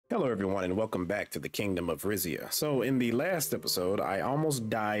Hello, everyone, and welcome back to the Kingdom of Rizia. So, in the last episode, I almost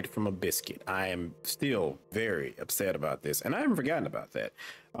died from a biscuit. I am still very upset about this, and I haven't forgotten about that.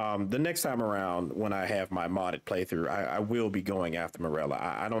 The next time around, when I have my modded playthrough, I will be going after Morella.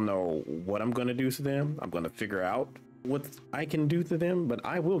 I don't know what I'm going to do to them. I'm going to figure out what I can do to them, but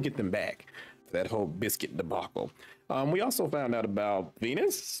I will get them back for that whole biscuit debacle. We also found out about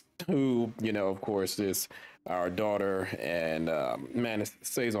Venus, who, of course, is our daughter and Manus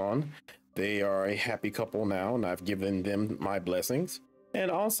Saison. They are a happy couple now, and I've given them my blessings. And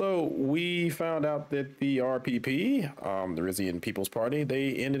also, we found out that the RPP, the Rizian People's Party,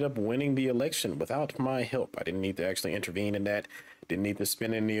 they ended up winning the election without my help. I didn't need to actually intervene in that. Didn't need to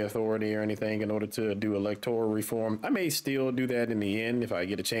spend any authority or anything in order to do electoral reform. I may still do that in the end if I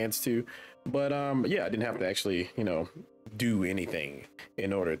get a chance to. But yeah, I didn't have to actually, do anything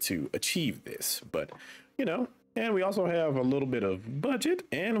in order to achieve this. But and we also have a little bit of budget,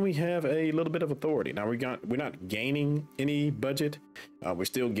 and we have a little bit of authority. Now we're not gaining any budget. We're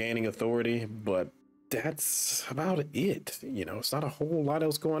still gaining authority, but that's about it. It's not a whole lot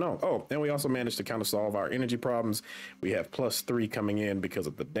else going on. Oh, and we also managed to kind of solve our energy problems. We have +3 coming in because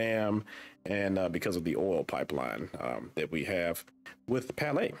of the dam and because of the oil pipeline that we have with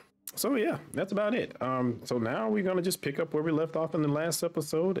Palais. So yeah, that's about it. So now we're going to just pick up where we left off in the last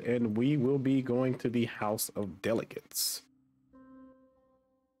episode, and we will be going to the House of Delegates.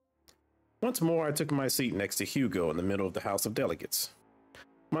 Once more, I took my seat next to Hugo in the middle of the House of Delegates.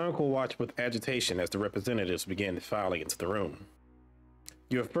 My uncle watched with agitation as the representatives began filing into the room.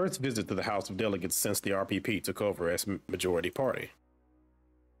 Your first visit to the House of Delegates since the RPP took over as majority party.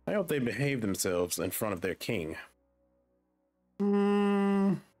 I hope they behave themselves in front of their king.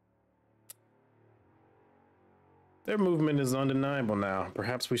 Their movement is undeniable now.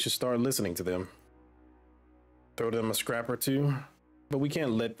 Perhaps we should start listening to them. Throw them a scrap or two, but we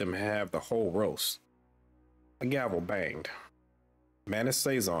can't let them have the whole roast. A gavel banged. Manus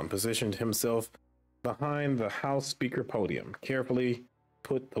Saison positioned himself behind the House Speaker podium, carefully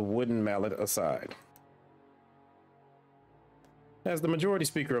put the wooden mallet aside. As the majority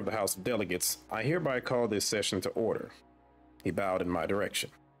speaker of the House of Delegates, I hereby call this session to order. He bowed in my direction.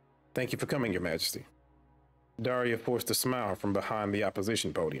 Thank you for coming, Your Majesty. Daria forced a smile from behind the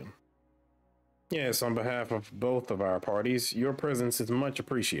opposition podium. Yes, on behalf of both of our parties, your presence is much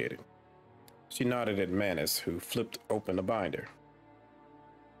appreciated. She nodded at Manus, who flipped open a binder.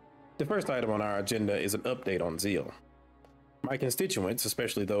 The first item on our agenda is an update on Zeal. My constituents,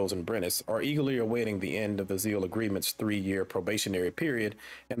 especially those in Brennus, are eagerly awaiting the end of the Zeal Agreement's 3-year probationary period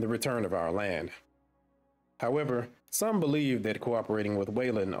and the return of our land. However, some believe that cooperating with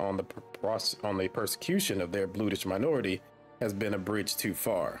Wayland on the persecution of their Blutish minority has been a bridge too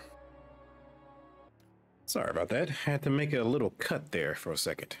far. Sorry about that. Had to make a little cut there for a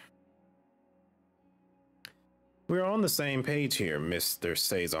second. We're on the same page here, Mr.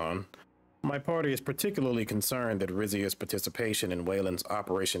 Saison. My party is particularly concerned that Rizia's participation in Wayland's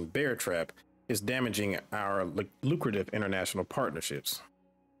Operation Bear Trap is damaging our lucrative international partnerships.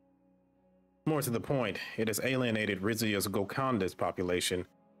 More to the point, it has alienated Rizia's Golconda's population,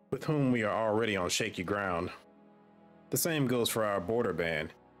 with whom we are already on shaky ground. The same goes for our border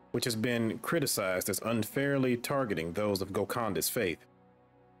ban, which has been criticized as unfairly targeting those of Golconda's faith.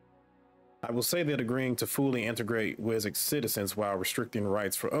 I will say that agreeing to fully integrate Wizzick's citizens while restricting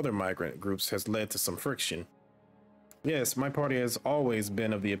rights for other migrant groups has led to some friction. Yes, my party has always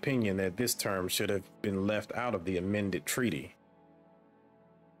been of the opinion that this term should have been left out of the amended treaty.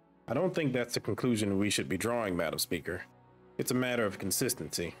 I don't think that's the conclusion we should be drawing, Madam Speaker. It's a matter of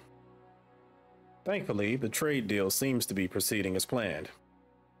consistency. Thankfully, the trade deal seems to be proceeding as planned.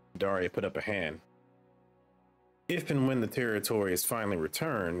 Daria put up a hand. If and when the territory is finally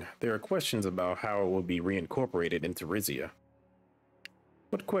returned, there are questions about how it will be reincorporated into Rizia.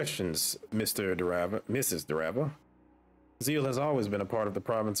 What questions, Mrs. Derava? Zeal has always been a part of the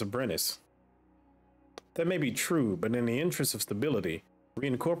province of Brennus. That may be true, but in the interest of stability,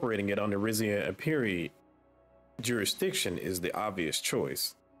 reincorporating it under Rizia Imperi jurisdiction is the obvious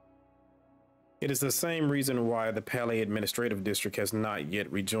choice. It is the same reason why the Palais Administrative District has not yet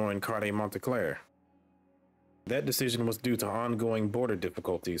rejoined Carde Monteclair. That decision was due to ongoing border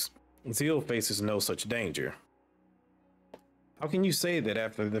difficulties. Zeal faces no such danger. How can you say that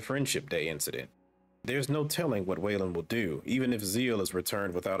after the Friendship Day incident? There's no telling what Wayland will do, even if Zeal is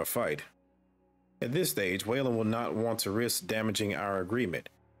returned without a fight. At this stage, Wayland will not want to risk damaging our agreement.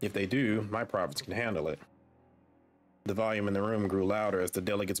 If they do, my province can handle it. The volume in the room grew louder as the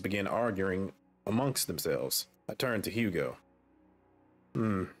delegates began arguing amongst themselves. I turned to Hugo.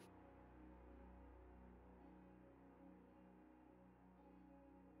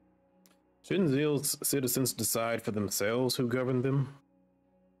 Shouldn't Zeal's citizens decide for themselves who govern them?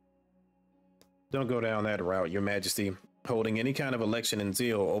 Don't go down that route, Your Majesty. Holding any kind of election in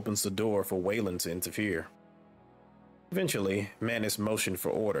Zeal opens the door for Wayland to interfere. Eventually, Manus motioned for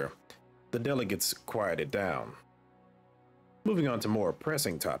order. The delegates quieted down. Moving on to more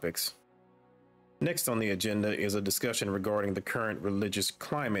pressing topics. Next on the agenda is a discussion regarding the current religious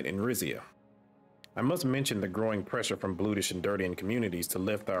climate in Rizia. I must mention the growing pressure from Blutish and Dirtian communities to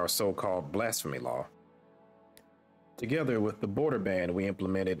lift our so-called blasphemy law. Together with the border ban we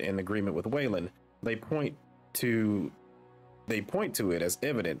implemented in agreement with Wayland, they point to it as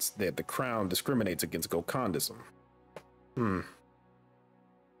evidence that the crown discriminates against Gokandism.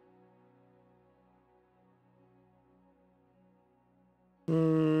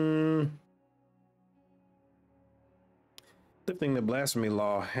 Lifting the blasphemy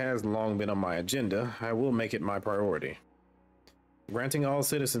law has long been on my agenda. I will make it my priority. Granting all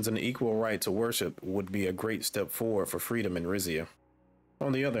citizens an equal right to worship would be a great step forward for freedom in Rizia.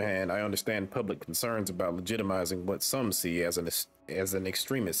 On the other hand, I understand public concerns about legitimizing what some see as an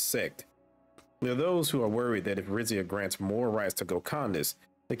extremist sect. There are those who are worried that if Rizia grants more rights to Gokandis,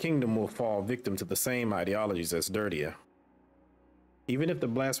 the kingdom will fall victim to the same ideologies as Dirtia. Even if the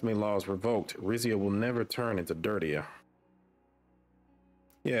blasphemy law is revoked, Rizia will never turn into Dirtia.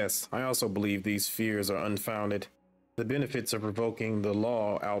 Yes, I also believe these fears are unfounded. The benefits of revoking the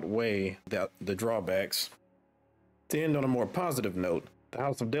law outweigh the drawbacks. To end on a more positive note, the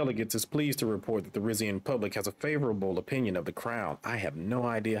House of Delegates is pleased to report that the Rizian public has a favorable opinion of the crown. I have no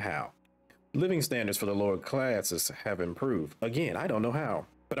idea how. Living standards for the lower classes have improved. Again, I don't know how,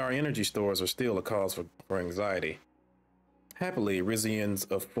 but our energy stores are still a cause for anxiety. Happily,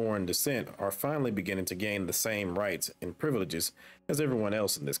 Rizians of foreign descent are finally beginning to gain the same rights and privileges as everyone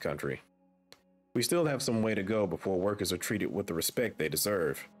else in this country. We still have some way to go before workers are treated with the respect they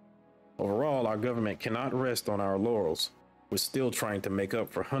deserve. Overall, our government cannot rest on our laurels. We're still trying to make up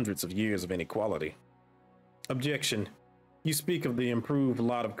for hundreds of years of inequality. Objection. You speak of the improved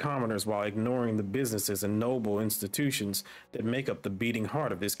lot of commoners while ignoring the businesses and noble institutions that make up the beating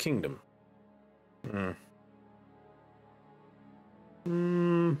heart of this kingdom.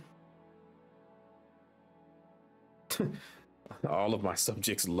 All of my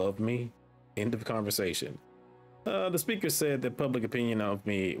subjects love me. End of conversation. The speaker said that public opinion of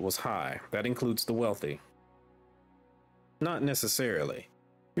me was high. That includes the wealthy. Not necessarily.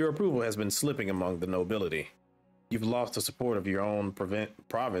 Your approval has been slipping among the nobility. You've lost the support of your own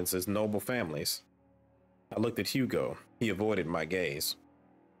province's noble families. I looked at Hugo. He avoided my gaze.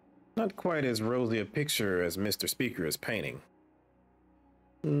 Not quite as rosy a picture as Mr. Speaker is painting.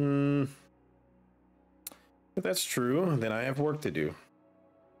 If that's true, then I have work to do.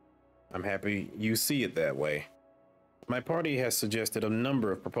 I'm happy you see it that way. My party has suggested a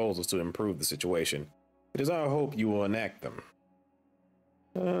number of proposals to improve the situation. It is our hope you will enact them.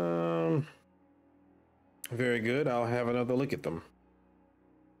 Very good. I'll have another look at them.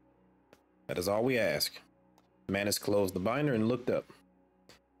 That is all we ask. Manus closed the binder and looked up.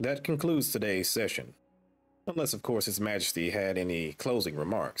 That concludes today's session. Unless, of course, His Majesty had any closing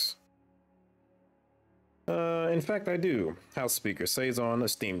remarks. In fact, I do. House Speaker Saison,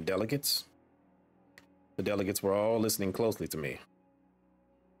 esteemed delegates. The delegates were all listening closely to me.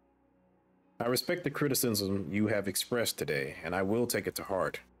 I respect the criticism you have expressed today, and I will take it to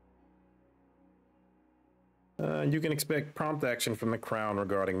heart. You can expect prompt action from the Crown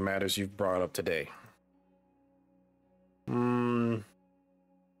regarding matters you've brought up today.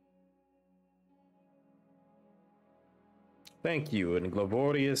 Thank you, and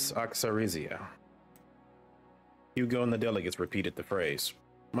glorious Axarizia. Hugo and the delegates repeated the phrase.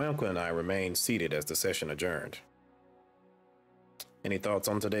 My uncle and I remained seated as the session adjourned. Any thoughts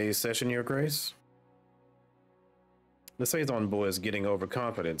on today's session, Your Grace? The Saison boy is getting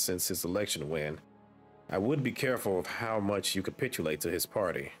overconfident since his election win. I would be careful of how much you capitulate to his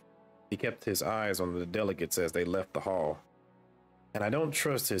party. He kept his eyes on the delegates as they left the hall. And I don't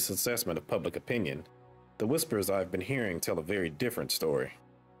trust his assessment of public opinion. The whispers I've been hearing tell a very different story.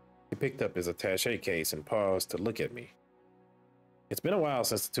 He picked up his attaché case and paused to look at me. It's been a while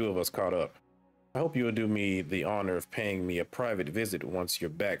since the two of us caught up. I hope you will do me the honor of paying me a private visit once you're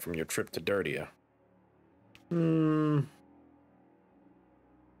back from your trip to Dirtia. The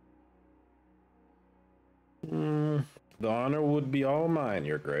honor would be all mine,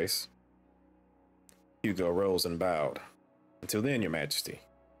 Your Grace. Hugo rose and bowed. Until then, Your Majesty.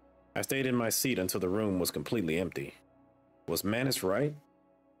 I stayed in my seat until the room was completely empty. Was Manus right?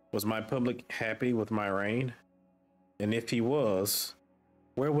 Was my public happy with my reign? And if he was,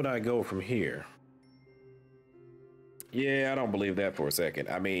 where would I go from here? Yeah, I don't believe that for a second.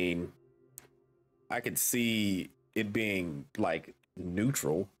 I mean, I could see it being like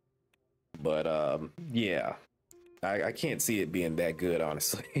neutral, but yeah, I can't see it being that good,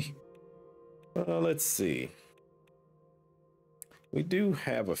 honestly. Let's see. We do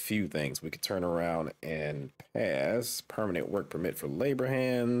have a few things we could turn around and pass. Permanent work permit for labor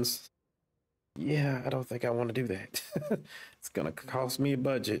hands. Yeah, I don't think I want to do that. It's gonna cost me a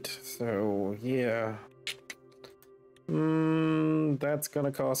budget. So yeah. That's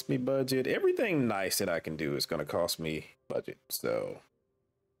gonna cost me budget. Everything nice that I can do is gonna cost me budget. So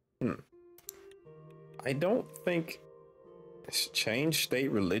I don't think change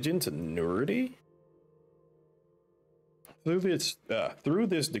state religion to nudity. Through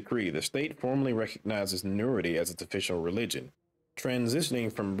this decree, the state formally recognizes nudity as its official religion,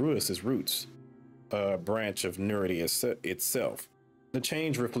 transitioning from Bruis's roots, a branch of nudity itself. The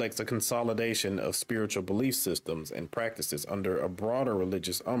change reflects a consolidation of spiritual belief systems and practices under a broader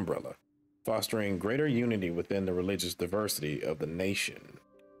religious umbrella, fostering greater unity within the religious diversity of the nation.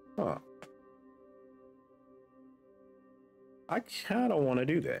 Huh. I kind of want to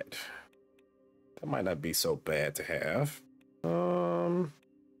do that. That might not be so bad to have.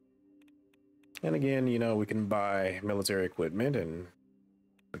 And again, you know, we can buy military equipment, and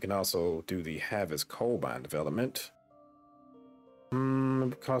we can also do the Havis coal mine development.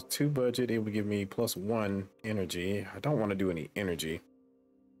 It costs 2 budget. It would give me +1 energy. I don't want to do any energy.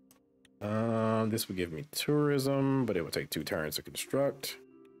 This would give me tourism, but it would take 2 turns to construct.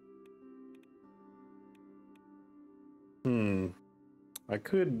 I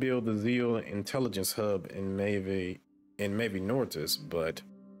could build the Zeal Intelligence Hub in maybe Nortus, but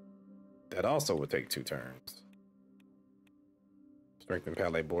that also would take 2 turns. Strengthen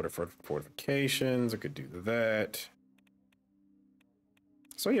Palais border for fortifications. I could do that.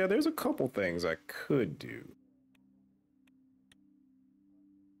 So yeah, there's a couple things I could do.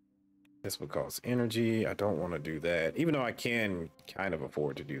 This would cost energy. I don't want to do that, even though I can kind of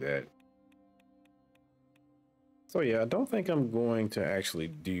afford to do that. So yeah, I don't think I'm going to actually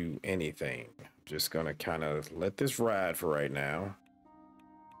do anything. I'm just gonna kind of let this ride for right now.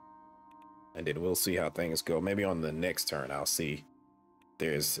 And then we'll see how things go. Maybe on the next turn, I'll see if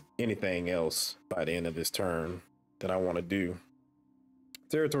there's anything else by the end of this turn that I want to do.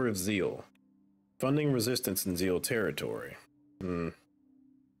 Territory of Zeal. Funding resistance in Zeal territory.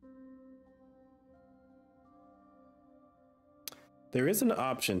 There is an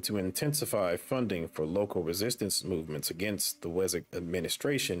option to intensify funding for local resistance movements against the Wessex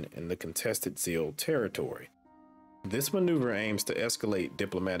administration in the contested Zeal territory. This maneuver aims to escalate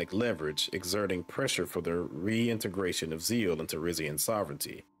diplomatic leverage, exerting pressure for the reintegration of Zeal into Rizian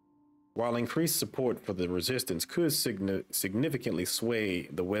sovereignty. While increased support for the resistance could significantly sway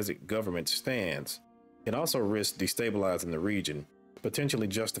the Wessex government's stance, it also risks destabilizing the region, potentially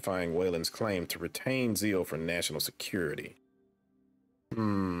justifying Wayland's claim to retain Zeal for national security.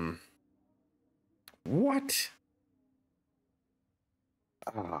 What?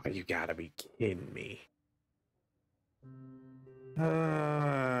 Oh, you gotta be kidding me.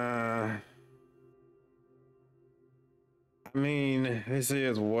 I mean, this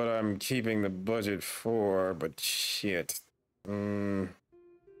is what I'm keeping the budget for, but shit. Because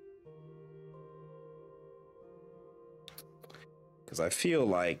I feel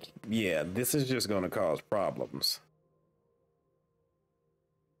like, yeah, this is just going to cause problems.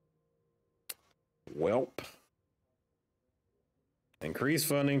 Welp. Increase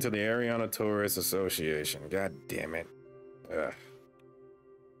funding to the Ariana Tourist Association. God damn it. Ugh.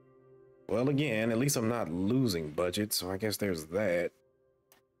 Well, again, at least I'm not losing budget, so I guess there's that.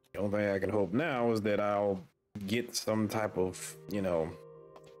 The only thing I can hope now is that I'll get some type of, you know,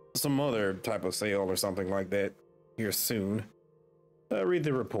 some other type of sale or something like that here soon. Read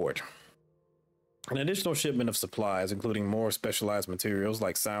the report. An additional shipment of supplies, including more specialized materials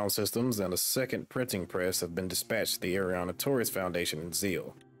like sound systems and a second printing press, have been dispatched to the Ariana Tourist Foundation in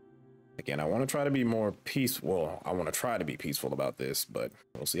Zeal. Again, I want to try to be more peaceful. Well, I want to try to be peaceful about this, but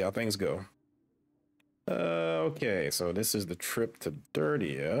we'll see how things go. Okay, so this is the trip to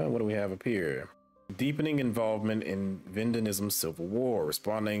Dirtia. What do we have up here? Deepening involvement in Vindanism's civil war,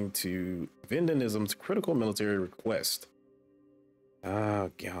 responding to Vindanism's critical military request.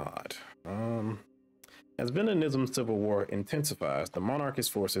 Oh, God. As Vindanism's civil war intensifies, the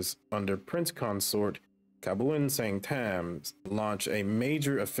monarchist forces under Prince Consort Kabuin Sangtam launch a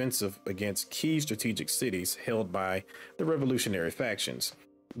major offensive against key strategic cities held by the revolutionary factions.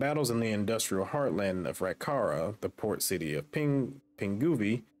 Battles in the industrial heartland of Rakara, the port city of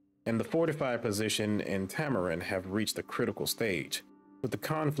Pinguvi, and the fortified position in Tamarin have reached a critical stage, with the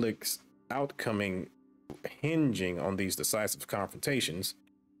conflict's outcoming hinging on these decisive confrontations.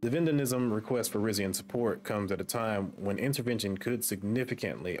 The Vendenism request for Rizian support comes at a time when intervention could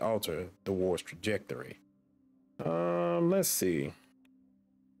significantly alter the war's trajectory. Let's see.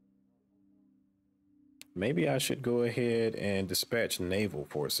 Maybe I should go ahead and dispatch naval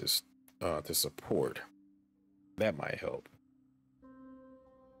forces to support. That might help.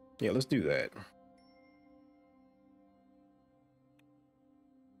 Yeah, let's do that.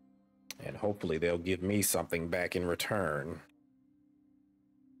 And hopefully they'll give me something back in return.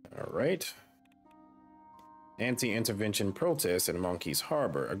 All right. Anti-intervention protests in Monkey's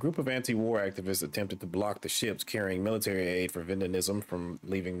Harbor. A group of anti-war activists attempted to block the ships carrying military aid for Vendenism from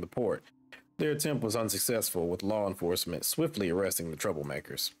leaving the port. Their attempt was unsuccessful, with law enforcement swiftly arresting the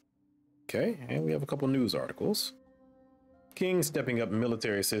troublemakers. Okay, and we have a couple news articles. King stepping up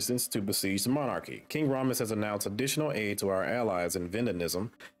military assistance to besiege the monarchy. King Rhombus has announced additional aid to our allies in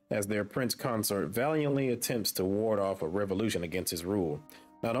Vendenism as their prince consort valiantly attempts to ward off a revolution against his rule.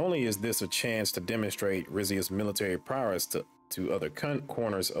 Not only is this a chance to demonstrate Rizia's military prowess to other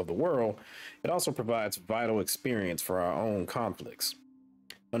corners of the world, it also provides vital experience for our own conflicts.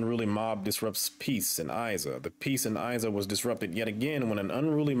 Unruly mob disrupts peace in Isa. The peace in Isa was disrupted yet again when an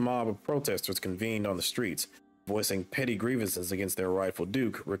unruly mob of protesters convened on the streets, voicing petty grievances against their rightful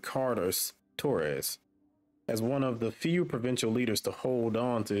duke, Ricardos Torres. As one of the few provincial leaders to hold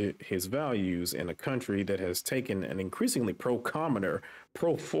on to his values in a country that has taken an increasingly pro-commoner,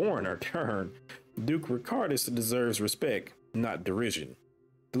 pro-foreigner turn, Duke Ricardos deserves respect, not derision.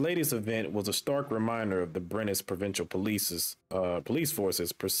 The latest event was a stark reminder of the Brennus Provincial police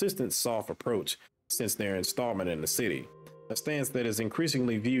force's persistent soft approach since their installment in the city, a stance that is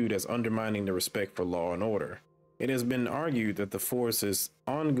increasingly viewed as undermining the respect for law and order. It has been argued that the force's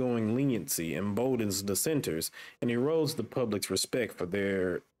ongoing leniency emboldens dissenters and erodes the public's respect for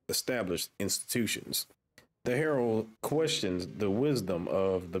their established institutions. The Herald questions the wisdom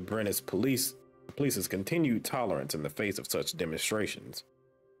of the Brennus police's continued tolerance in the face of such demonstrations,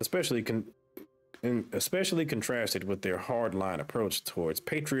 especially contrasted with their hardline approach towards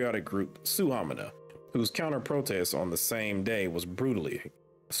patriotic group Suamina, whose counter-protest on the same day was brutally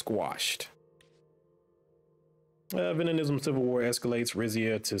squashed. Vendenism civil war escalates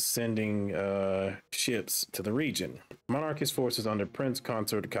Rizia to sending ships to the region. Monarchist forces under Prince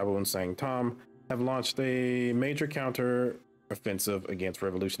Consort Kabun Sang Tom have launched a major counter-offensive against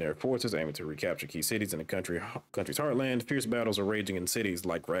revolutionary forces aiming to recapture key cities in the country's heartland. Fierce battles are raging in cities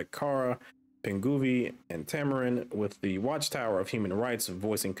like Rakkara, Pinguvi, and Tamarin, with the Watchtower of Human Rights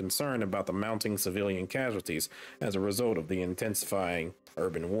voicing concern about the mounting civilian casualties as a result of the intensifying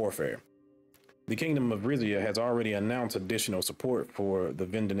urban warfare. The Kingdom of Rizia has already announced additional support for the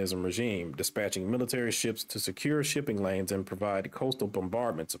Vendenism regime, dispatching military ships to secure shipping lanes and provide coastal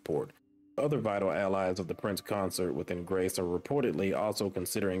bombardment support. Other vital allies of the Prince Consort within Grace are reportedly also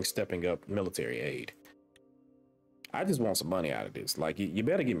considering stepping up military aid. I just want some money out of this. Like, you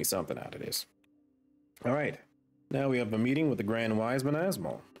better give me something out of this. All right. Now we have a meeting with the Grand Wiseman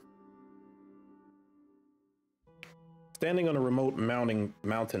Asmal. Standing on a remote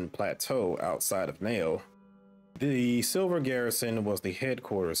mountain plateau outside of Nail, the Silver Garrison was the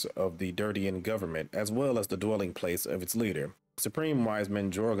headquarters of the Dirtian government, as well as the dwelling place of its leader, Supreme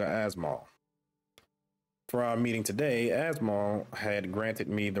Wiseman Jorga Asmal. For our meeting today, Asmal had granted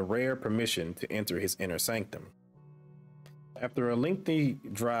me the rare permission to enter his inner sanctum. After a lengthy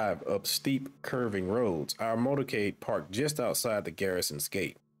drive up steep, curving roads, our motorcade parked just outside the garrison's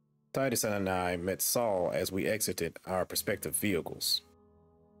gate. Titus and I met Saul as we exited our respective vehicles.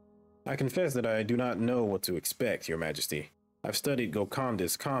 I confess that I do not know what to expect, Your Majesty. I've studied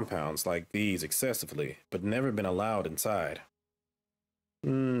Golconda's compounds like these excessively, but never been allowed inside. I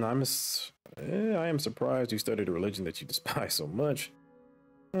am surprised you studied a religion that you despise so much.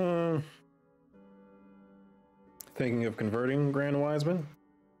 Thinking of converting, Grand Wiseman?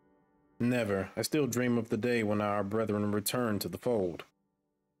 Never. I still dream of the day when our brethren return to the fold.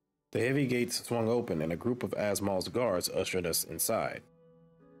 The heavy gates swung open and a group of Asmal's guards ushered us inside.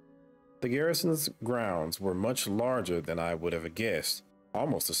 The garrison's grounds were much larger than I would have guessed,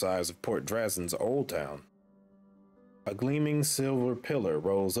 almost the size of Port Drazen's old town. A gleaming silver pillar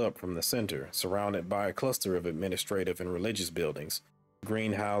rose up from the center, surrounded by a cluster of administrative and religious buildings.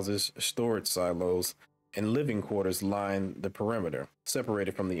 Greenhouses, storage silos, and living quarters lined the perimeter,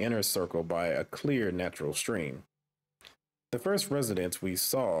 separated from the inner circle by a clear natural stream. The first residents we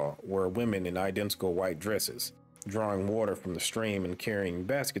saw were women in identical white dresses, drawing water from the stream and carrying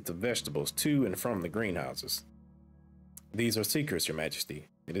baskets of vegetables to and from the greenhouses. These are seekers, Your Majesty.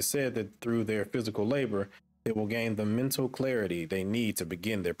 It is said that through their physical labor, they will gain the mental clarity they need to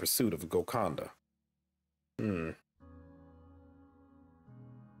begin their pursuit of Golconda.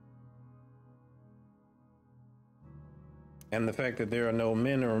 And the fact that there are no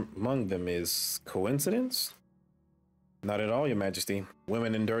men among them is coincidence? Not at all, Your Majesty.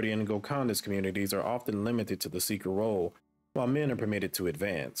 Women in Dirty and Golconda's communities are often limited to the seeker role, while men are permitted to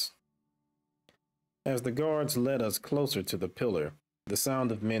advance. As the guards led us closer to the pillar, the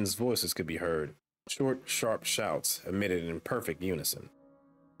sound of men's voices could be heard, short, sharp shouts emitted in perfect unison.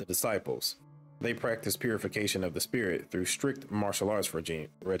 The disciples. They practice purification of the spirit through strict martial arts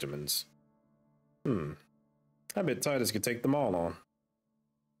regimens. I bet Titus could take them all on.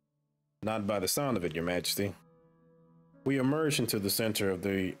 Not by the sound of it, Your Majesty. We emerged into the center of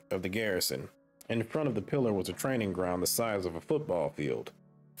the garrison. In front of the pillar was a training ground the size of a football field,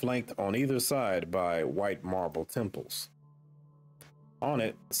 flanked on either side by white marble temples. On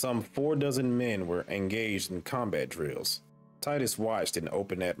it, some 4 men were engaged in combat drills. Titus watched in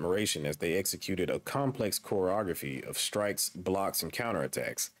open admiration as they executed a complex choreography of strikes, blocks, and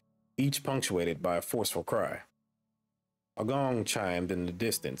counterattacks, each punctuated by a forceful cry. A gong chimed in the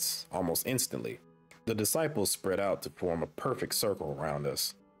distance almost instantly. The disciples spread out to form a perfect circle around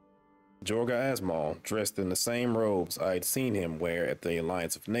us. Jorga Asmal, dressed in the same robes I had seen him wear at the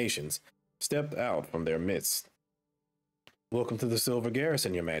Alliance of Nations, stepped out from their midst. Welcome to the Silver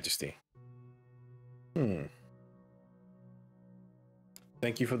Garrison, Your Majesty. Thank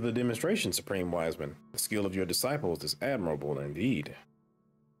you for the demonstration, Supreme Wiseman. The skill of your disciples is admirable indeed.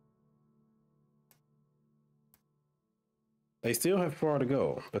 They still have far to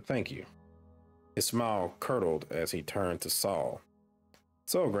go, but thank you. His smile curdled as he turned to Saul.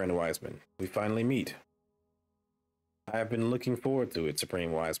 So, Grand Wiseman, we finally meet. I have been looking forward to it,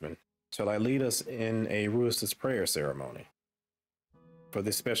 Supreme Wiseman. Shall I lead us in a Ruis's prayer ceremony? For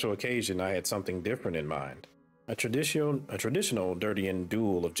this special occasion, I had something different in mind. A traditional Dirtian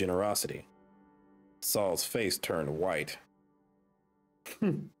duel of generosity. Saul's face turned white.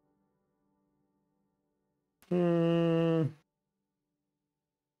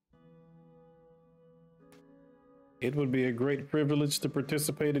 It would be a great privilege to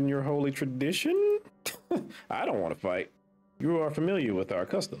participate in your holy tradition? I don't want to fight. You are familiar with our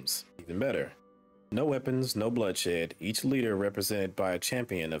customs. Even better. No weapons, no bloodshed, each leader represented by a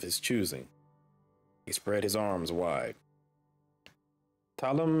champion of his choosing. He spread his arms wide.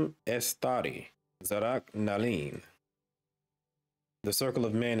 Talam Estari, Zarak Nalin. The circle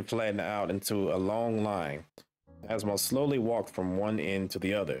of men flattened out into a long line. Asmal slowly walked from one end to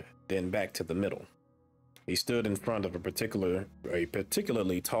the other, then back to the middle. He stood in front of a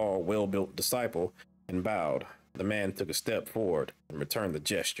particularly tall, well-built disciple and bowed. The man took a step forward and returned the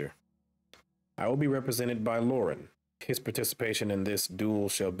gesture. I will be represented by Lauren. His participation in this duel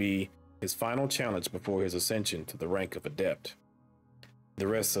shall be his final challenge before his ascension to the rank of adept. The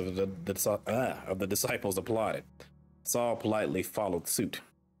rest of the disciples applauded. Saul politely followed suit.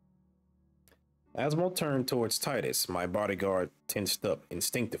 Asmal turned towards Titus. My bodyguard tensed up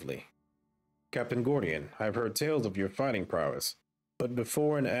instinctively. Captain Gordian, I've heard tales of your fighting prowess, but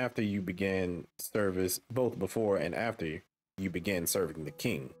before and after you began service, both before and after you began serving the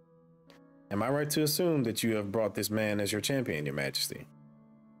king. Am I right to assume that you have brought this man as your champion, Your Majesty?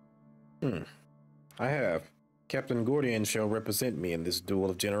 I have. Captain Gordian shall represent me in this duel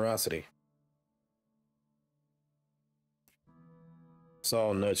of generosity.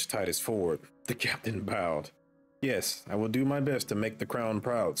 Saul nudged Titus forward. The captain bowed. Yes, I will do my best to make the crown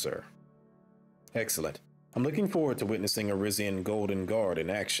proud, sir. Excellent. I'm looking forward to witnessing a Rizian Golden Guard in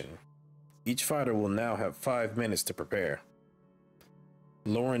action. Each fighter will now have 5 minutes to prepare.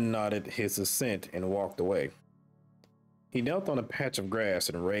 Lauren nodded his assent and walked away. He knelt on a patch of grass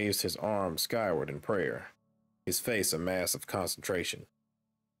and raised his arms skyward in prayer, his face a mass of concentration.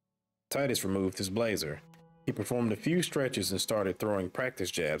 Titus removed his blazer. He performed a few stretches and started throwing practice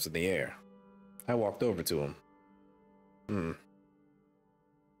jabs in the air. I walked over to him.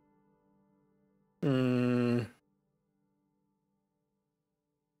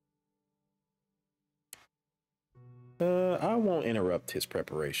 I won't interrupt his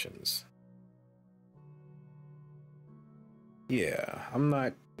preparations. Yeah, I'm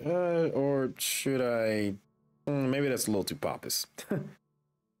not, or should I? Maybe that's a little too pompous.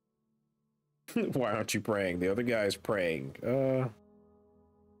 Why aren't you praying? The other guy's praying.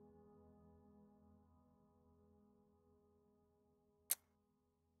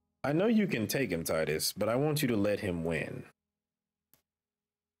 I know you can take him, Titus, but I want you to let him win.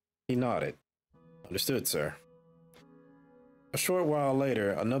 He nodded. Understood, sir. A short while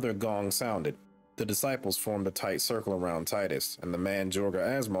later, another gong sounded. The disciples formed a tight circle around Titus, and the man Jorga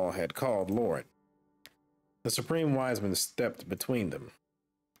Asmal had called Lord. The Supreme Wiseman stepped between them.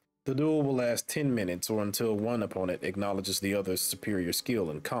 The duel will last 10 minutes or until one opponent acknowledges the other's superior skill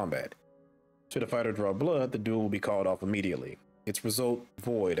in combat. Should a fighter draw blood, the duel will be called off immediately. Its result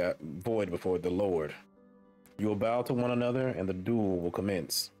void before the Lord. You will bow to one another, and the duel will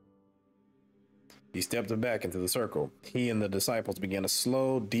commence. He stepped back into the circle. He and the disciples began a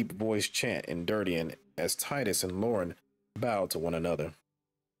slow, deep-voiced chant in Dirtian as Titus and Lauren bowed to one another.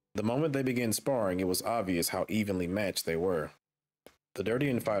 The moment they began sparring, it was obvious how evenly matched they were. The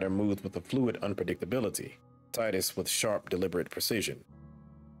Dirtian fighter moved with a fluid unpredictability, Titus with sharp, deliberate precision.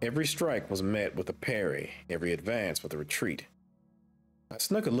 Every strike was met with a parry, every advance with a retreat. I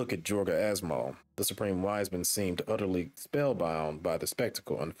snuck a look at Jorga Asmal. The Supreme Wiseman seemed utterly spellbound by the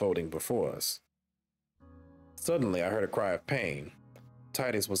spectacle unfolding before us. Suddenly, I heard a cry of pain.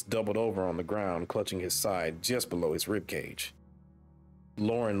 Titus was doubled over on the ground, clutching his side just below his ribcage.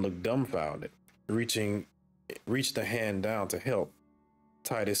 Lauren looked dumbfounded, reached a hand down to help.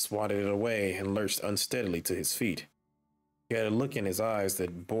 Titus swatted it away and lurched unsteadily to his feet. He had a look in his eyes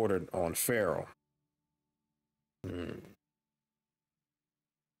that bordered on feral.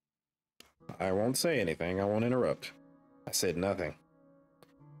 I won't say anything. I won't interrupt. I said nothing.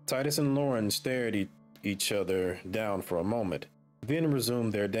 Titus and Lauren stared each other down for a moment, then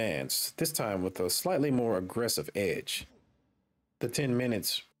resumed their dance, this time with a slightly more aggressive edge. The 10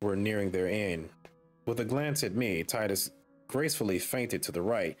 minutes were nearing their end. With a glance at me, Titus gracefully feinted to the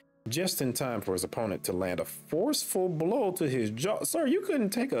right, just in time for his opponent to land a forceful blow to his jaw. Sir, you could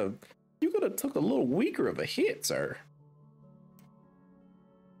have took a little weaker of a hit, sir.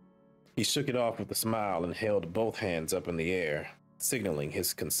 He shook it off with a smile and held both hands up in the air, signaling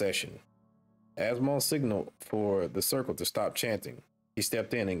his concession. Asmal signaled for the circle to stop chanting. He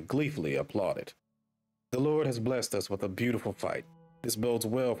stepped in and gleefully applauded. The Lord has blessed us with a beautiful fight. This bodes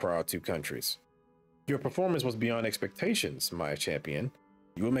well for our two countries. Your performance was beyond expectations, my champion.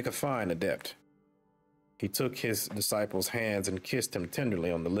 You will make a fine adept. He took his disciple's hands and kissed him tenderly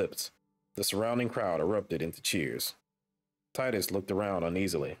on the lips. The surrounding crowd erupted into cheers. Titus looked around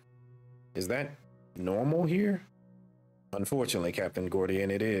uneasily. Is that normal here? Unfortunately, Captain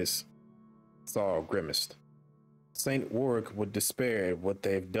Gordian, it is. Saul grimaced. Saint Warwick would despair at what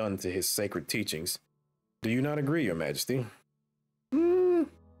they've done to his sacred teachings. Do you not agree, Your Majesty?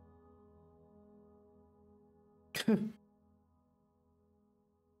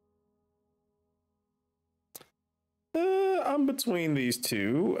 I'm between these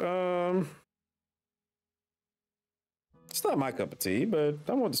two. It's not my cup of tea, but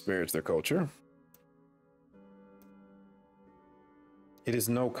I won't disparage their culture. It is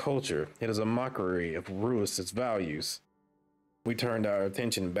no culture. It is a mockery of Ruus's values. We turned our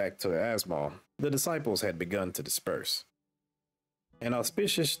attention back to Asmal. The disciples had begun to disperse. An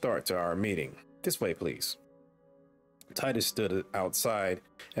auspicious start to our meeting. This way, please. Titus stood outside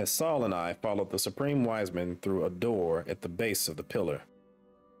as Saul and I followed the Supreme Wiseman through a door at the base of the pillar.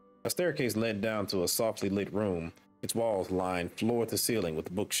 A staircase led down to a softly lit room, its walls lined floor to ceiling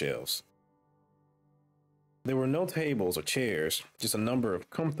with bookshelves. There were no tables or chairs, just a number of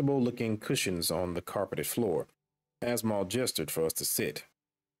comfortable-looking cushions on the carpeted floor. Asmal gestured for us to sit.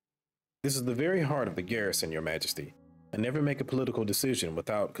 This is the very heart of the garrison, Your Majesty. I never make a political decision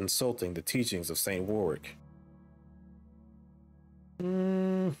without consulting the teachings of St. Warwick.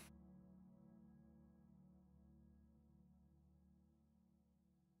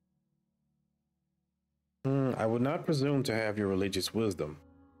 I would not presume to have your religious wisdom,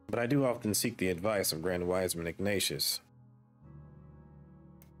 but I do often seek the advice of Grand Wiseman Ignatius.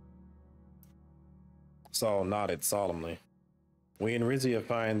 Saul nodded solemnly. We in Rizia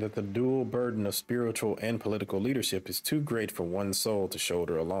find that the dual burden of spiritual and political leadership is too great for one soul to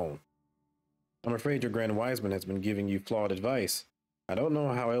shoulder alone. I'm afraid your Grand Wiseman has been giving you flawed advice. I don't know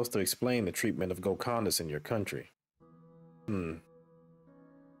how else to explain the treatment of Gokandis in your country.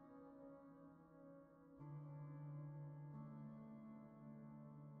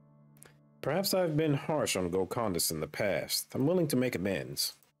 Perhaps I've been harsh on Gokandis in the past. I'm willing to make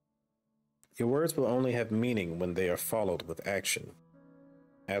amends. Your words will only have meaning when they are followed with action.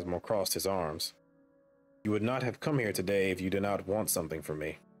 Asmal crossed his arms. You would not have come here today if you did not want something from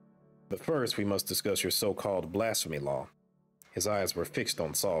me. But first, we must discuss your so-called blasphemy law. His eyes were fixed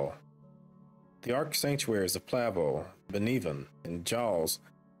on Saul. The arch-sanctuaries of Plavo, Benevan, and Jaws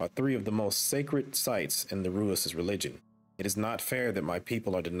are three of the most sacred sites in the Ruus's religion. It is not fair that my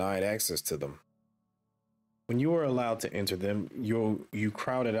people are denied access to them. When you were allowed to enter them, you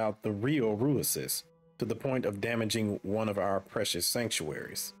crowded out the real Ruuses, to the point of damaging one of our precious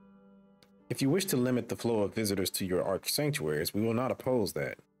sanctuaries. If you wish to limit the flow of visitors to your arch-sanctuaries, we will not oppose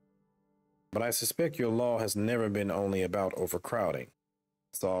that. But I suspect your law has never been only about overcrowding.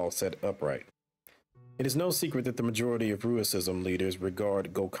 Saul sat upright. It is no secret that the majority of Ruicism leaders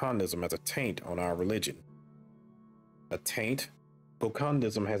regard Gokandism as a taint on our religion. A taint?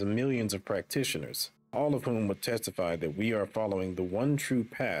 Gokandism has millions of practitioners, all of whom would testify that we are following the one true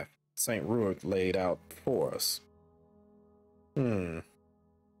path St. Rurik laid out for us.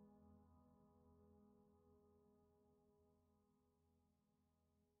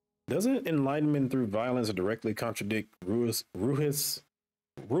 Doesn't enlightenment through violence directly contradict Rurik's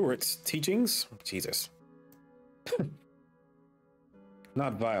teachings? Jesus.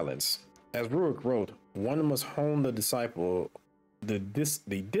 Not violence. As Rurik wrote, one must hone the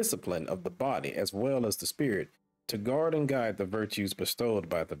discipline of the body as well as the spirit to guard and guide the virtues bestowed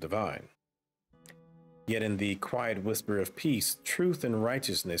by the divine. Yet in the quiet whisper of peace, truth and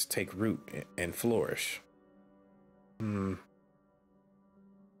righteousness take root and flourish.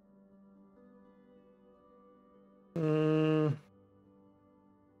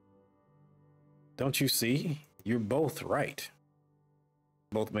 Don't you see? You're both right.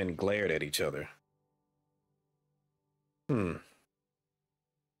 Both men glared at each other.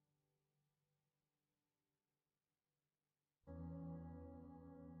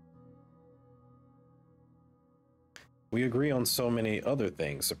 We agree on so many other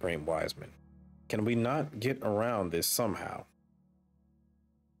things, Supreme Wiseman. Can we not get around this somehow?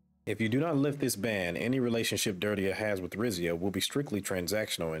 If you do not lift this ban, any relationship Dirtia has with Rizia will be strictly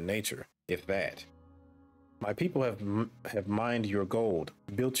transactional in nature, if that. My people have mined your gold,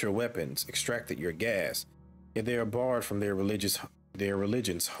 built your weapons, extracted your gas, yet they are barred from their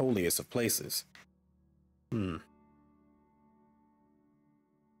religion's holiest of places. It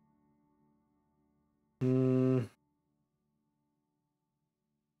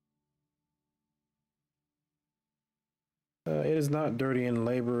is not Dirtian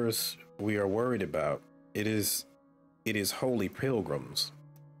laborers we are worried about. It is holy pilgrims.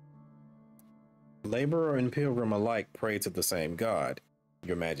 Laborer and pilgrim alike pray to the same God,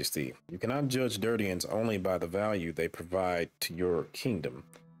 Your Majesty. You cannot judge Dirtians only by the value they provide to your kingdom.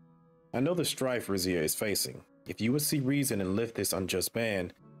 I know the strife Rizia is facing. If you would see reason and lift this unjust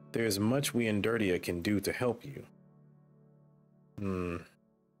ban, there is much we in Dirtia can do to help you.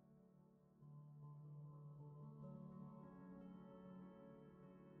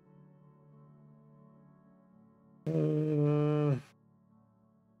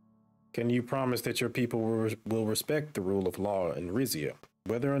 Can you promise that your people will respect the rule of law in Rizia,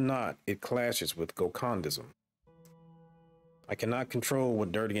 whether or not it clashes with Gokandism? I cannot control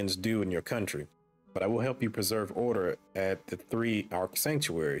what Dirtians do in your country, but I will help you preserve order at the 3 Arc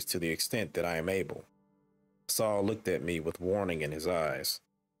sanctuaries to the extent that I am able. Saul looked at me with warning in his eyes.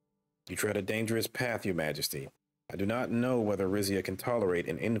 You tread a dangerous path, Your Majesty. I do not know whether Rizia can tolerate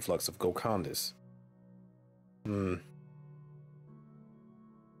an influx of Gokandis.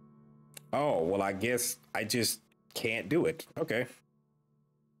 Oh, well, I guess I just can't do it. Okay.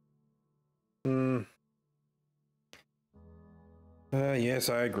 Yes,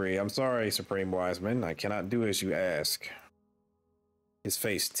 I agree. I'm sorry, Supreme Wiseman. I cannot do as you ask. His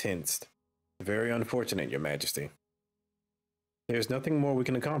face tensed. Very unfortunate, Your Majesty. There's nothing more we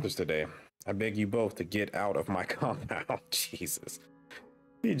can accomplish today. I beg you both to get out of my compound. Jesus.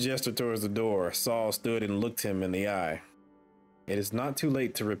 He gestured towards the door. Saul stood and looked him in the eye. It is not too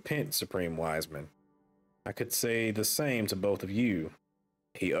late to repent, Supreme Wiseman. I could say the same to both of you.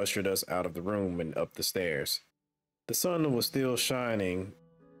 He ushered us out of the room and up the stairs. The sun was still shining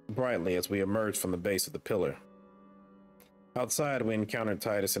brightly as we emerged from the base of the pillar. Outside, we encountered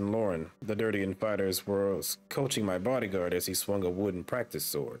Titus and Lauren. The Dirtian fighters were coaching my bodyguard as he swung a wooden practice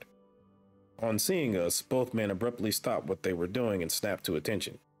sword. On seeing us, both men abruptly stopped what they were doing and snapped to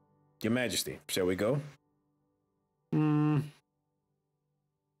attention. Your Majesty, shall we go?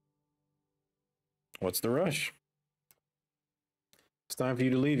 What's the rush? It's time for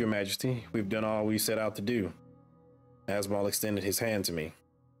you to leave, Your Majesty. We've done all we set out to do. Asmal extended his hand to me.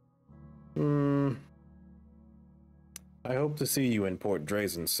 I hope to see you in Port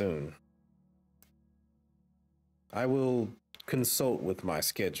Drazen soon. I will consult with my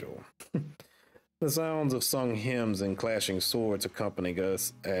schedule. The sounds of sung hymns and clashing swords accompanied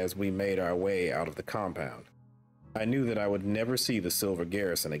us as we made our way out of the compound. I knew that I would never see the Silver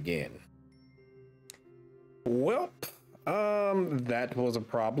Garrison again. Well, that was a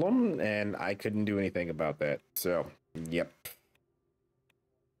problem, and I couldn't do anything about that. So, yep.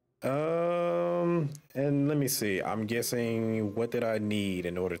 And let me see. I'm guessing, what did I need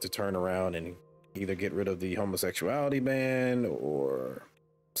in order to turn around and either get rid of the homosexuality ban or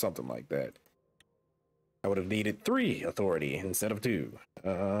something like that? I would have needed 3 authority instead of 2.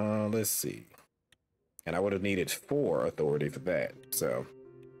 Let's see. And I would have needed 4 authority for that. So,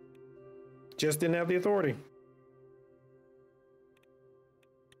 Just didn't have the authority.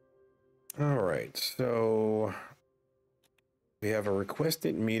 All right, so we have a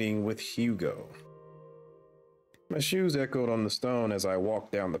requested meeting with Hugo. My shoes echoed on the stone as I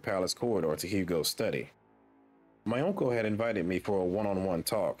walked down the palace corridor to Hugo's study. My uncle had invited me for a one-on-one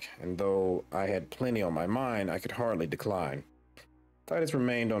talk, and though I had plenty on my mind, I could hardly decline. Titus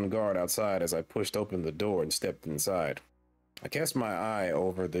remained on guard outside as I pushed open the door and stepped inside. I cast my eye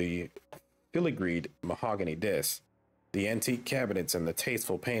over the filigreed mahogany desk, the antique cabinets, and the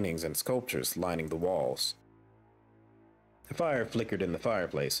tasteful paintings and sculptures lining the walls. A fire flickered in the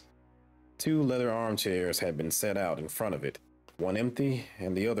fireplace. 2 leather armchairs had been set out in front of it, one empty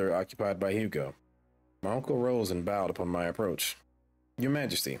and the other occupied by Hugo. My uncle rose and bowed upon my approach. Your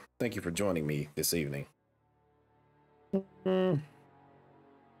Majesty, thank you for joining me this evening. Come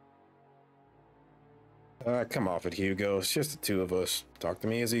off it, Hugo. It's just the 2 of us. Talk to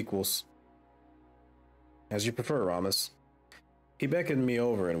me as equals. As you prefer, Ramos. He beckoned me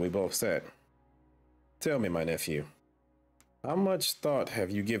over and we both sat. Tell me, my nephew, how much thought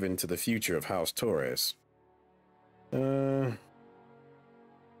have you given to the future of House Torres?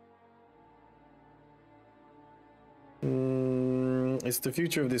 It's the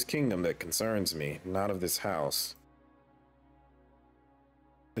future of this kingdom that concerns me, not of this house.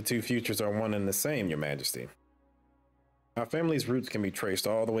 The 2 futures are one and the same, Your Majesty. Our family's roots can be traced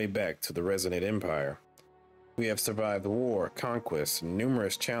all the way back to the Resident Empire. We have survived war, conquests, and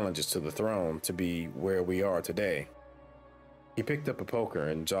numerous challenges to the throne to be where we are today. He picked up a poker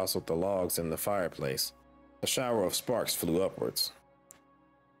and jostled the logs in the fireplace. A shower of sparks flew upwards.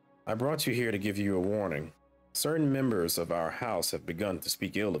 I brought you here to give you a warning. Certain members of our house have begun to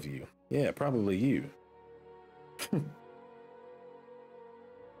speak ill of you. Yeah, probably you.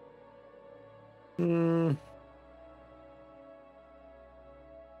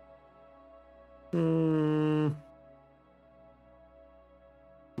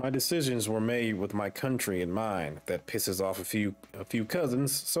 My decisions were made with my country in mind. If that pisses off a few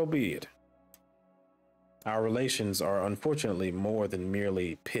cousins, so be it. Our relations are unfortunately more than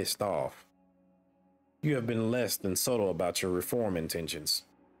merely pissed off. You have been less than subtle about your reform intentions,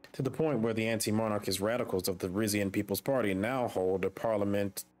 to the point where the anti-monarchist radicals of the Rizian People's Party now hold a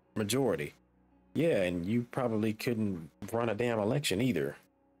parliament majority. Yeah, and you probably couldn't run a damn election either.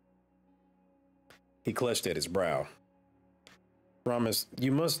 He clutched at his brow. Ramos,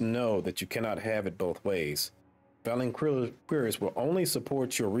 you must know that you cannot have it both ways. Valenquirius will only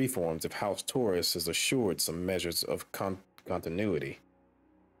support your reforms if House Taurus is assured some measures of continuity.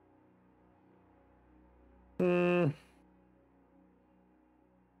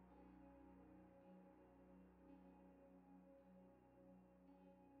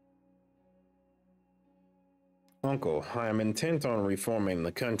 Uncle, I am intent on reforming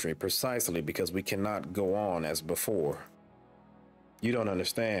the country precisely because we cannot go on as before. You don't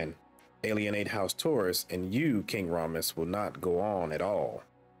understand. Alienate House Taurus, and you, King Ramos, will not go on at all.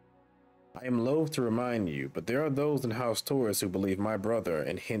 I am loath to remind you, but there are those in House Taurus who believe my brother,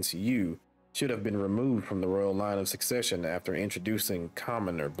 and hence you, should have been removed from the royal line of succession after introducing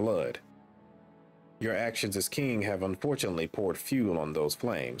commoner blood. Your actions as king have unfortunately poured fuel on those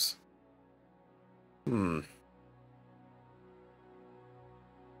flames.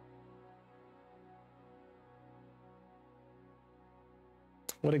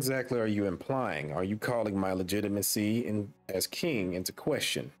 What exactly are you implying? Are you calling my legitimacy as king into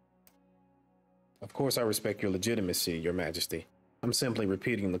question? Of course I respect your legitimacy, Your Majesty. I'm simply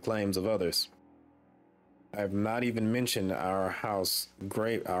repeating the claims of others. I have not even mentioned our house's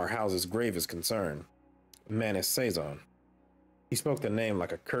gravest concern, Manus Sazon. He spoke the name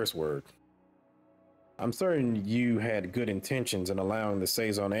like a curse word. I'm certain you had good intentions in allowing the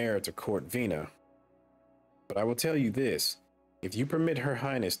Sazon heir to court Vina. But I will tell you this. If you permit Her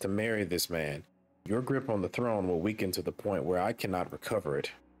Highness to marry this man, your grip on the throne will weaken to the point where I cannot recover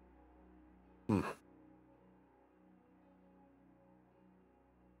it.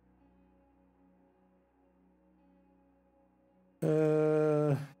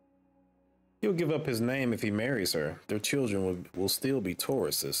 He'll give up his name if he marries her. Their children will still be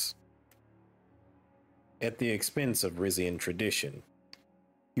Tauruses. At the expense of Rizian tradition.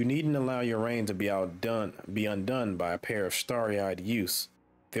 You needn't allow your reign to be undone by a pair of starry-eyed youths.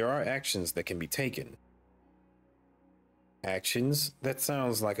 There are actions that can be taken. Actions? That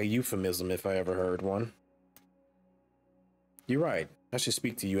sounds like a euphemism if I ever heard one. You're right. I should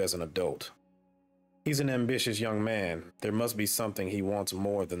speak to you as an adult. He's an ambitious young man. There must be something he wants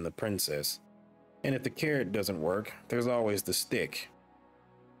more than the princess. And if the carrot doesn't work, there's always the stick.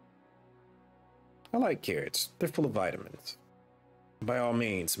 I like carrots. They're full of vitamins. By all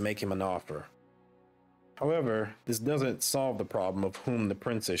means, make him an offer. However, this doesn't solve the problem of whom the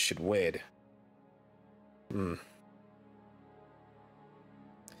princess should wed.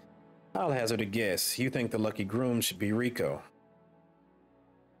 I'll hazard a guess. You think the lucky groom should be Rico.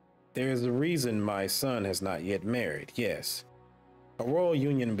 There is a reason my son has not yet married, yes. A royal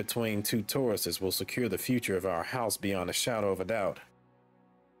union between two Tauruses will secure the future of our house beyond a shadow of a doubt.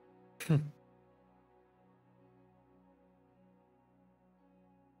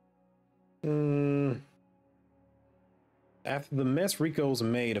 After the mess Rico's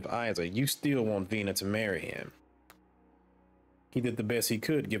made of Isa, you still want Vina to marry him. He did the best he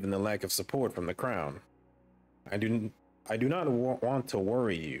could given the lack of support from the crown. I do not want to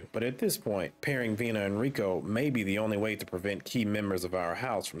worry you, but at this point, pairing Vina and Rico may be the only way to prevent key members of our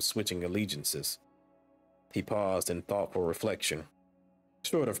house from switching allegiances. He paused in thoughtful reflection,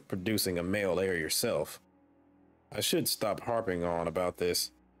 short of producing a male heir yourself. I should stop harping on about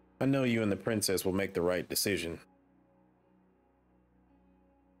this. I know you and the princess will make the right decision.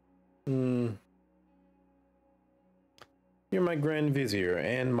 You're my Grand Vizier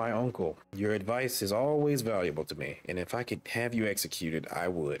and my uncle. Your advice is always valuable to me, and if I could have you executed, I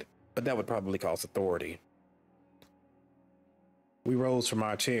would. But that would probably cost authority. We rose from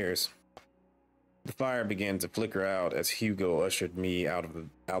our chairs. The fire began to flicker out as Hugo ushered me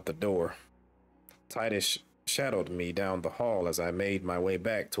out the door. Titus shadowed me down the hall as I made my way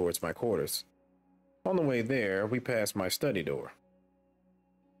back towards my quarters. On the way there, we passed my study door.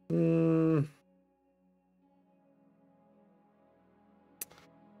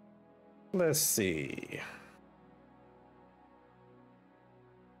 Let's see.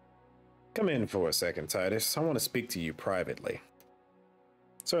 Come in for a second, Titus. I want to speak to you privately.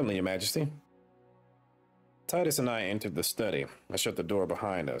 Certainly, Your Majesty. Titus and I entered the study. I shut the door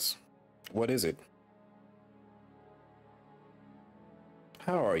behind us. What is it?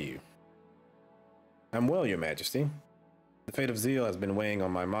 How are you? I'm well, Your Majesty. The fate of Zeal has been weighing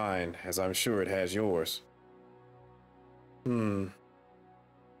on my mind, as I'm sure it has yours. Can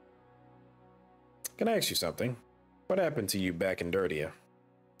I ask you something? What happened to you back in Dirtia?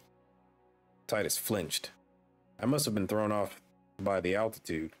 Titus flinched. I must have been thrown off by the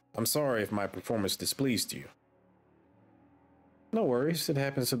altitude. I'm sorry if my performance displeased you. No worries, it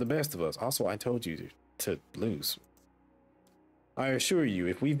happens to the best of us. Also, I told you to lose. I assure you,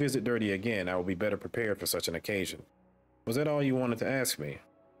 if we visit Dirty again, I will be better prepared for such an occasion. Was that all you wanted to ask me?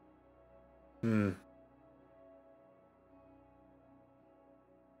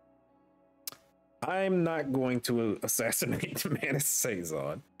 I'm not going to assassinate Manus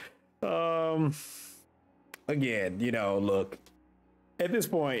Sazon. Again, look, at this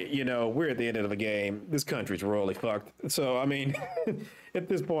point, we're at the end of the game. This country's royally fucked. So, I mean, at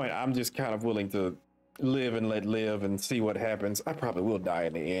this point, I'm just kind of willing to live and let live and see what happens. I probably will die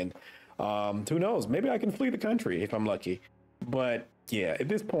in the end. Who knows? Maybe I can flee the country if I'm lucky. But yeah, at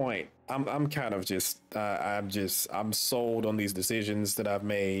this point, I'm kind of just, I'm sold on these decisions that I've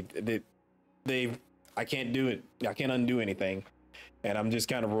made. I can't do it. I can't undo anything. And I'm just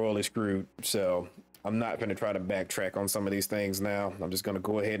kind of royally screwed. So I'm not going to try to backtrack on some of these things now. I'm just going to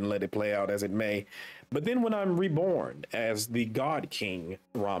go ahead and let it play out as it may. But then when I'm reborn as the God King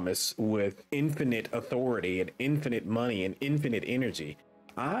Ramus with infinite authority and infinite money and infinite energy,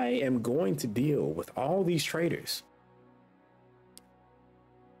 I am going to deal with all these traitors.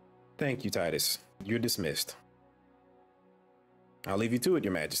 Thank you, Titus. You're dismissed. I'll leave you to it,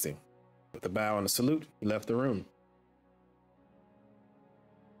 Your Majesty. With a bow and a salute, he left the room.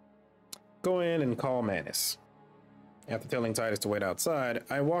 Go in and call Manus. After telling Titus to wait outside,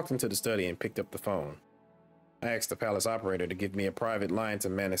 I walked into the study and picked up the phone. I asked the palace operator to give me a private line to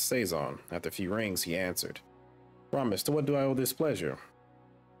Manus Sazon. After a few rings, he answered. Ramus, to what do I owe this pleasure?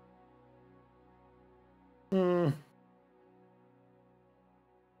 I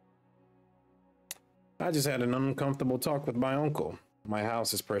just had an uncomfortable talk with my uncle. My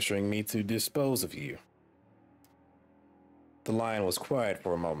house is pressuring me to dispose of you. The line was quiet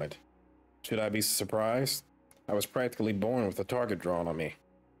for a moment. Should I be surprised? I was practically born with a target drawn on me.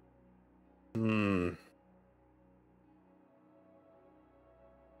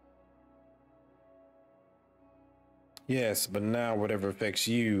 Yes, but now whatever affects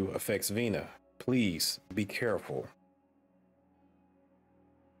you affects Vina. Please, be careful.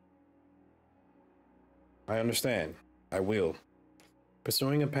 I understand. I will.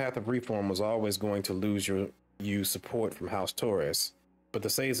 Pursuing a path of reform was always going to lose you support from House Torres, but the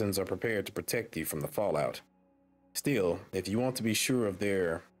Sazons are prepared to protect you from the fallout. Still, if you want to be sure of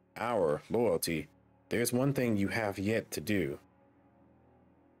our loyalty, there's one thing you have yet to do.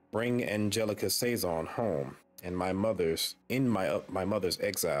 Bring Angelica Sazon home. and my mother's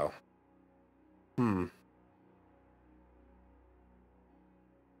exile. Hmm.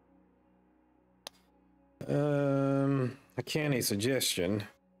 A canny suggestion.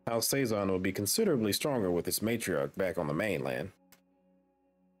 House Saison would be considerably stronger with its matriarch back on the mainland.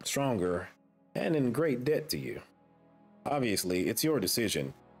 Stronger, and in great debt to you. Obviously, it's your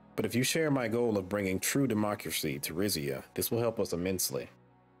decision, but if you share my goal of bringing true democracy to Rizia, this will help us immensely.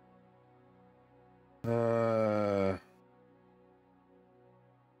 Your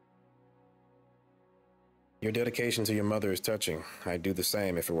dedication to your mother is touching. I'd do the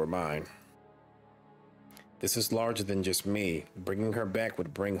same if it were mine. This is larger than just me. Bringing her back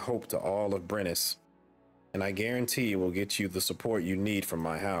would bring hope to all of Brennus, and I guarantee it will get you the support you need from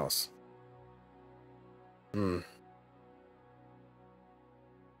my house.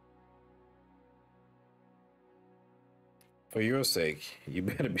 For your sake, you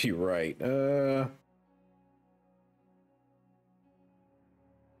better be right.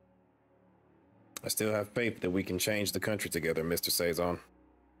 I still have faith that we can change the country together, Mr. Saison.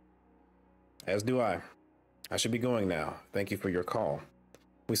 As do I. I should be going now. Thank you for your call.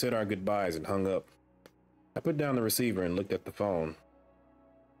 We said our goodbyes and hung up. I put down the receiver and looked at the phone.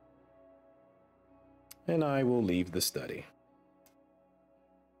 And I will leave the study.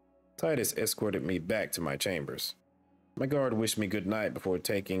 Titus escorted me back to my chambers. My guard wished me good night before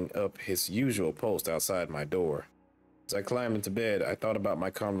taking up his usual post outside my door. As I climbed into bed, I thought about my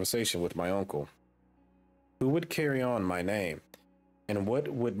conversation with my uncle. Who would carry on my name? And what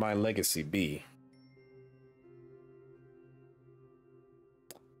would my legacy be?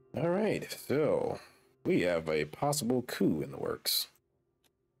 All right, so we have a possible coup in the works.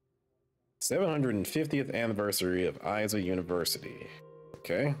 750th anniversary of Isa University.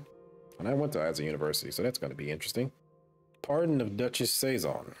 Okay, and I went to Isa University, so that's going to be interesting. Pardon of Duchess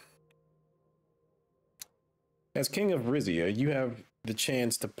Saison. As King of Rizia, you have the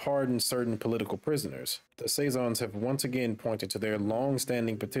chance to pardon certain political prisoners. The Saisons have once again pointed to their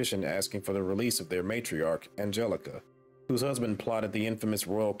long-standing petition asking for the release of their matriarch, Angelica, whose husband plotted the infamous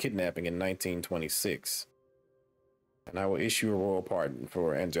royal kidnapping in 1926. And I will issue a royal pardon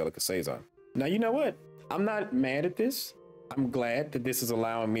for Angelica Saison. Now, you know what? I'm not mad at this. I'm glad that this is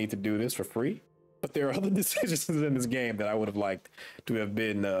allowing me to do this for free. But there are other decisions in this game that I would have liked to have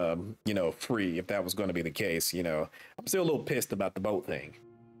been, free if that was going to be the case. I'm still a little pissed about the boat thing,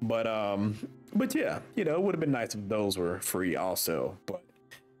 but yeah, it would have been nice if those were free also. But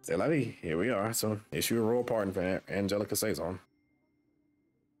c'est la vie. Here we are. So issue a royal pardon for Angelica Saison.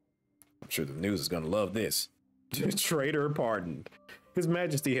 I'm sure the news is going to love this. Traitor pardoned. His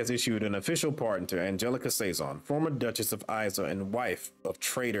Majesty has issued an official pardon to Angelica Saison, former Duchess of Isa and wife of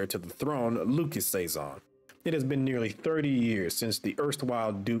traitor to the throne, Lucas Saison. It has been nearly 30 years since the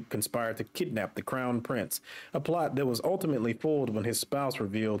erstwhile Duke conspired to kidnap the Crown Prince, a plot that was ultimately foiled when his spouse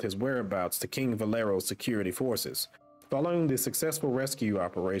revealed his whereabouts to King Valero's security forces. Following the successful rescue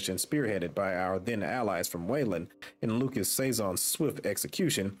operation spearheaded by our then allies from Wayland and Lucas Saison's swift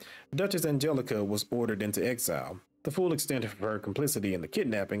execution, Duchess Angelica was ordered into exile. The full extent of her complicity in the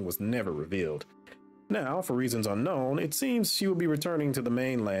kidnapping was never revealed. Now, for reasons unknown, it seems she will be returning to the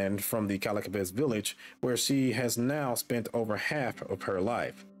mainland from the Calacabez village, where she has now spent over half of her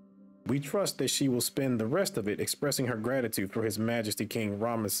life. We trust that she will spend the rest of it expressing her gratitude for His Majesty King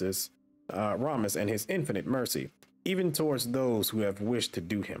Ramus and his infinite mercy, even towards those who have wished to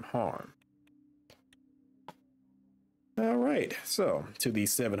do him harm. All right, so to the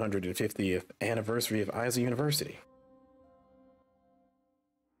 750th anniversary of Isa University.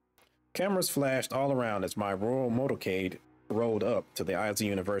 Cameras flashed all around as my royal motorcade rolled up to the Isa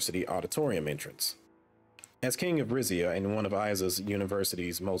University auditorium entrance. As King of Rizia and one of Isa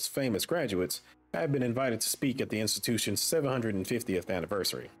University's most famous graduates, I had been invited to speak at the institution's 750th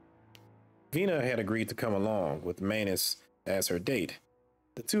anniversary. Vina had agreed to come along, with Manus as her date.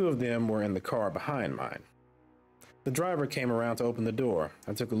 The two of them were in the car behind mine. The driver came around to open the door.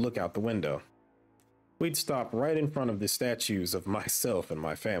 I took a look out the window. We'd stopped right in front of the statues of myself and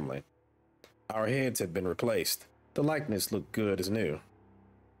my family. Our heads had been replaced. The likeness looked good as new.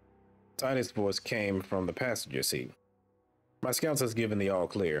 Titus' voice came from the passenger seat. My scouts has given the all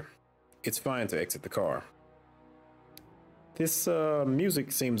clear. It's fine to exit the car. This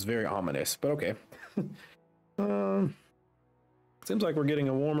music seems very ominous, but okay. Seems like we're getting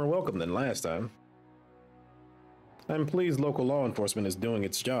a warmer welcome than last time. I'm pleased local law enforcement is doing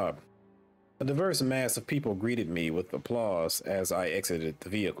its job. A diverse mass of people greeted me with applause as I exited the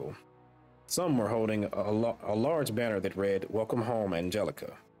vehicle. Some were holding a large banner that read, "Welcome home,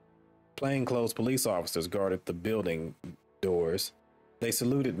 Angelica." Plainclothes police officers guarded the building doors. They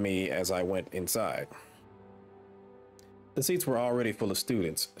saluted me as I went inside. The seats were already full of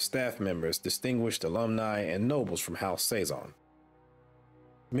students, staff members, distinguished alumni, and nobles from House Saison.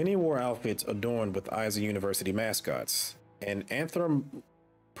 Many wore outfits adorned with Isa University mascots, an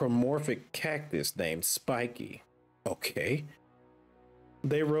anthropomorphic cactus named Spiky. Okay.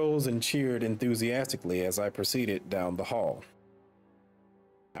 They rose and cheered enthusiastically as I proceeded down the hall.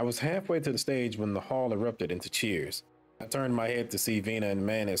 I was halfway to the stage when the hall erupted into cheers. I turned my head to see Vina and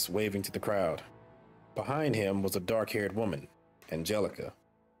Manus waving to the crowd. Behind him was a dark-haired woman, Angelica.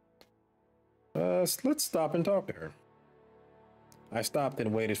 Let's stop and talk to her. I stopped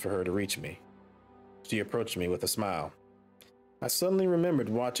and waited for her to reach me. She approached me with a smile. I suddenly remembered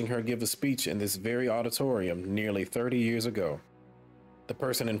watching her give a speech in this very auditorium nearly 30 years ago. The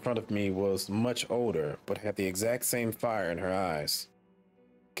person in front of me was much older, but had the exact same fire in her eyes.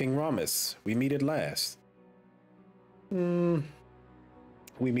 King Ramus, we meet at last. We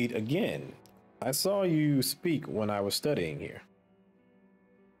meet again. I saw you speak when I was studying here.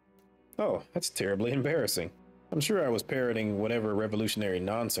 Oh, that's terribly embarrassing. I'm sure I was parroting whatever revolutionary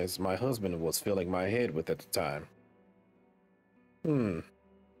nonsense my husband was filling my head with at the time.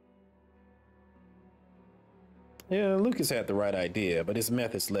 Yeah, Lucas had the right idea, but his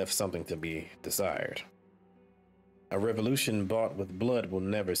methods left something to be desired. A revolution bought with blood will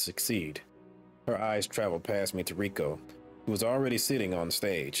never succeed. Her eyes traveled past me to Rico, who was already sitting on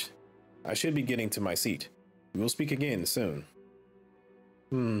stage. I should be getting to my seat. We will speak again soon.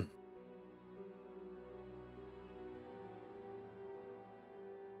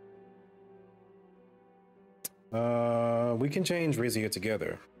 We can change Rizia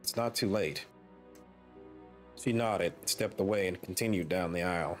together. It's not too late. She nodded, stepped away, and continued down the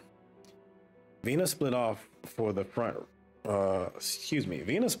aisle. Vina split off for the front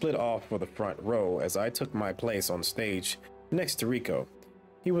row as I took my place on stage next to Rico.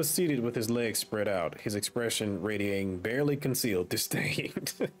 He was seated with his legs spread out, his expression radiating barely concealed disdain.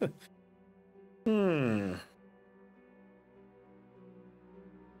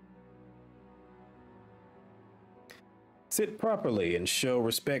 Sit properly and show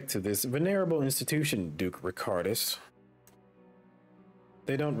respect to this venerable institution, Duke Ricardus.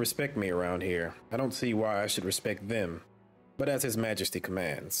 They don't respect me around here. I don't see why I should respect them, but as His Majesty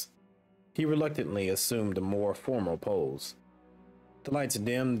commands. He reluctantly assumed a more formal pose. The lights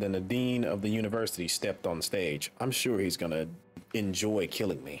dimmed and the dean of the university stepped on stage. I'm sure he's gonna enjoy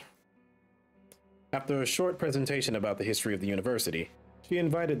killing me. After a short presentation about the history of the university, she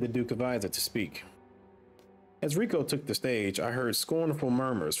invited the Duke of Isa to speak. As Rico took the stage, I heard scornful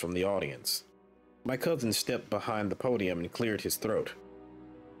murmurs from the audience. My cousin stepped behind the podium and cleared his throat.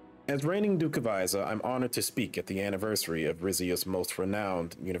 As reigning Duke of Isa, I'm honored to speak at the anniversary of Rizia's most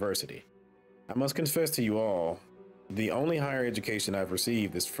renowned university. I must confess to you all, the only higher education I've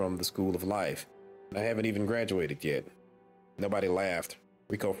received is from the School of Life, and I haven't even graduated yet. Nobody laughed.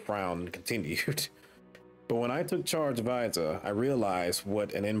 Rico frowned and continued. But when I took charge of Isa, I realized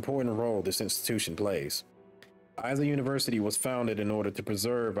what an important role this institution plays. Isa University was founded in order to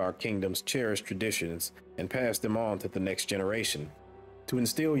preserve our kingdom's cherished traditions and pass them on to the next generation, to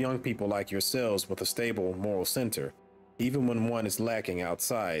instill young people like yourselves with a stable moral center, even when one is lacking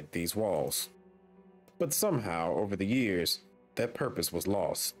outside these walls. But somehow, over the years, that purpose was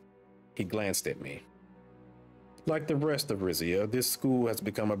lost. He glanced at me. Like the rest of Rizia, this school has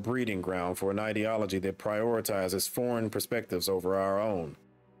become a breeding ground for an ideology that prioritizes foreign perspectives over our own.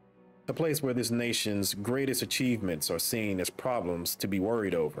 A place where this nation's greatest achievements are seen as problems to be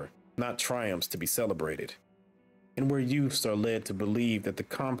worried over, not triumphs to be celebrated. And where youths are led to believe that the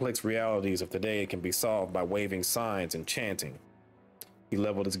complex realities of today can be solved by waving signs and chanting. He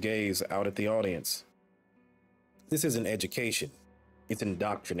leveled his gaze out at the audience. This isn't education, it's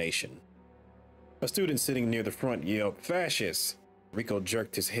indoctrination. A student sitting near the front yelled, "Fascists!" Rico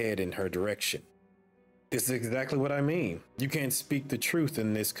jerked his head in her direction. This is exactly what I mean. You can't speak the truth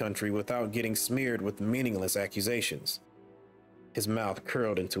in this country without getting smeared with meaningless accusations. His mouth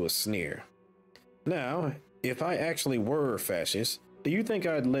curled into a sneer. Now, if I actually were a fascist, do you think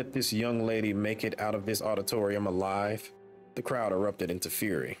I'd let this young lady make it out of this auditorium alive? The crowd erupted into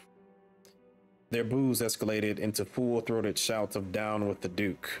fury. Their boos escalated into full-throated shouts of "Down with the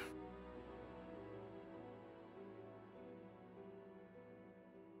Duke."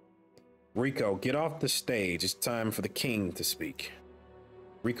 Rico, get off the stage. It's time for the king to speak.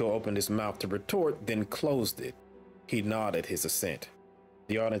 Rico opened his mouth to retort, then closed it. He nodded his assent.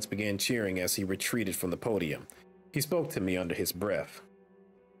 The audience began cheering as he retreated from the podium. He spoke to me under his breath.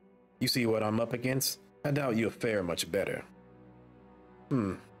 You see what I'm up against? I doubt you'll fare much better.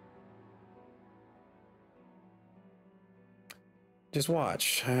 Just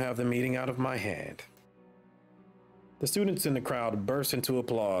watch. I have the meeting out of my hand. The students in the crowd burst into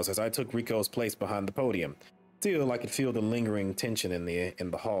applause as I took Rico's place behind the podium. Still, I could feel the lingering tension in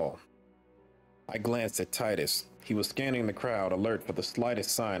the hall. I glanced at Titus. He was scanning the crowd, alert for the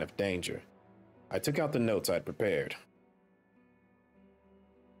slightest sign of danger. I took out the notes I'd prepared.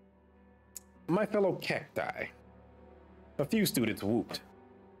 My fellow cacti. A few students whooped.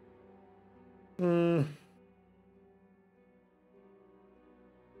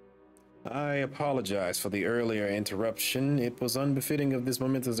 I apologize for the earlier interruption. It was unbefitting of this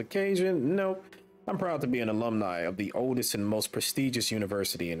momentous occasion. No, I'm proud to be an alumni of the oldest and most prestigious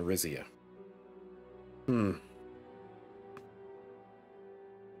university in Rizia.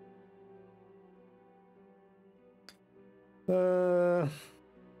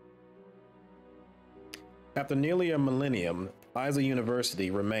 After nearly a millennium, Isa University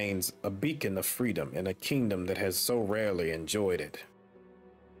remains a beacon of freedom in a kingdom that has so rarely enjoyed it.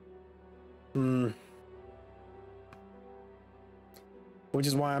 Which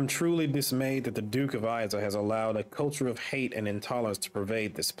is why I'm truly dismayed that the Duke of Isa has allowed a culture of hate and intolerance to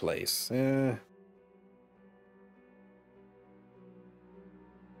pervade this place.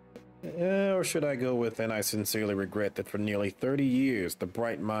 Or should I go with, and I sincerely regret that for nearly 30 years, the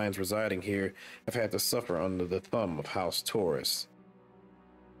bright minds residing here have had to suffer under the thumb of House Taurus.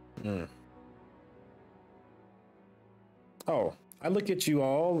 Oh, I look at you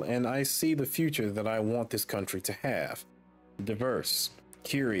all and I see the future that I want this country to have. Diverse,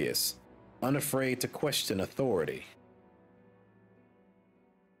 curious, unafraid to question authority.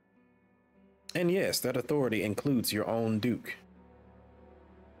 And yes, that authority includes your own Duke.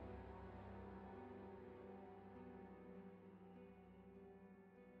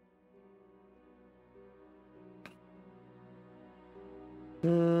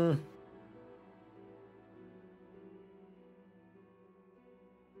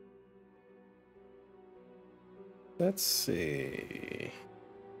 Let's see.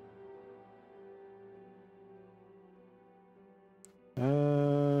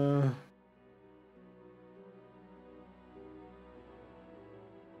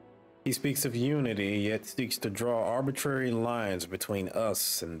 He speaks of unity, yet seeks to draw arbitrary lines between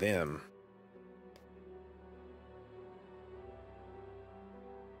us and them.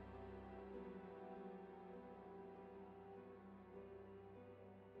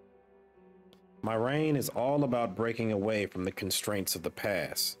 My reign is all about breaking away from the constraints of the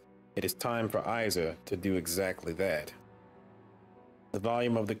past. It is time for Isa to do exactly that. The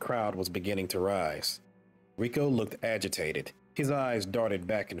volume of the crowd was beginning to rise. Rico looked agitated. His eyes darted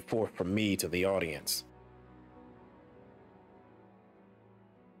back and forth from me to the audience.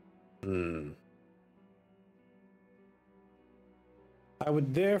 I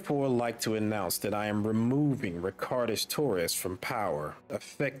would therefore like to announce that I am removing Ricardus Torres from power,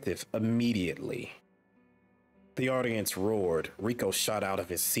 effective immediately. The audience roared. Rico shot out of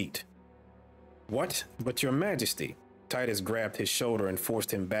his seat. What? But your majesty. Titus grabbed his shoulder and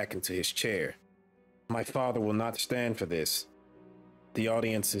forced him back into his chair. My father will not stand for this. The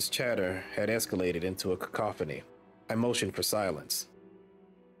audience's chatter had escalated into a cacophony. I motioned for silence.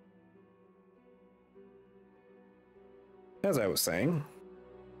 As I was saying,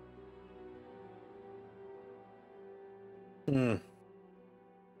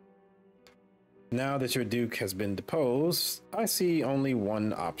 now that your Duke has been deposed, I see only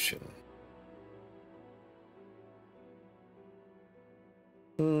one option.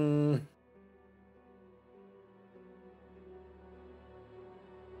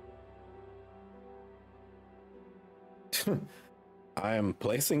 I am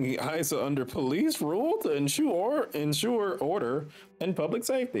placing Isa under police rule to ensure order and public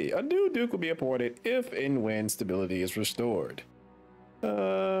safety. A new Duke will be appointed if and when stability is restored.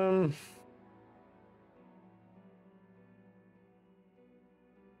 Isa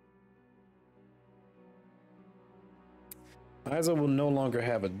will no longer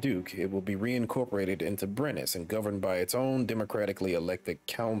have a Duke. It will be reincorporated into Brennus and governed by its own democratically elected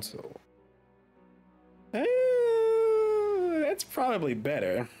council. That's probably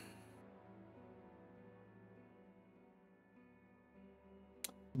better.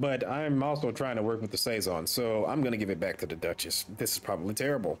 But I'm also trying to work with the Saison, so I'm going to give it back to the Duchess. This is probably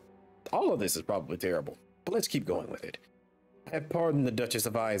terrible. All of this is probably terrible, but let's keep going with it. I have pardoned the Duchess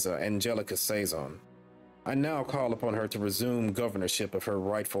of Isa, Angelica Saison. I now call upon her to resume governorship of her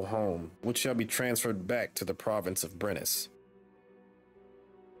rightful home, which shall be transferred back to the province of Brennus.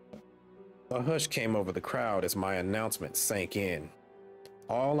 A hush came over the crowd as my announcement sank in.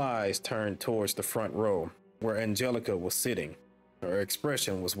 All eyes turned towards the front row, where Angelica was sitting. Her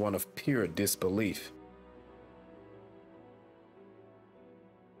expression was one of pure disbelief.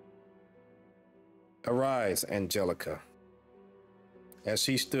 Arise, Angelica. As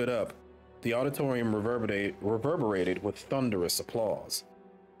she stood up, the auditorium reverberated with thunderous applause.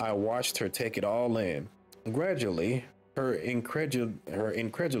 I watched her take it all in. Gradually, her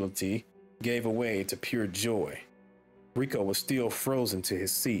incredulity gave way to pure joy. Rico was still frozen to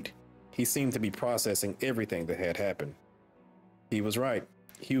his seat. He seemed to be processing everything that had happened. He was right.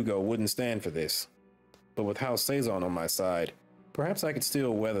 Hugo wouldn't stand for this. But with House Saison on my side, perhaps I could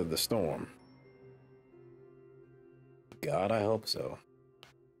still weather the storm. God, I hope so.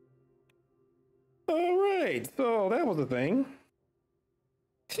 All right, so that was the thing.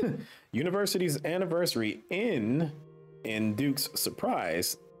 University's anniversary in Duke's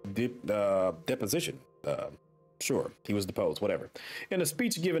surprise deposition. Sure, he was deposed, whatever. In a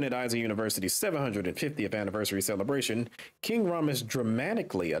speech given at Isa University's 750th anniversary celebration, King Ramos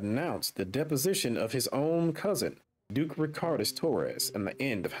dramatically announced the deposition of his own cousin, Duke Ricardus Torres, and the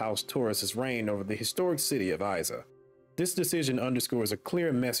end of House Torres's reign over the historic city of Isa. This decision underscores a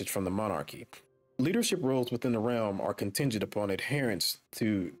clear message from the monarchy. Leadership roles within the realm are contingent upon adherence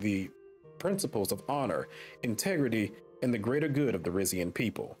to the principles of honor, integrity, and the greater good of the Rizian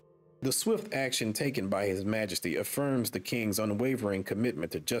people. The swift action taken by His Majesty affirms the king's unwavering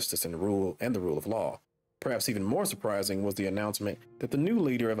commitment to justice and the rule of law. Perhaps even more surprising was the announcement that the new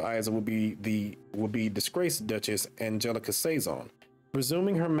leader of Isa will be disgraced Duchess Angelica Saison,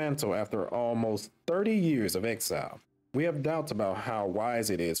 resuming her mantle after almost 30 years of exile. We have doubts about how wise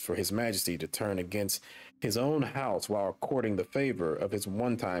it is for His Majesty to turn against his own house while courting the favor of his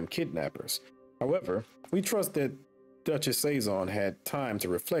one-time kidnappers. However, we trust that Duchess Saison had time to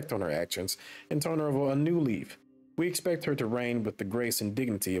reflect on her actions and turn over a new leaf. We expect her to reign with the grace and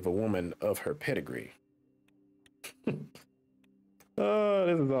dignity of a woman of her pedigree. Oh,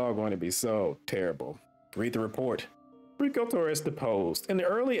 this is all going to be so terrible. Read the report. Rico Torres deposed. In the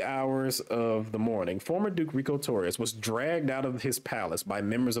early hours of the morning, former Duke Rico Torres was dragged out of his palace by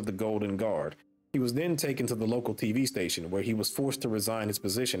members of the Golden Guard. He was then taken to the local TV station where he was forced to resign his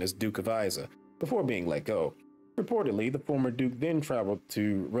position as Duke of Isa before being let go. Reportedly, the former Duke then traveled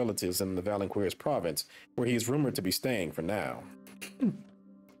to relatives in the Valanqueres province, where he is rumored to be staying for now.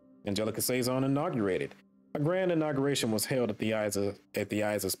 Angelica Saison inaugurated. A grand inauguration was held at the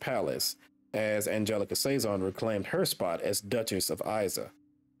Isa's palace, as Angelica Saison reclaimed her spot as Duchess of Isa.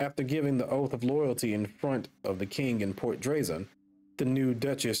 After giving the oath of loyalty in front of the king in Port Drazan, the new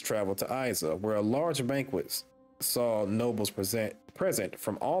Duchess traveled to Isa, where a large banquet saw nobles present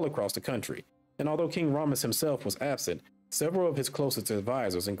from all across the country. And although King Ramos himself was absent, several of his closest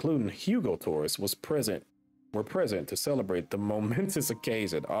advisors, including Hugo Torres, were present to celebrate the momentous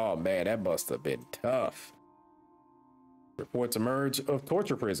occasion. Oh man, that must have been tough. Reports emerge of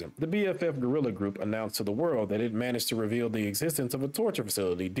torture prison. The BFF guerrilla group announced to the world that it managed to reveal the existence of a torture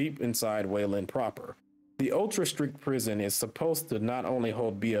facility deep inside Wayland proper. The ultra-strict prison is supposed to not only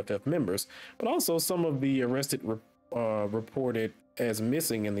hold BFF members, but also some of the arrested reported as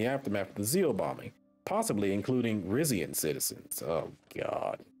missing in the aftermath of the Zeal bombing, possibly including Rizian citizens. Oh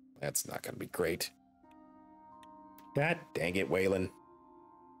God, that's not going to be great. God dang it, Wayland.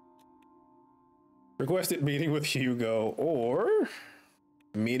 Requested meeting with Hugo or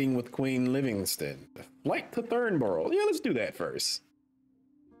meeting with Queen Livingston. Flight to Thornborough. Yeah, let's do that first.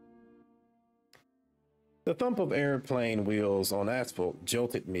 The thump of airplane wheels on asphalt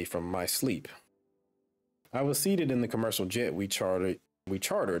jolted me from my sleep. I was seated in the commercial jet we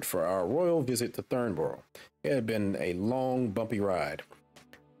chartered for our royal visit to Thornborough. It had been a long, bumpy ride.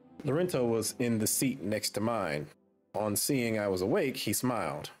 Lorenzo was in the seat next to mine. On seeing I was awake, he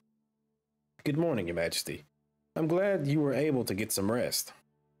smiled. Good morning, Your Majesty. I'm glad you were able to get some rest.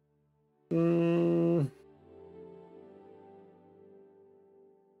 I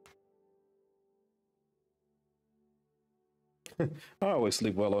always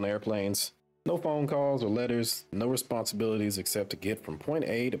sleep well on airplanes. No phone calls or letters, no responsibilities except to get from point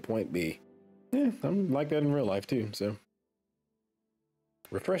A to point B. Yeah, I'm like that in real life too, so.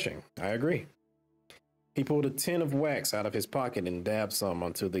 Refreshing, I agree. He pulled a tin of wax out of his pocket and dabbed some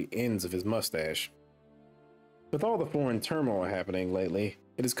onto the ends of his mustache. With all the foreign turmoil happening lately,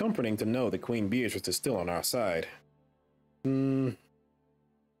 it is comforting to know that Queen Beatrice is still on our side.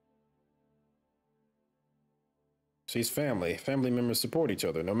 She's family. Family members support each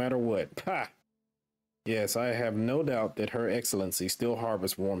other, no matter what. Ha! Yes, I have no doubt that Her Excellency still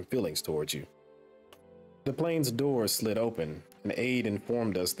harbors warm feelings towards you. The plane's doors slid open. An aide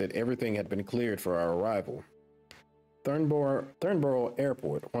informed us that everything had been cleared for our arrival. Thornborough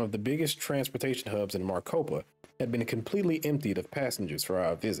Airport, one of the biggest transportation hubs in Maricopa, had been completely emptied of passengers for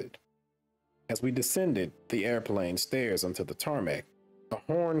our visit. As we descended the airplane stairs onto the tarmac, A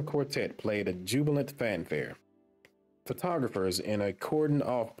horn quartet played a jubilant fanfare. Photographers in a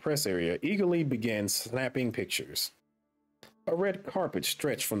cordoned-off press area eagerly began snapping pictures. A red carpet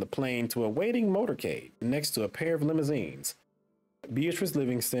stretched from the plane to a waiting motorcade next to a pair of limousines. Beatrice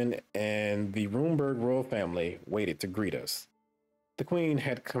Livingston and the Roomberg royal family waited to greet us. The Queen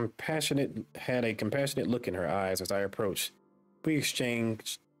had a compassionate look in her eyes as I approached. We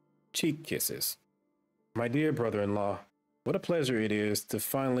exchanged cheek kisses. My dear brother-in-law, what a pleasure it is to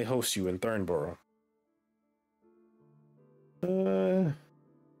finally host you in Thornborough.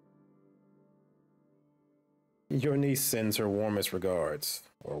 Your niece sends her warmest regards,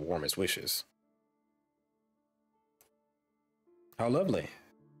 or warmest wishes. How lovely.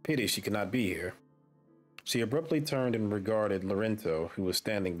 Pity she could not be here. She abruptly turned and regarded Lorenzo, who was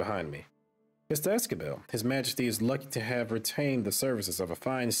standing behind me. Mr. Escabel, His Majesty is lucky to have retained the services of a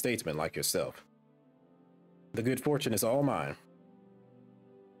fine statesman like yourself. The good fortune is all mine.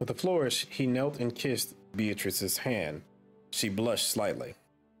 With a flourish, he knelt and kissed Beatrice's hand. She blushed slightly.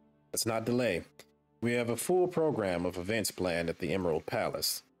 Let's not delay. We have a full program of events planned at the Emerald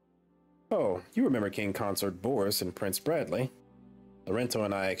Palace. Oh, you remember King Consort Boris and Prince Bradley? Lorenzo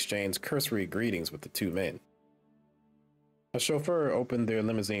and I exchanged cursory greetings with the two men. A chauffeur opened their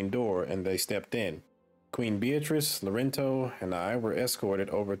limousine door and they stepped in. Queen Beatrice, Lorenzo, and I were escorted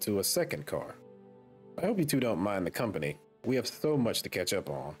over to a second car. I hope you two don't mind the company. We have so much to catch up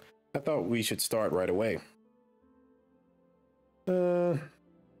on. I thought we should start right away.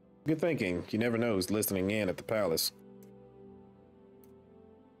 Good thinking. You never know who's listening in at the palace.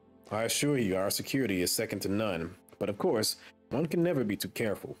 I assure you, our security is second to none. But of course, one can never be too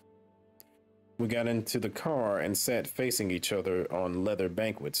careful. We got into the car and sat facing each other on leather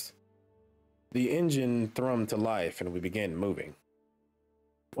banquets. The engine thrummed to life and we began moving.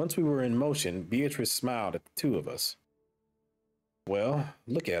 Once we were in motion, Beatrice smiled at the two of us. Well,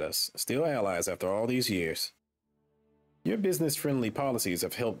 look at us, still allies after all these years. Your business-friendly policies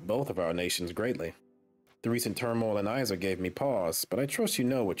have helped both of our nations greatly. The recent turmoil in Isa gave me pause, but I trust you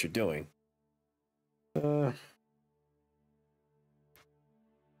know what you're doing.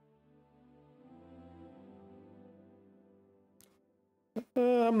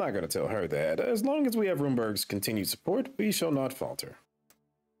 I'm not going to tell her that. As long as we have Roomberg's continued support, we shall not falter.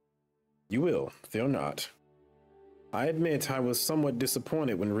 You will, fear not. I admit I was somewhat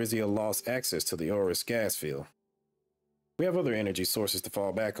disappointed when Rizia lost access to the Oris gas field. We have other energy sources to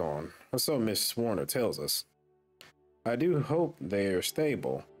fall back on, or so Miss Warner tells us. I do hope they are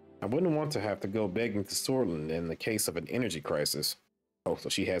stable. I wouldn't want to have to go begging to Sorlin in the case of an energy crisis. Oh, so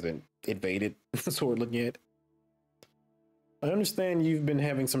she hasn't invaded Sorlin yet? I understand you've been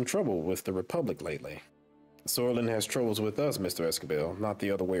having some trouble with the Republic lately. Sorlin has troubles with us, Mr. Escabel, not the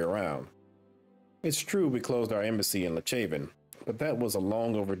other way around. It's true we closed our embassy in Lechaven, but that was a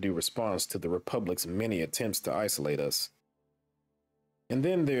long overdue response to the Republic's many attempts to isolate us. And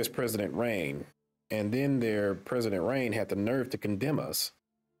then there's President Rain, and then President Rain had the nerve to condemn us.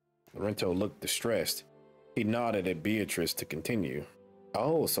 Lorenzo looked distressed. He nodded at Beatrice to continue.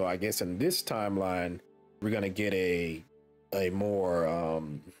 Oh, so I guess in this timeline, we're going to get a more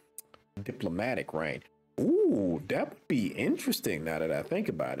diplomatic reign. Ooh, that would be interesting now that I think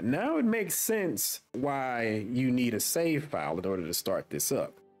about it. Now it makes sense why you need a save file in order to start this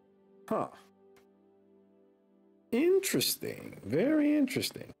up. Huh. Interesting. Very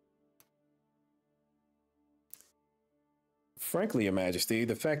interesting. Frankly, Your Majesty,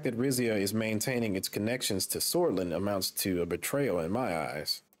 the fact that Rizia is maintaining its connections to Sorlin amounts to a betrayal in my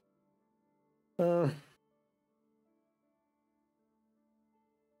eyes.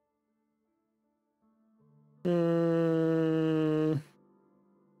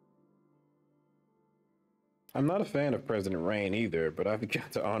 I'm not a fan of President Rain either, but I've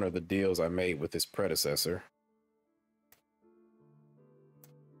got to honor the deals I made with his predecessor.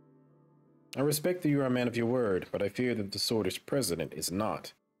 I respect that you are a man of your word, but I fear that the Swordfish president is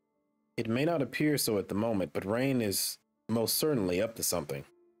not. It may not appear so at the moment, but Rain is most certainly up to something.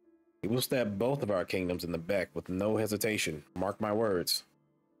 He will stab both of our kingdoms in the back with no hesitation, mark my words.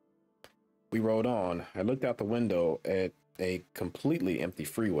 We rode on. I looked out the window at a completely empty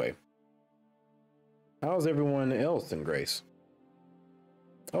freeway. How's everyone else in Grace?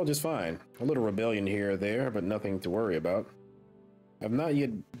 Oh, just fine. A little rebellion here or there, but nothing to worry about. I've not yet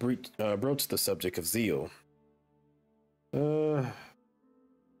broached the subject of zeal.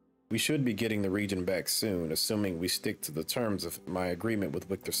 We should be getting the region back soon, assuming we stick to the terms of my agreement with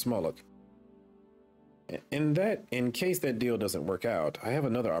Victor Smollett. In case that deal doesn't work out, I have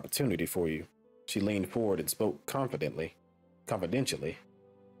another opportunity for you. She leaned forward and spoke confidentially.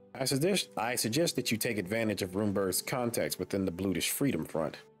 I suggest that you take advantage of Roomberg's contacts within the Blutish Freedom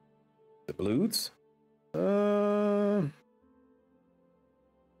Front. The Bloods? But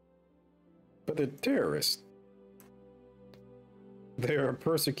they're terrorists. They are a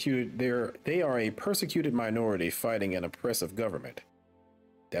persecuted minority fighting an oppressive government.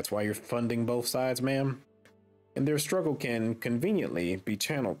 That's why you're funding both sides, ma'am? And their struggle can conveniently be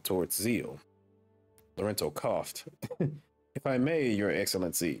channeled towards zeal. Lorenzo coughed. If I may, Your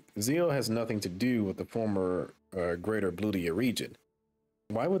Excellency, zeal has nothing to do with the former Greater Blutia region.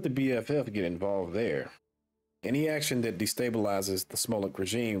 Why would the BFF get involved there? Any action that destabilizes the Smolik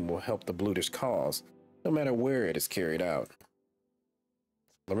regime will help the Blutish cause, no matter where it is carried out.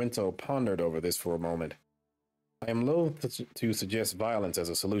 Lorenzo pondered over this for a moment. I am loath to suggest violence as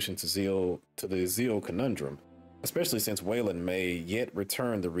a solution to the zeal conundrum, especially since Wayland may yet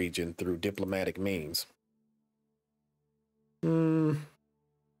return the region through diplomatic means.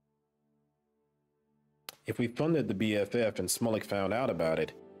 If we funded the BFF and Smolik found out about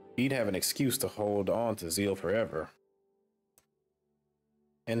it, he'd have an excuse to hold on to zeal forever.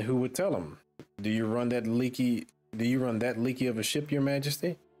 And who would tell him? Do you run that leaky of a ship, Your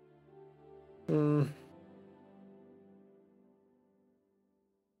Majesty?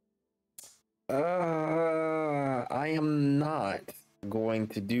 I am not going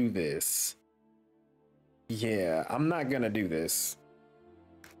to do this. Yeah, I'm not gonna do this.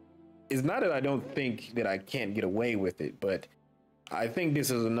 It's not that I don't think that I can't get away with it, but I think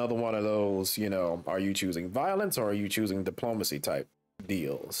this is another one of those, are you choosing violence or are you choosing diplomacy type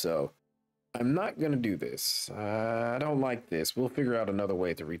deal? So I'm not gonna do this. I don't like this. We'll figure out another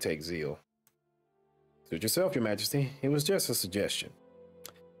way to retake zeal. Suit yourself, Your Majesty. It was just a suggestion.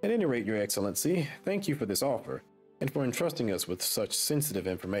 At any rate, Your Excellency, thank you for this offer and for entrusting us with such sensitive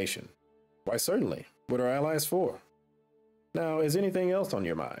information. Why, certainly. What are allies for? Now, is anything else on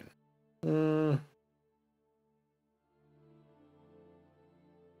your mind?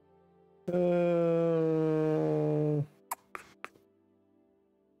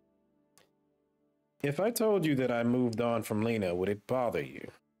 If I told you that I moved on from Lena, would it bother you?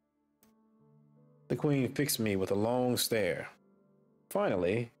 The Queen fixed me with a long stare.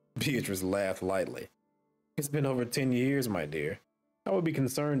 Finally, Beatrice laughed lightly. It's been over 10 years, my dear. I would be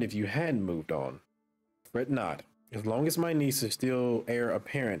concerned if you hadn't moved on. Fret not. As long as my niece is still heir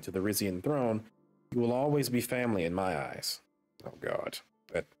apparent to the Rizian throne, you will always be family in my eyes. Oh God,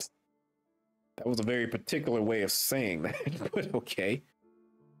 that was a very particular way of saying that, but okay.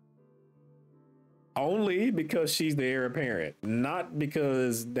 Only because she's the heir apparent, not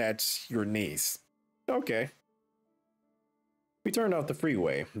because that's your niece. Okay. We turned off the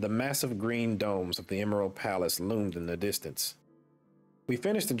freeway. The massive green domes of the Emerald Palace loomed in the distance. We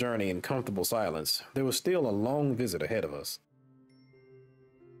finished the journey in comfortable silence. There was still a long visit ahead of us.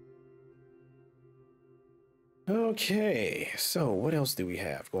 Okay, so what else do we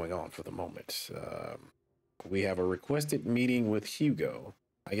have going on for the moment? We have a requested meeting with Hugo.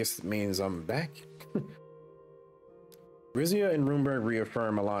 I guess it means I'm back. Rizia and Roomberg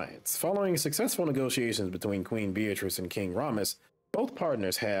reaffirm alliance. Following successful negotiations between Queen Beatrice and King Ramus, both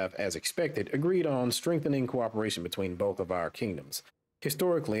partners have, as expected, agreed on strengthening cooperation between both of our kingdoms.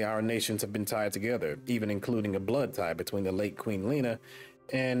 Historically, our nations have been tied together, even including a blood tie between the late Queen Lena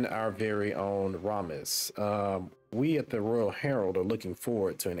and our very own Ramus. We at the Royal Herald are looking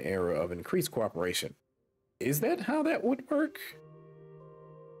forward to an era of increased cooperation. Is that how that would work?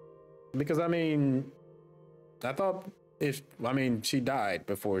 Because, I thought she died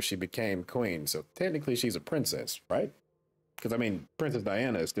before she became queen, so technically she's a princess, right? Because, Princess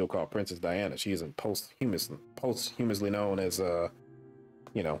Diana is still called Princess Diana. She isn't posthumously known as,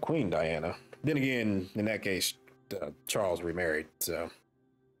 Queen Diana. Then again, in that case, Charles remarried, so.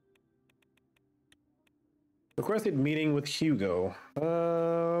 Requested meeting with Hugo.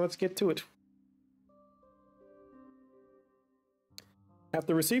 Let's get to it.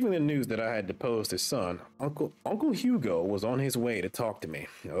 After receiving the news that I had deposed his son, Uncle Hugo was on his way to talk to me.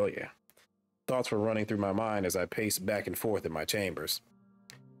 Oh yeah. Thoughts were running through my mind as I paced back and forth in my chambers.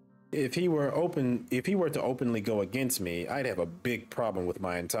 If he were to openly go against me, I'd have a big problem with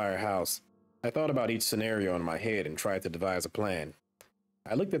my entire house. I thought about each scenario in my head and tried to devise a plan.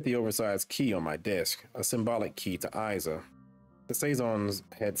 I looked at the oversized key on my desk, a symbolic key to Isa. The Saisons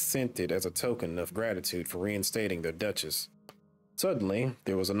had sent it as a token of gratitude for reinstating their Duchess. Suddenly,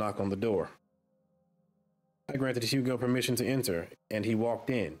 there was a knock on the door. I granted Hugo permission to enter, and he walked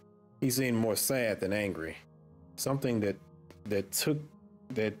in. He seemed more sad than angry. Something that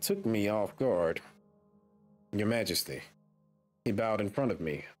took me off guard. Your Majesty. He bowed in front of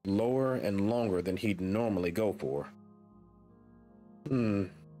me, lower and longer than he'd normally go for.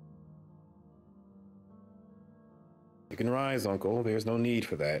 You can rise, uncle. There's no need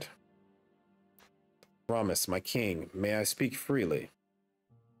for that. Promise, my king, may I speak freely?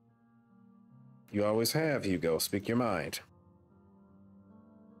 You always have, Hugo. Speak your mind.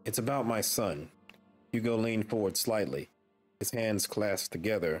 It's about my son. Hugo leaned forward slightly, his hands clasped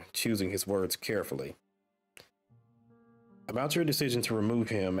together, choosing his words carefully. About your decision to remove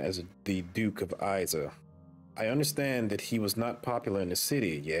him as the Duke of Isa. I understand that he was not popular in the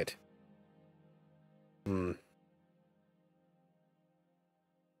city yet.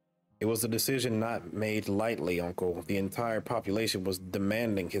 It was a decision not made lightly, uncle. The entire population was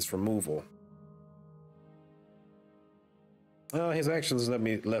demanding his removal. His actions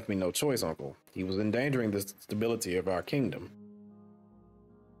left me no choice, uncle. He was endangering the stability of our kingdom.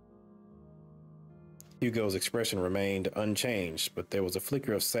 Hugo's expression remained unchanged, but there was a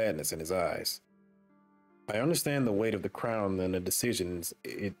flicker of sadness in his eyes. I understand the weight of the crown and the decisions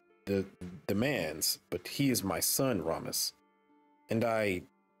it demands, but he is my son, Ramus. And I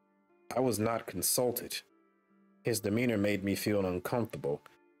was not consulted. His demeanor made me feel uncomfortable.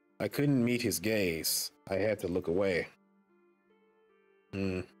 I couldn't meet his gaze. I had to look away.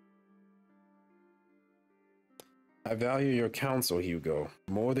 I value your counsel, Hugo,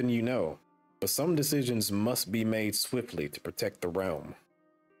 more than you know, but some decisions must be made swiftly to protect the realm.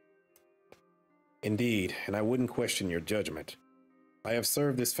 Indeed, and I wouldn't question your judgment. I have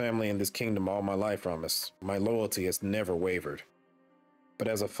served this family and this kingdom all my life, Ramus. My loyalty has never wavered. But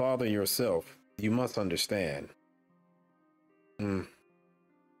as a father yourself, you must understand.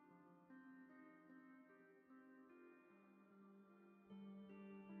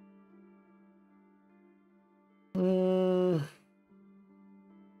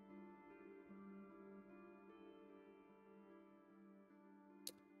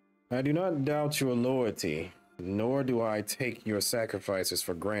 I do not doubt your loyalty, nor do I take your sacrifices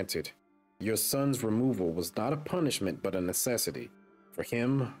for granted. Your son's removal was not a punishment, but a necessity. For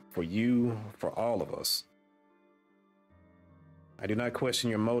him, for you, for all of us. I do not question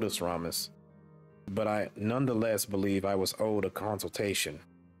your motives, Ramus, but I nonetheless believe I was owed a consultation.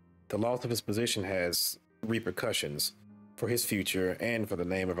 The loss of his position has repercussions for his future and for the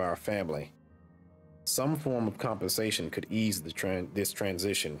name of our family. Some form of compensation could ease this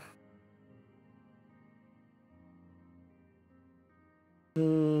transition.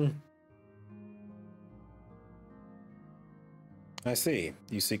 I see.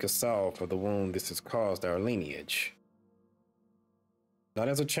 You seek a salve for the wound this has caused our lineage. Not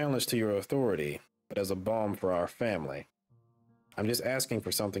as a challenge to your authority, but as a balm for our family. I'm just asking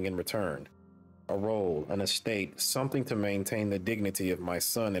for something in return. A role, an estate, something to maintain the dignity of my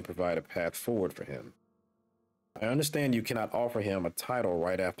son and provide a path forward for him. I understand you cannot offer him a title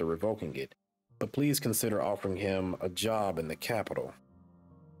right after revoking it, but please consider offering him a job in the capital.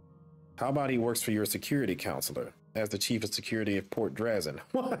 How about he works for your security counselor as the chief of security of Port Drazen?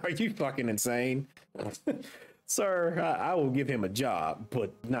 What, are you fucking insane? Sir, I will give him a job,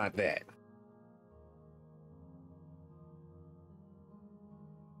 but not that.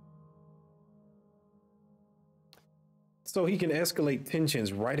 So he can escalate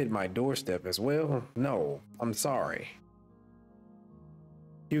tensions right at my doorstep as well? No, I'm sorry.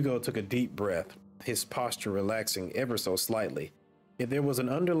 Hugo took a deep breath, his posture relaxing ever so slightly. Yet there was an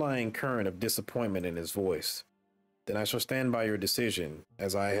underlying current of disappointment in his voice. Then I shall stand by your decision,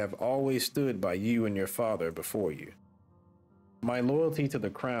 as I have always stood by you and your father before you. My loyalty to the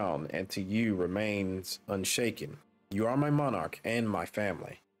crown and to you remains unshaken. You are my monarch and my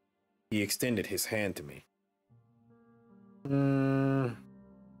family. He extended his hand to me.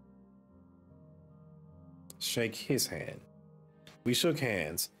 Shake his hand. We shook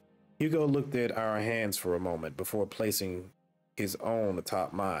hands. Hugo looked at our hands for a moment before placing his own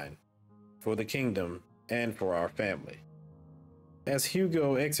atop mine, for the kingdom and for our family. As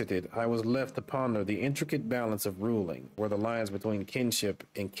Hugo exited, I was left to ponder the intricate balance of ruling, where the lines between kinship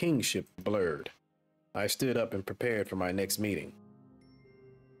and kingship blurred. I stood up and prepared for my next meeting.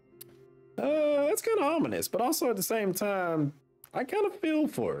 That's kind of ominous, but also at the same time, I kind of feel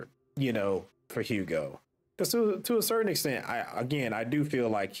for it, for Hugo. Because to a certain extent, I do feel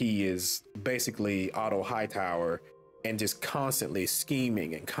like he is basically Otto Hightower and just constantly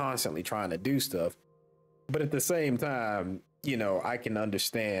scheming and constantly trying to do stuff. But at the same time, I can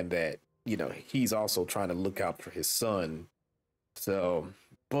understand that, he's also trying to look out for his son. So,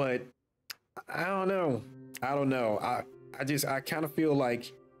 but I don't know. I kind of feel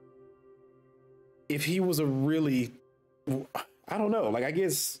like if he was a really, I don't know, like, I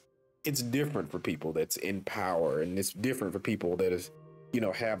guess it's different for people that's in power, and it's different for people that is,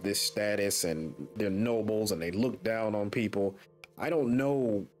 have this status and they're nobles and they look down on people. I don't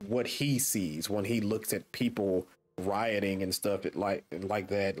know what he sees when he looks at people rioting and stuff like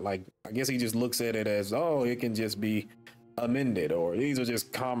that. Like, I guess he just looks at it as, oh, it can just be amended, or these are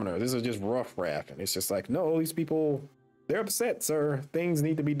just commoners. This is just rough draft. And it's just like, no, these people, they're upset, sir. Things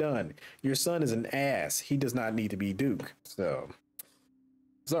need to be done. Your son is an ass. He does not need to be Duke. So,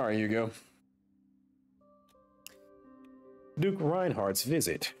 sorry, Hugo. Duke Reinhardt's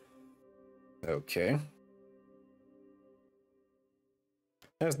visit. Okay.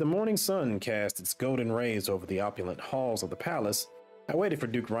 As the morning sun cast its golden rays over the opulent halls of the palace, I waited for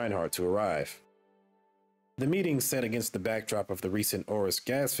Duke Reinhardt to arrive. The meeting set against the backdrop of the recent Oris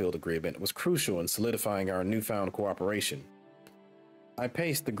Gasfield agreement was crucial in solidifying our newfound cooperation. I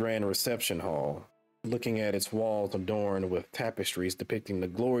paced the grand reception hall, looking at its walls adorned with tapestries depicting the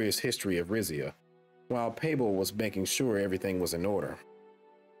glorious history of Rizia, while Pabel was making sure everything was in order.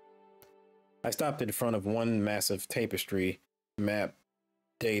 I stopped in front of one massive tapestry map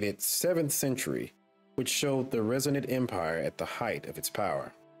dated 7th century, which showed the resonant empire at the height of its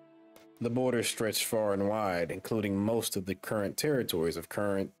power. The borders stretched far and wide, including most of the current territories of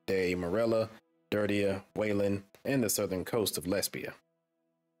current-day Morella, Dirtia, Wayland, and the southern coast of Lesbia.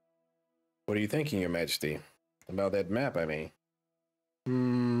 What are you thinking, Your Majesty? About that map, I mean.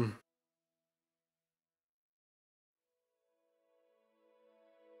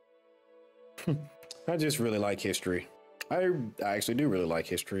 I just really like history. I actually do really like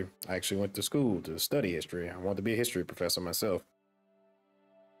history. I actually went to school to study history. I wanted to be a history professor myself.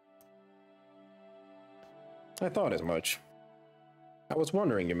 I thought as much. I was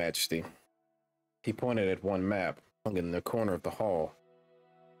wondering, Your Majesty. He pointed at one map hung in the corner of the hall.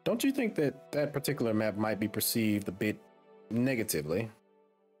 Don't you think that that particular map might be perceived a bit negatively?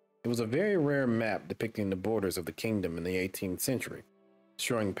 It was a very rare map depicting the borders of the kingdom in the 18th century,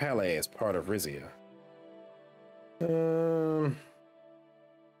 showing Palais as part of Rizia.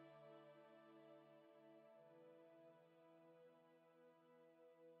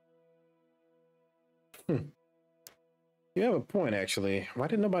 You have a point, actually. Why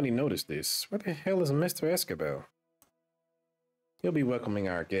did nobody notice this? Where the hell is Mr. Escobar? He'll be welcoming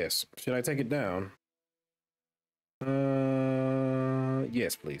our guests. Should I take it down?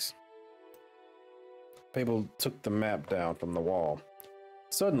 Yes, please. Pabel took the map down from the wall.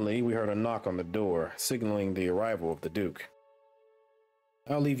 Suddenly, we heard a knock on the door, signaling the arrival of the Duke.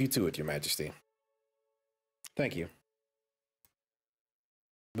 I'll leave you to it, Your Majesty. Thank you.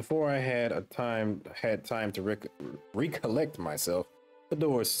 Before I had time to recollect myself, the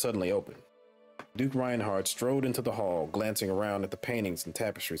doors suddenly opened. Duke Reinhardt strode into the hall, glancing around at the paintings and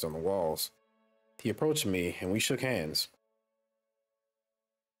tapestries on the walls. He approached me, and we shook hands.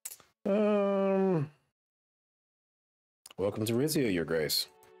 Welcome to Rizia, Your Grace.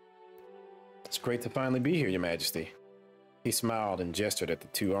 It's great to finally be here, Your Majesty. He smiled and gestured at the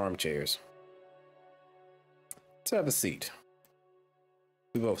 2 armchairs. Let's have a seat.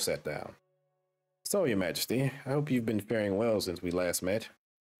 We both sat down. So, Your Majesty, I hope you've been faring well since we last met.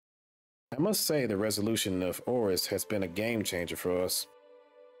 I must say the resolution of Oris has been a game changer for us.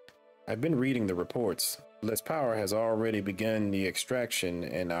 I've been reading the reports. Les Power has already begun the extraction,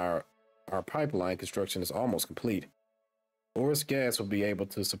 and our pipeline construction is almost complete. Oris Gas will be able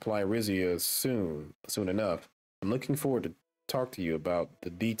to supply Rizia soon enough. I'm looking forward to talk to you about the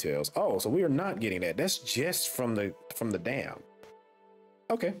details. Oh, so we are not getting that. That's just from the dam.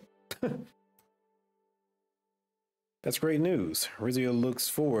 Okay. That's great news. Rizia looks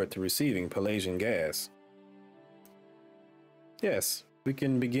forward to receiving Palladian gas. Yes, we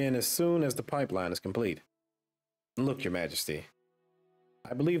can begin as soon as the pipeline is complete. Look, Your Majesty,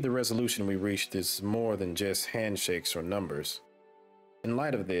 I believe the resolution we reached is more than just handshakes or numbers. In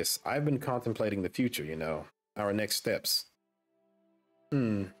light of this, I've been contemplating the future, you know, our next steps.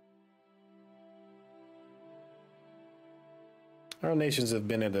 Our nations have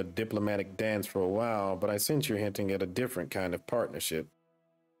been at a diplomatic dance for a while, but I sense you're hinting at a different kind of partnership.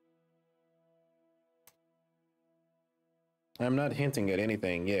 I'm not hinting at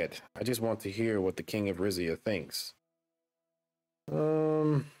anything yet. I just want to hear what the King of Rizia thinks.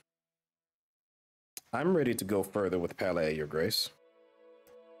 I'm ready to go further with Palais, Your Grace.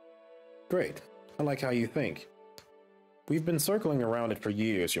 Great. I like how you think. We've been circling around it for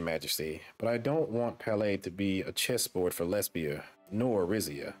years, Your Majesty, but I don't want Palais to be a chessboard for Lesbia, nor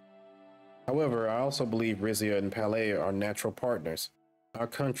Rizia. However, I also believe Rizia and Palais are natural partners. Our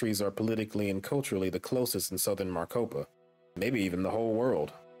countries are politically and culturally the closest in southern Marcopa, maybe even the whole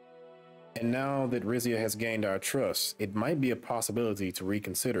world. And now that Rizia has gained our trust, it might be a possibility to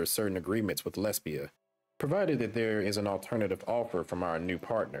reconsider certain agreements with Lesbia, provided that there is an alternative offer from our new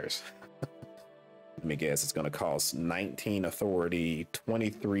partners. Let me guess, it's going to cost 19 authority,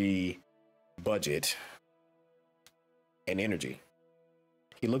 23 budget. and energy.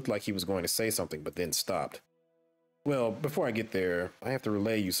 He looked like he was going to say something, but then stopped. Well, before I get there, I have to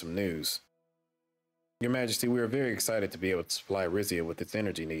relay you some news. Your Majesty, we are very excited to be able to supply Rizia with its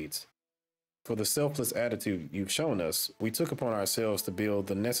energy needs. For the selfless attitude you've shown us, we took upon ourselves to build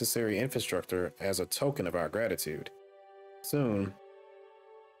the necessary infrastructure as a token of our gratitude. Soon,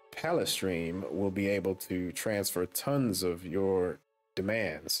 Palestream will be able to transfer tons of your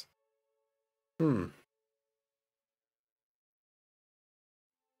demands. Hmm.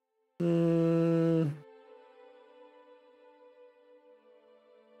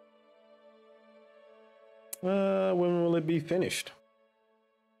 When will it be finished?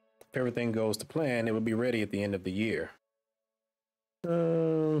 If everything goes to plan, it will be ready at the end of the year.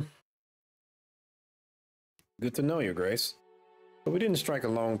 Good to know, Your Grace. But we didn't strike a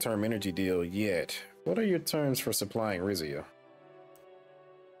long-term energy deal yet. What are your terms for supplying Rizia?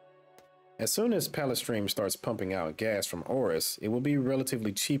 As soon as Palestream starts pumping out gas from Oris, it will be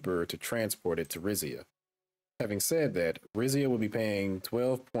relatively cheaper to transport it to Rizia. Having said that, Rizia will be paying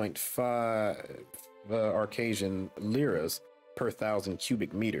 12.5 Arcasian liras per 1,000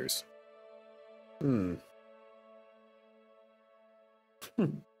 cubic meters.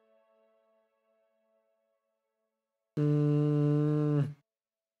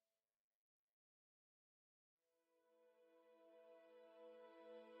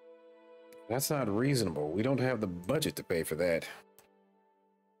 That's not reasonable. We don't have the budget to pay for that.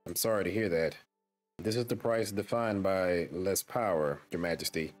 I'm sorry to hear that. This is the price defined by less power, Your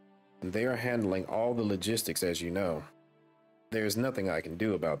Majesty, and they are handling all the logistics, as you know. There's nothing I can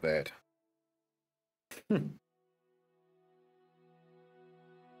do about that.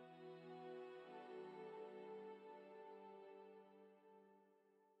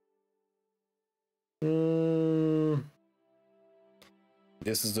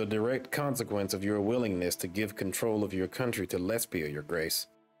 This is a direct consequence of your willingness to give control of your country to Lesbia, Your Grace.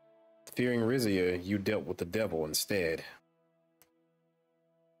 Fearing Rizia, you dealt with the devil instead.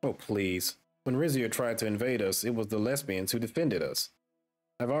 Oh, please. When Rizia tried to invade us, it was the lesbians who defended us.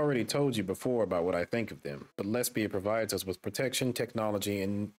 I've already told you before about what I think of them, but Lesbia provides us with protection, technology,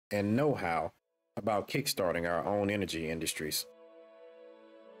 and know-how about kickstarting our own energy industries.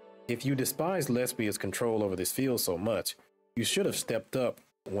 If you despise Lesbia's control over this field so much, you should have stepped up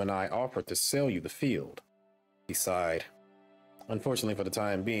when I offered to sell you the field. He sighed. Unfortunately, for the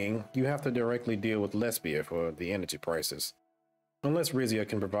time being, you have to directly deal with Lesbia for the energy prices. Unless Rizia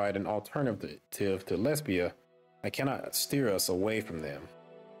can provide an alternative to Lesbia, I cannot steer us away from them.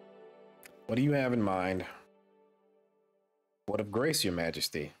 What do you have in mind? What of Grace, Your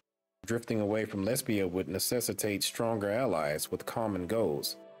Majesty? Drifting away from Lesbia would necessitate stronger allies with common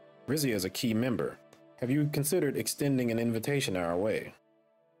goals. Rizia is a key member. Have you considered extending an invitation our way?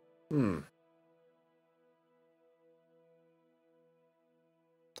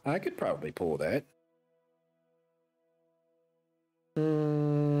 I could probably pull that.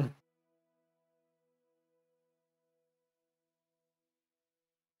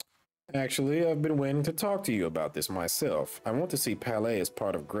 Actually, I've been waiting to talk to you about this myself. I want to see Palais as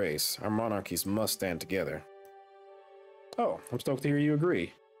part of Grace. Our monarchies must stand together. Oh, I'm stoked to hear you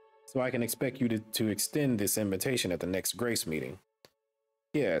agree. So I can expect you to extend this invitation at the next Grace meeting.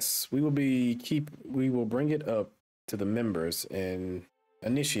 Yes, we will bring it up to the members and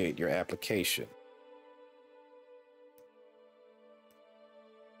initiate your application.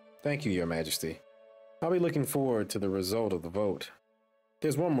 Thank you, Your Majesty. I'll be looking forward to the result of the vote.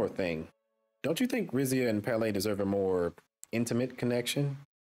 There's one more thing. Don't you think Rizia and Palais deserve a more intimate connection?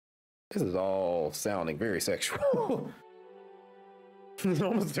 This is all sounding very sexual.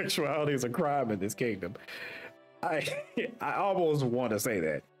 Homosexuality is a crime in this kingdom. I almost want to say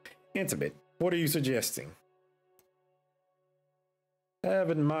that. Intimate. What are you suggesting? I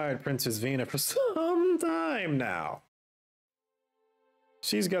have admired Princess Vina for some time now.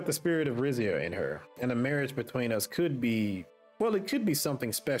 She's got the spirit of Rizia in her, and a marriage between us could be, well, it could be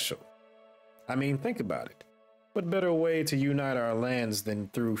something special. I mean, think about it. What better way to unite our lands than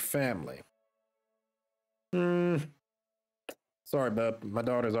through family? Sorry, bub. My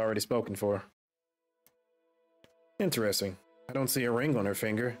daughter's already spoken for. Interesting. I don't see a ring on her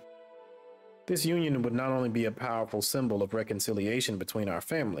finger. This union would not only be a powerful symbol of reconciliation between our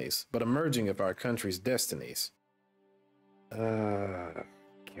families, but a merging of our country's destinies. God.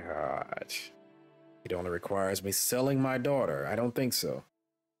 It only requires me selling my daughter. I don't think so.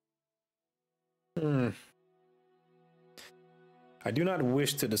 I do not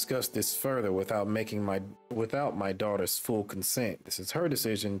wish to discuss this further without my daughter's full consent. This is her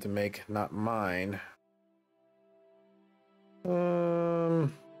decision to make, not mine.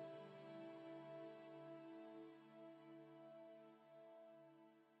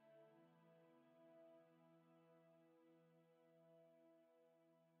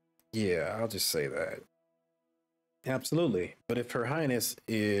 Yeah, I'll just say that. Absolutely. But if Her Highness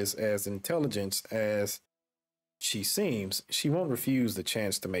is as intelligent as she seems, she won't refuse the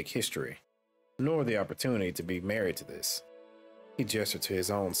chance to make history, nor the opportunity to be married to this. He gestured to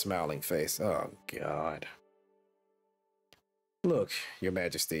his own smiling face. Oh, God. Look, Your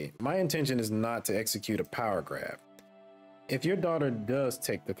Majesty, my intention is not to execute a power grab. If your daughter does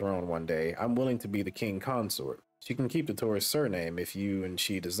take the throne one day, I'm willing to be the king consort. She can keep the tourist surname if you and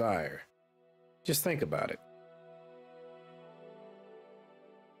she desire. Just think about it.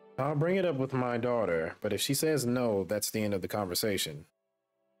 I'll bring it up with my daughter, but if she says no, that's the end of the conversation.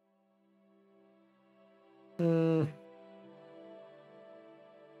 Hmm.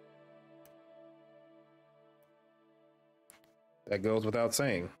 That goes without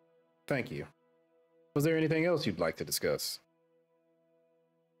saying. Thank you. Was there anything else you'd like to discuss?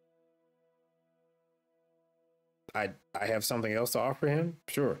 I have something else to offer him?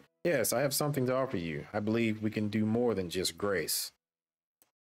 Sure. Yes, I have something to offer you. I believe we can do more than just grace.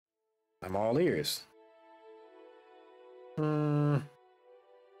 I'm all ears. Hmm.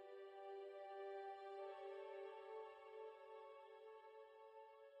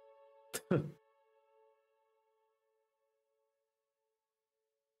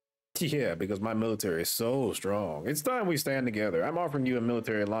 Yeah, because my military is so strong. It's time we stand together. I'm offering you a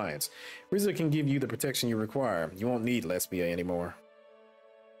military alliance. Rizia can give you the protection you require. You won't need Lesbia anymore.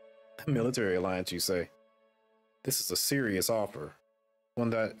 A military alliance, you say? This is a serious offer,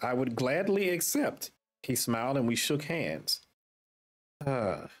 one that I would gladly accept. He smiled and we shook hands.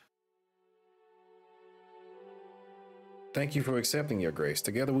 Ah, thank you for accepting, Your Grace.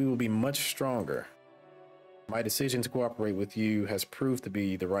 Together we will be much stronger. My decision to cooperate with you has proved to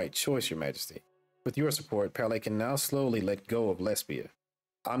be the right choice, Your Majesty. With your support, Palais can now slowly let go of Lesbia.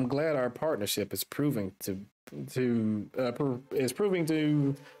 I'm glad our partnership is proving to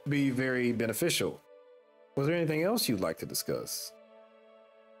be very beneficial. Was there anything else you'd like to discuss?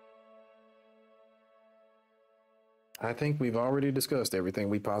 I think we've already discussed everything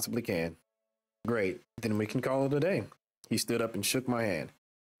we possibly can. Great, then we can call it a day. He stood up and shook my hand.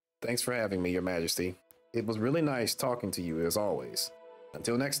 Thanks for having me, Your Majesty. It was really nice talking to you as always.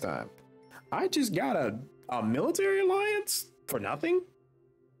 Until next time. I just got a military alliance for nothing?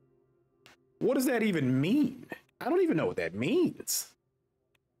 What does that even mean? I don't even know what that means.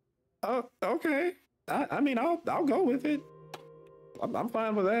 Okay. I mean, I'll go with it. I'm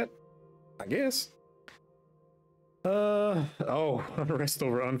fine with that, I guess. Oh, rest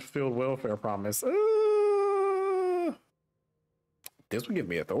over unfulfilled welfare promise. This would give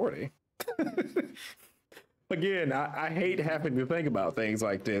me authority. Again, I hate having to think about things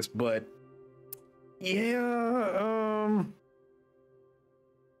like this, but yeah,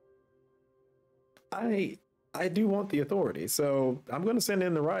 I do want the authority, so I'm going to send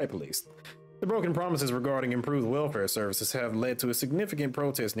in the riot police. The broken promises regarding improved welfare services have led to a significant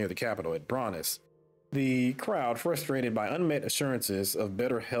protest near the capital at Bronis. The crowd, frustrated by unmet assurances of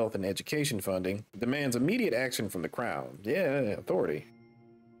better health and education funding, demands immediate action from the crown. Yeah, authority.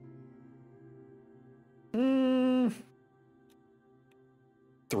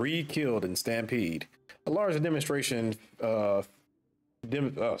 3 killed in stampede. A large demonstration a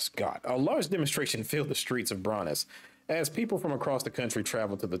large demonstration filled the streets of Bronis. As people from across the country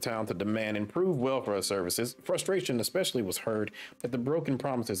traveled to the town to demand improved welfare services, frustration especially was heard at the broken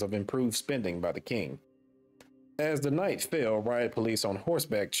promises of improved spending by the king. As the night fell, riot police on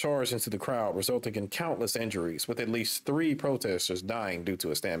horseback charged into the crowd, resulting in countless injuries, with at least 3 protesters dying due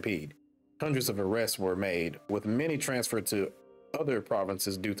to a stampede. Hundreds of arrests were made, with many transferred to other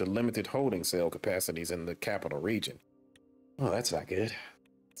provinces due to limited holding cell capacities in the capital region. Oh, that's not good.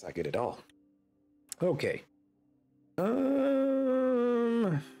 It's not good at all. Okay.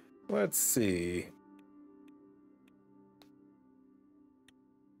 Let's see.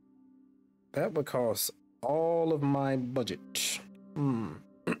 That would cost all of my budget.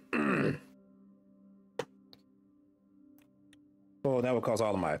 Oh, that would cost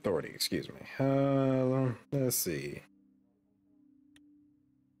all of my authority, excuse me. Let's see.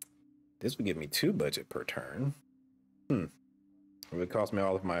 This would give me 2 budget per turn. It would cost me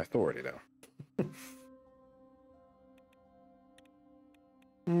all of my authority, though.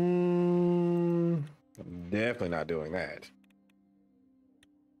 Definitely not doing that.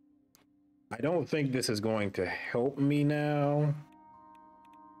 I don't think this is going to help me now.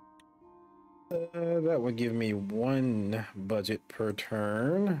 That would give me 1 budget per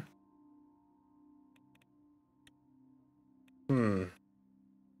turn.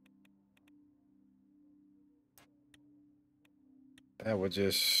 That would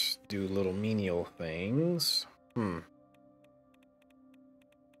just do little menial things.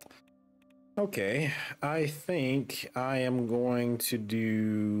 Okay, I think I am going to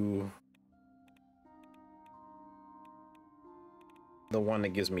do the one that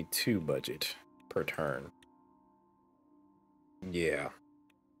gives me 2 budget per turn. Yeah.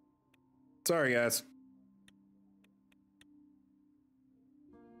 Sorry, guys.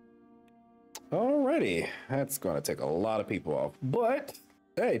 Alrighty, that's going to take a lot of people off, but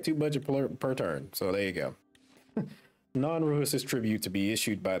hey, 2 budget per turn, so there you go. Non-Ruhus's tribute to be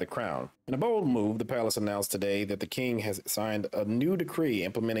issued by the crown. In a bold move, the palace announced today that the king has signed a new decree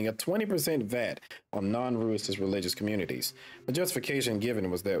implementing a 20% VAT on non-Ruhus's religious communities. The justification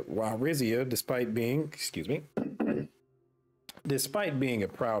given was that while Rizia, despite being a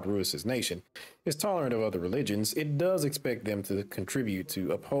proud Ruhus's nation, is tolerant of other religions, it does expect them to contribute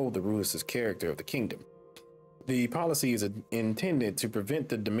to uphold the Ruhus's character of the kingdom. The policy is intended to prevent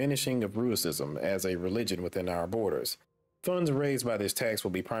the diminishing of Ruhusism as a religion within our borders. Funds raised by this tax will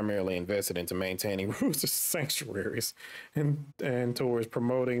be primarily invested into maintaining Ruhus sanctuaries and towards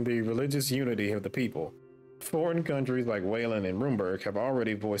promoting the religious unity of the people. Foreign countries like Wayland and Rumberg have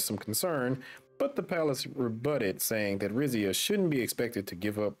already voiced some concern, but the palace rebutted, saying that Rizia shouldn't be expected to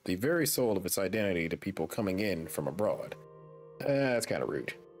give up the very soul of its identity to people coming in from abroad. That's kind of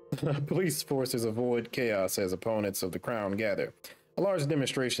rude. Police forces avoid chaos as opponents of the crown gather. A large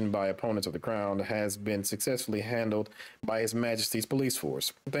demonstration by opponents of the crown has been successfully handled by His Majesty's police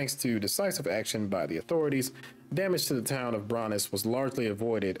force. Thanks to decisive action by the authorities, damage to the town of Bronis was largely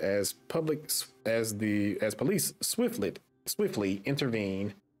avoided as police swiftly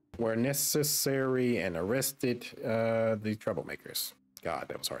intervened where necessary and arrested the troublemakers. God,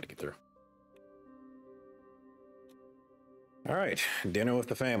 that was hard to get through. All right, dinner with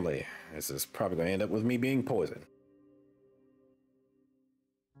the family. This is probably going to end up with me being poisoned.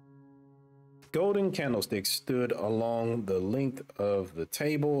 Golden candlesticks stood along the length of the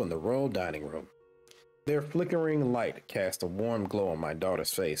table in the royal dining room. Their flickering light cast a warm glow on my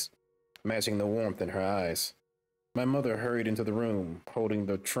daughter's face, matching the warmth in her eyes. My mother hurried into the room, holding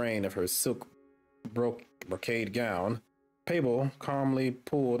the train of her silk brocade gown. Pabel calmly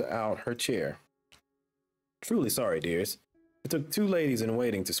pulled out her chair. Truly sorry, dears. It took 2 ladies in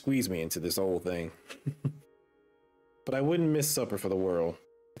waiting to squeeze me into this old thing. But I wouldn't miss supper for the world.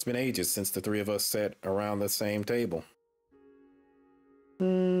 It's been ages since the 3 of us sat around the same table.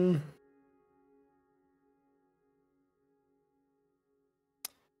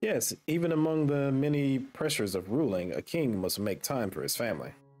 Yes, even among the many pressures of ruling, a king must make time for his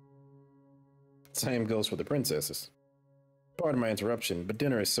family. Same goes for the princesses. Pardon my interruption, but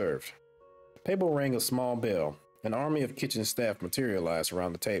dinner is served. Pabel rang a small bell. An army of kitchen staff materialized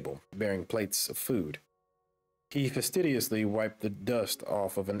around the table, bearing plates of food. He fastidiously wiped the dust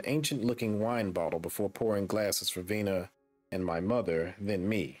off of an ancient-looking wine bottle before pouring glasses for Vina and my mother, then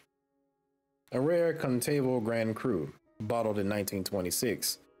me. A rare Contavo Grand Cru, bottled in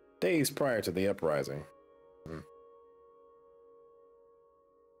 1926, days prior to the uprising.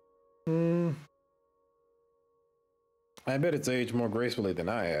 I bet it's aged more gracefully than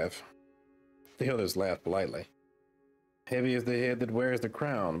I have. The others laughed politely. Heavy is the head that wears the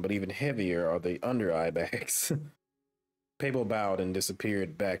crown, but even heavier are the under-eye bags. Pabel bowed and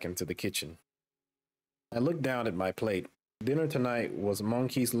disappeared back into the kitchen. I looked down at my plate. Dinner tonight was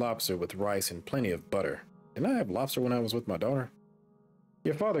monkey's lobster with rice and plenty of butter. Didn't I have lobster when I was with my daughter?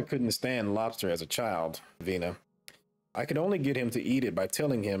 Your father couldn't stand lobster as a child, Vina. I could only get him to eat it by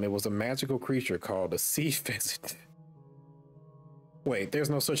telling him it was a magical creature called a sea pheasant. Wait, there's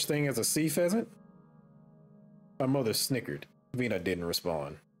no such thing as a sea pheasant? My mother snickered. Vina didn't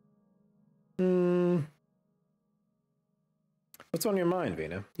respond. What's on your mind,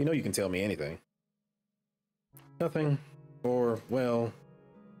 Vina? You know you can tell me anything. Nothing. Or, well,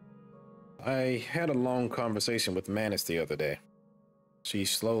 I had a long conversation with Manus the other day. She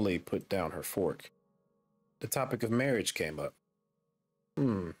slowly put down her fork. The topic of marriage came up.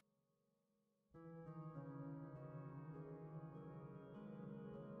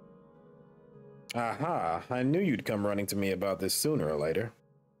 Aha, I knew you'd come running to me about this sooner or later.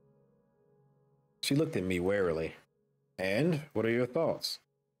 She looked at me warily. And what are your thoughts?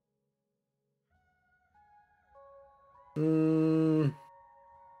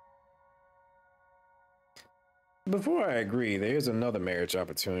 Before I agree, there's another marriage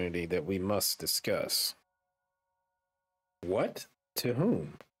opportunity that we must discuss. What? To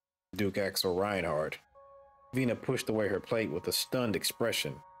whom? Duke Axel Reinhardt. Vina pushed away her plate with a stunned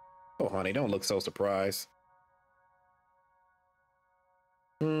expression. Oh, honey, don't look so surprised.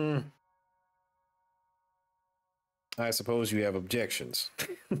 I suppose you have objections.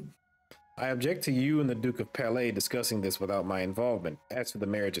 I object to you and the Duke of Palais discussing this without my involvement. As for the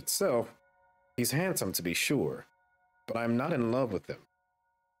marriage itself, He's handsome to be sure, but I'm not in love with him.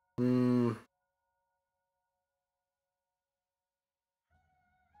 Hmm.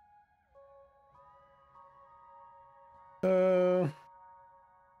 Uh.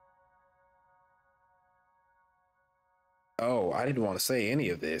 Oh, I didn't want to say any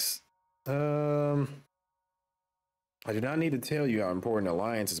of this. Um. I do not need to tell you how important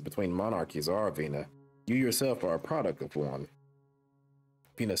alliances between monarchies are, Vina. You yourself are a product of one.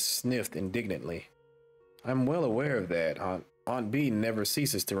 Vina sniffed indignantly. I'm well aware of that. Aunt B never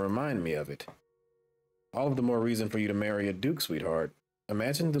ceases to remind me of it. All of the more reason for you to marry a duke, sweetheart.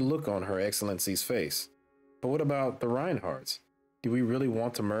 Imagine the look on Her Excellency's face. But what about the Reinhardts? Do we really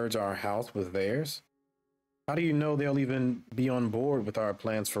want to merge our house with theirs? How do you know they'll even be on board with our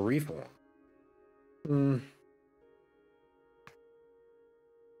plans for reform? Hmm.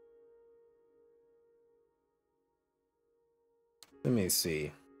 Let me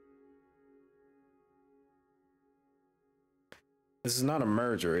see. This is not a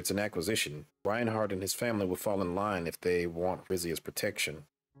merger, it's an acquisition. Reinhardt and his family will fall in line if they want Rizia's protection.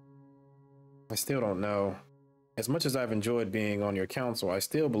 I still don't know. As much as I've enjoyed being on your council, I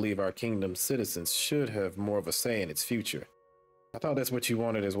still believe our kingdom's citizens should have more of a say in its future. I thought that's what you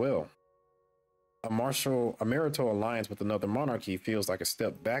wanted as well. A marital alliance with another monarchy feels like a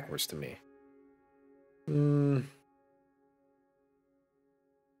step backwards to me. Hmm.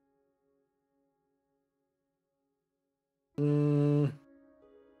 Hmm.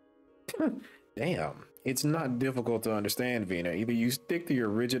 Damn. It's not difficult to understand, Vina. Either you stick to your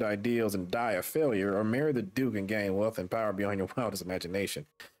rigid ideals and die a failure, or marry the Duke and gain wealth and power beyond your wildest imagination.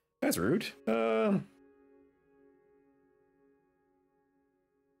 That's rude. Hmm.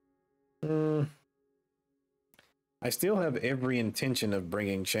 I still have every intention of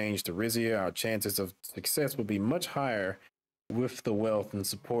bringing change to Rizia. Our chances of success will be much higher with the wealth and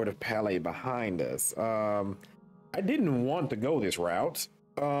support of Palais behind us. I didn't want to go this route.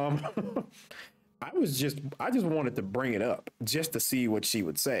 Um, I just wanted to bring it up just to see what she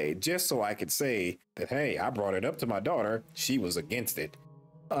would say, just so I could say that, hey, I brought it up to my daughter. She was against it.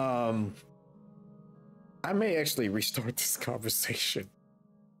 Um, I may actually restart this conversation.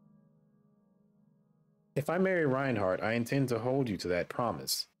 If I marry Reinhardt, I intend to hold you to that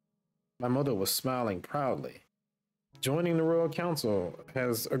promise. My mother was smiling proudly. Joining the Royal Council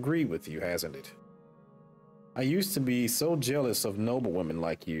has agreed with you, hasn't it? I used to be so jealous of noblewomen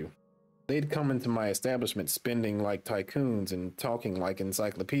like you. They'd come into my establishment spending like tycoons and talking like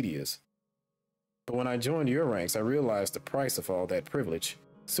encyclopedias. But when I joined your ranks, I realized the price of all that privilege.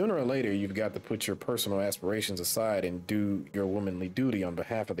 Sooner or later, you've got to put your personal aspirations aside and do your womanly duty on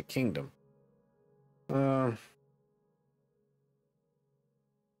behalf of the kingdom. Uh,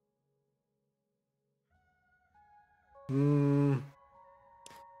 hmm.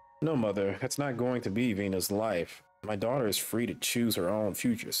 No, Mother, that's not going to be Vina's life. My daughter is free to choose her own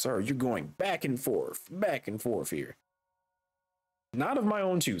future. Sir, you're going back and forth here. Not of my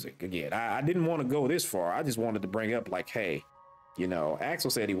own choosing. Again, I didn't want to go this far. I just wanted to bring up, like, hey, you know, Axel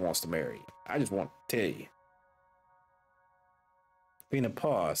said he wants to marry you. I just want to tell you. Vina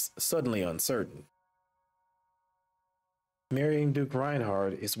paused, suddenly uncertain. Marrying Duke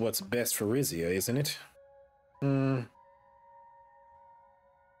Reinhard is what's best for Rizia, isn't it? Hmm.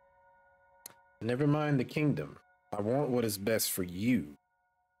 Never mind the kingdom. I want what is best for you.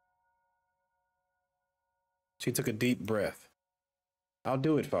 She took a deep breath. I'll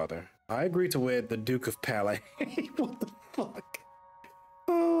do it, Father. I agree to wed the Duke of Palais. What the fuck?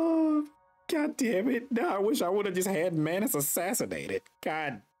 Oh, God damn it. No, I wish I would have just had Manus assassinated.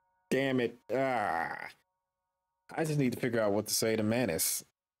 God damn it. Ah. I just need to figure out what to say to Manus.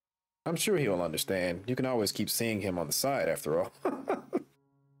 I'm sure he'll understand. You can always keep seeing him on the side, after all.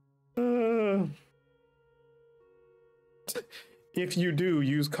 uh, if you do,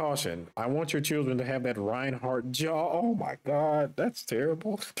 use caution. I want your children to have that Reinhardt jaw. Oh my God, that's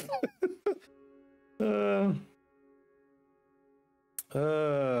terrible. uh,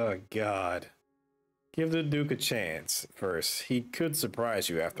 God. Give the Duke a chance first. He could surprise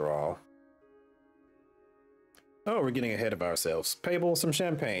you after all. Oh, we're getting ahead of ourselves. Pable, some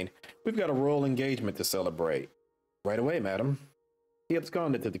champagne. We've got a royal engagement to celebrate. Right away, madam. He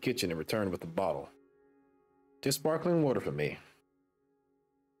absconded to the kitchen and returned with a bottle. Just sparkling water for me.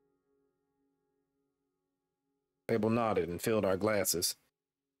 Pable nodded and filled our glasses.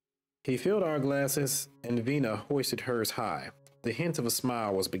 He filled our glasses, and Vina hoisted hers high. The hint of a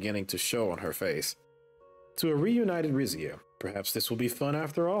smile was beginning to show on her face. To a reunited Rizia, perhaps this will be fun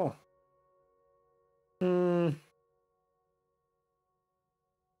after all.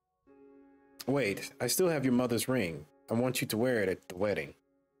 Wait, I still have your mother's ring. I want you to wear it at the wedding.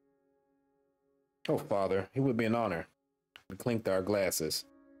 Oh, Father, it would be an honor. We clinked our glasses.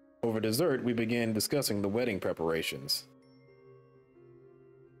 Over dessert, we began discussing the wedding preparations.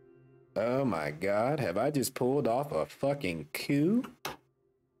 Oh my God, have I just pulled off a fucking coup?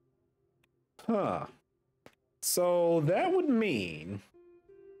 Huh. So that would mean...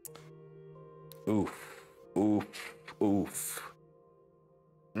 Oof, oof, oof.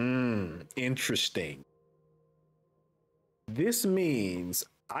 Interesting. This means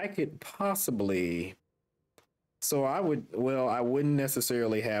I could possibly... So I would, well, I wouldn't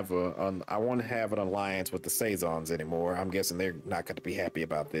necessarily have I won't have an alliance with the Saisons anymore. I'm guessing they're not going to be happy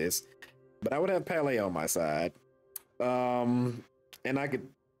about this. But I would have Palais on my side. And I could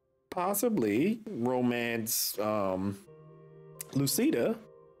possibly romance Lucida,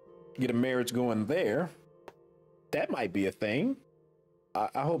 get a marriage going there. That might be a thing.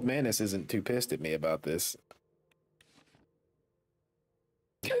 I hope Manus isn't too pissed at me about this.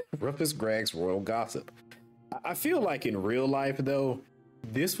 Rufus Greg's royal gossip. I feel like in real life, though,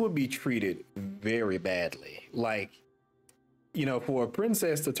 this would be treated very badly. Like, you know, for a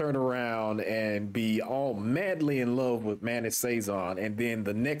princess to turn around and be all madly in love with Manus Saison, and then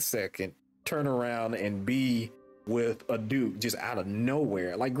the next second turn around and be with a duke just out of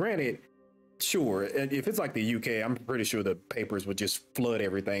nowhere. Like, granted, sure, if it's like the UK, I'm pretty sure the papers would just flood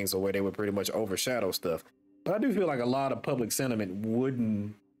everything, so where they would pretty much overshadow stuff. But I do feel like a lot of public sentiment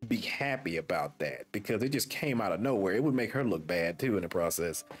wouldn't be happy about that because it just came out of nowhere. It would make her look bad too in the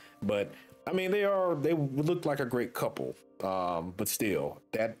process. But I mean, they look like a great couple. But still,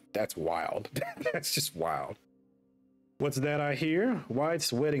 that's wild. That's just wild. What's that I hear?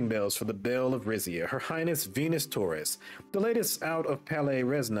 White's wedding bells for the Belle of Rizia, Her Highness Venus Taurus. The latest out of Palais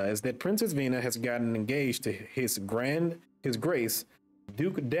Resna is that Princess Vina has gotten engaged to His Grace,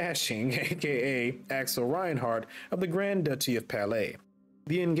 Duke Dashing, aka Axel Reinhardt of the Grand Duchy of Palais.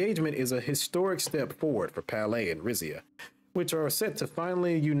 The engagement is a historic step forward for Palais and Rizia, which are set to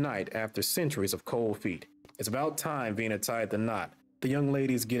finally unite after centuries of cold feet. It's about time Vina tied the knot. The young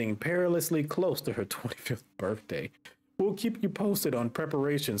lady's getting perilously close to her 25th birthday. We'll keep you posted on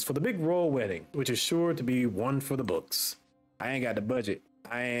preparations for the big royal wedding, which is sure to be one for the books. I ain't got the budget.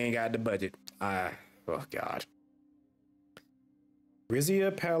 Oh God.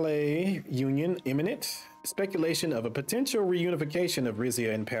 Rizia Palais union imminent. Speculation of a potential reunification of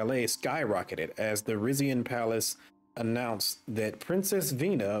Rizia and Palais skyrocketed as the Rizian Palace announced that Princess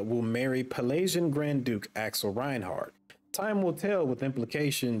Vina will marry Palaisian Grand Duke Axel Reinhardt. Time will tell what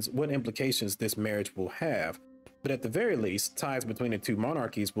implications this marriage will have, but at the very least, ties between the two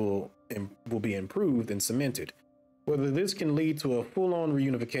monarchies will be improved and cemented. Whether this can lead to a full-on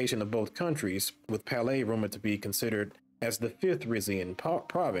reunification of both countries, with Palais rumored to be considered as the fifth Rizian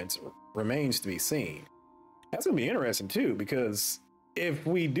province, remains to be seen. That's going to be interesting too, because if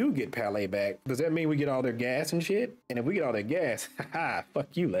we do get Palais back, does that mean we get all their gas and shit? And if we get all their gas, haha, fuck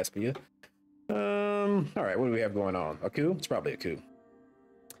you, Lesbia. All right, what do we have going on? A coup? It's probably a coup.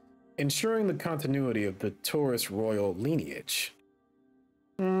 Ensuring the continuity of the Taurus royal lineage.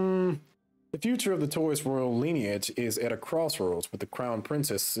 The future of the Taurus royal lineage is at a crossroads with the crown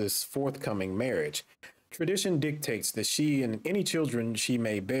princess's forthcoming marriage. Tradition dictates that she and any children she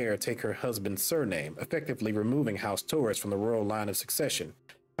may bear take her husband's surname, effectively removing House Taurus from the royal line of succession.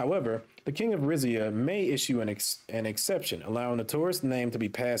 However, the King of Rizia may issue an exception, allowing the Taurus name to be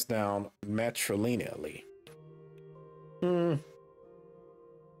passed down matrilineally.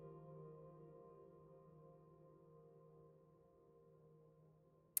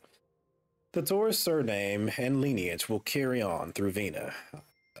 The Taurus surname and lineage will carry on through Vina.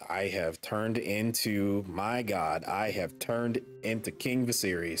 I have turned into, my God, I have turned into King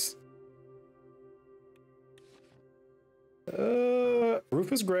Viserys.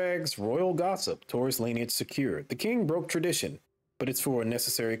 Rufus Greg's royal gossip, Taurus lineage secured. The king broke tradition, but it's for a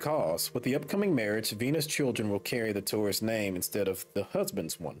necessary cause. With the upcoming marriage, Vina's children will carry the Taurus name instead of the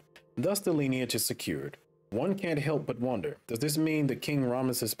husband's one. Thus, the lineage is secured. One can't help but wonder, does this mean that King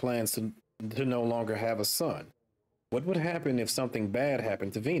Ramesses plans to no longer have a son? What would happen if something bad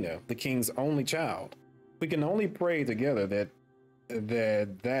happened to Vina, the king's only child? We can only pray together that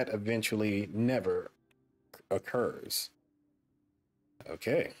eventually never occurs.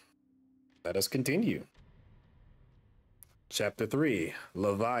 Okay, let us continue. Chapter 3,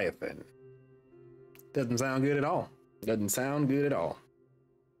 Leviathan. Doesn't sound good at all. Doesn't sound good at all.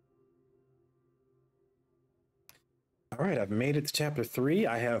 All right, I've made it to chapter 3.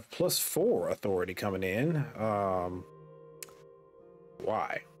 I have +4 authority coming in.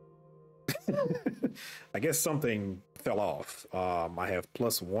 Why? I guess something fell off. I have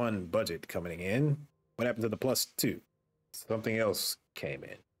 +1 budget coming in. What happened to the +2? Something else came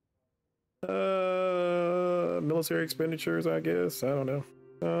in. Military expenditures, I guess. I don't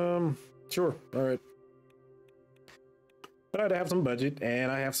know. Sure. All right. But I'd have some budget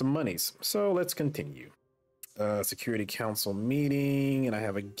and I have some monies. So let's continue. Security Council meeting, and I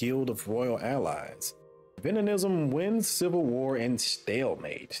have a Guild of Royal Allies. Venenism wins civil war and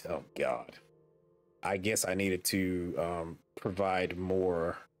stalemate. Oh God. I guess I needed to provide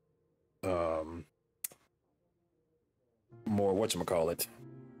more whatchamacallit.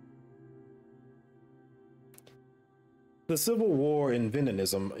 The civil war in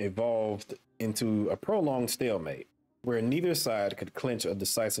Venenism evolved into a prolonged stalemate, where neither side could clinch a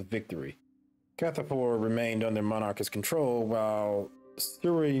decisive victory. Cathafor remained under monarchist control, while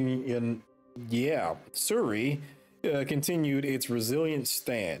Surrey continued its resilient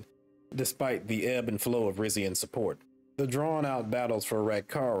stand, despite the ebb and flow of Rizian support. The drawn-out battles for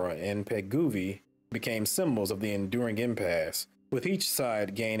Rakara and Peguvi became symbols of the enduring impasse, with each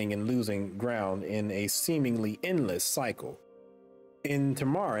side gaining and losing ground in a seemingly endless cycle. In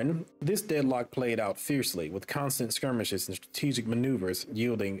Tamarin, this deadlock played out fiercely, with constant skirmishes and strategic maneuvers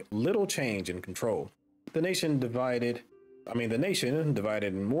yielding little change in control. The nation, divided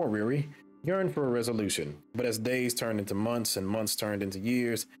and more weary, yearned for a resolution, but as days turned into months and months turned into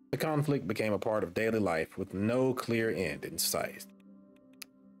years, the conflict became a part of daily life with no clear end in sight.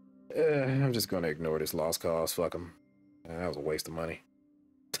 I'm just going to ignore this lost cause. Fuck them. That was a waste of money.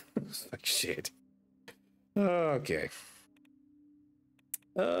 Like shit. Okay.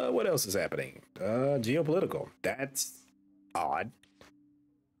 What else is happening? Geopolitical. That's odd.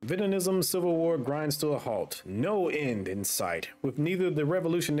 Venenism's civil war grinds to a halt. No end in sight, with neither the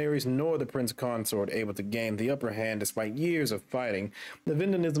revolutionaries nor the Prince Consort able to gain the upper hand despite years of fighting. The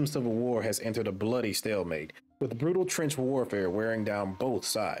Venenism civil war has entered a bloody stalemate, with brutal trench warfare wearing down both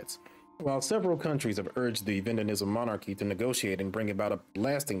sides. While several countries have urged the Venenism monarchy to negotiate and bring about a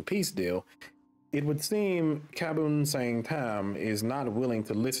lasting peace deal, it would seem Kabun Sang Tam is not willing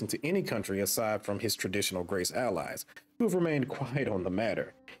to listen to any country aside from his traditional Grace allies, who have remained quiet on the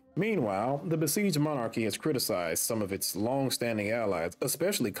matter. Meanwhile, the besieged monarchy has criticized some of its long-standing allies,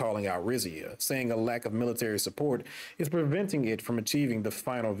 especially calling out Rizia, saying a lack of military support is preventing it from achieving the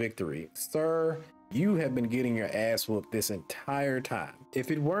final victory. Sir, you have been getting your ass whooped this entire time. If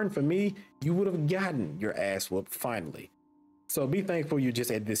it weren't for me, you would have gotten your ass whooped finally. So be thankful you're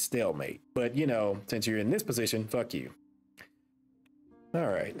just at this stalemate. But, you know, since you're in this position, fuck you. All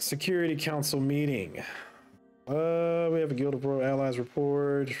right, Security Council meeting. We have a Guild of Royal Allies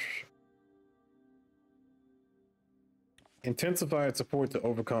report. Intensified support to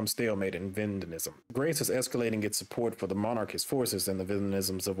overcome stalemate in Venenism. Grace is escalating its support for the monarchist forces in the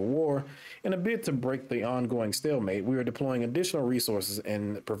Venenism Civil War. In a bid to break the ongoing stalemate, we are deploying additional resources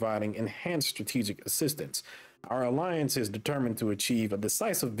and providing enhanced strategic assistance. Our alliance is determined to achieve a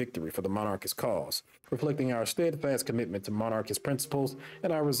decisive victory for the monarchist cause, reflecting our steadfast commitment to monarchist principles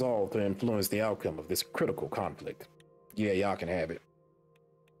and our resolve to influence the outcome of this critical conflict. Yeah, y'all can have it.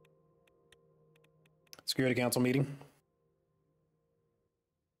 Security Council meeting.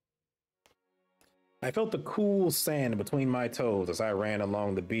 I felt the cool sand between my toes as I ran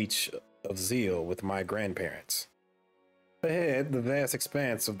along the beach of Zeal with my grandparents. Ahead, the vast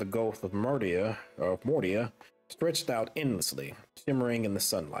expanse of the Gulf of Mordia stretched out endlessly, shimmering in the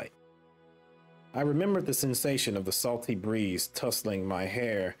sunlight. I remembered the sensation of the salty breeze tussling my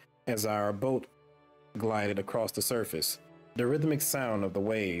hair as our boat glided across the surface, the rhythmic sound of the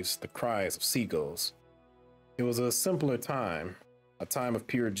waves, the cries of seagulls. It was a simpler time, a time of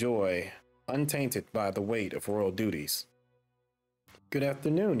pure joy, untainted by the weight of royal duties. Good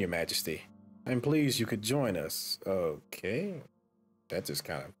afternoon, Your Majesty. I'm pleased you could join us. Okay. That just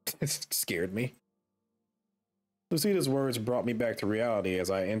kind of scared me. Lucida's words brought me back to reality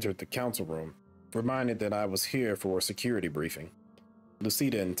as I entered the council room, reminded that I was here for a security briefing.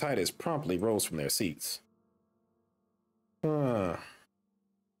 Lucida and Titus promptly rose from their seats.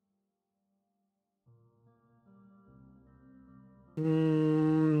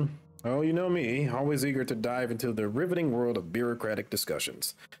 Oh, you know me, always eager to dive into the riveting world of bureaucratic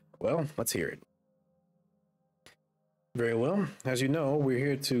discussions. Well, let's hear it. Very well. As you know, we're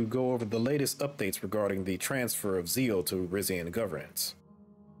here to go over the latest updates regarding the transfer of Zeal to Rizian governance.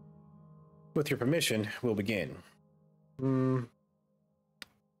 With your permission, we'll begin.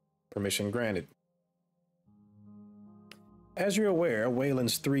 Permission granted. As you're aware,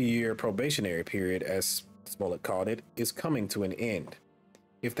 Wayland's 3-year probationary period, as Smollett called it, is coming to an end.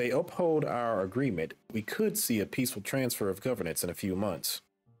 If they uphold our agreement, we could see a peaceful transfer of governance in a few months.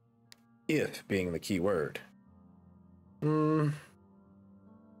 If being the key word.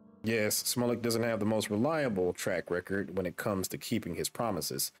 Yes, Smollett doesn't have the most reliable track record when it comes to keeping his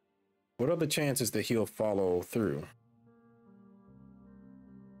promises. What are the chances that he'll follow through?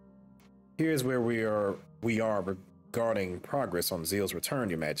 Here's where we are regarding progress on Zeal's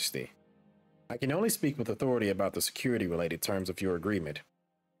return, Your Majesty. I can only speak with authority about the security-related terms of your agreement.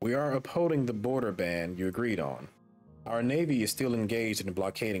 We are upholding the border ban you agreed on. Our Navy is still engaged in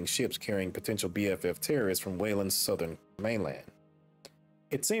blockading ships carrying potential BFF terrorists from Wayland's southern mainland.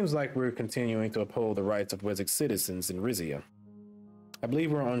 It seems like we're continuing to uphold the rights of Wessex citizens in Rizia. I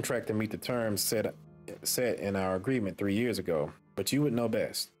believe we're on track to meet the terms set in our agreement 3 years ago, but you would know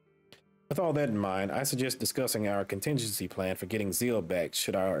best. With all that in mind, I suggest discussing our contingency plan for getting Zeal back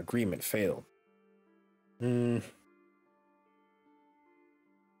should our agreement fail.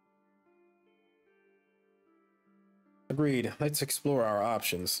 Agreed. Let's explore our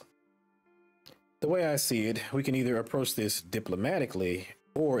options. The way I see it, we can either approach this diplomatically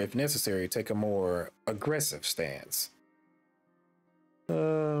or, if necessary, take a more aggressive stance.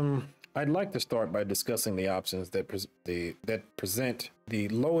 I'd like to start by discussing the options that present the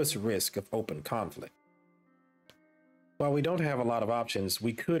lowest risk of open conflict. While we don't have a lot of options,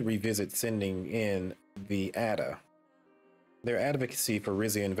 we could revisit sending in the ADA. Their advocacy for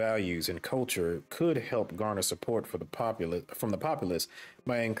Rizian values and culture could help garner support for from the populace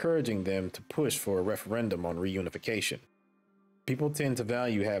by encouraging them to push for a referendum on reunification. People tend to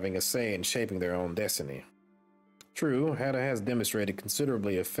value having a say in shaping their own destiny. True, ADA has demonstrated considerable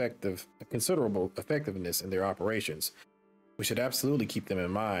effectiveness in their operations. We should absolutely keep them in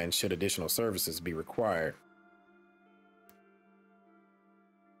mind should additional services be required.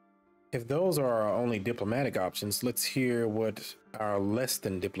 If those are our only diplomatic options, let's hear what our less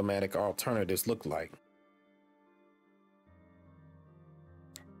than diplomatic alternatives look like.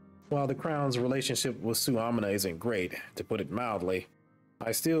 While the Crown's relationship with Suamina isn't great, to put it mildly,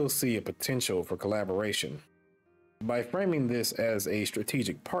 I still see a potential for collaboration. By framing this as a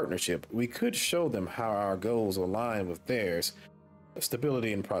strategic partnership, we could show them how our goals align with theirs,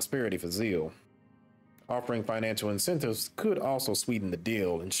 stability and prosperity for Zeal. Offering financial incentives could also sweeten the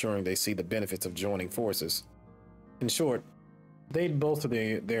deal, ensuring they see the benefits of joining forces. In short, they'd bolster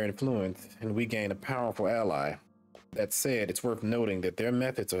their influence and we gain a powerful ally. That said, it's worth noting that their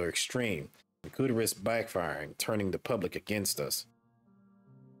methods are extreme and could risk backfiring, turning the public against us.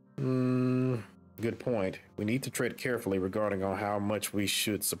 Good point. We need to tread carefully regarding on how much we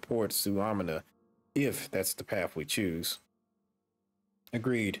should support Suamina, if that's the path we choose.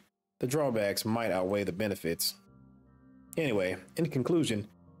 Agreed. The drawbacks might outweigh the benefits. Anyway, in conclusion,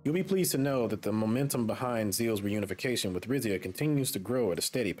 you'll be pleased to know that the momentum behind Zeal's reunification with Rizia continues to grow at a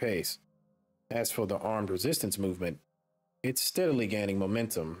steady pace. As for the armed resistance movement, it's steadily gaining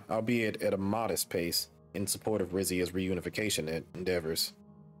momentum, albeit at a modest pace, in support of Rizia's reunification endeavors.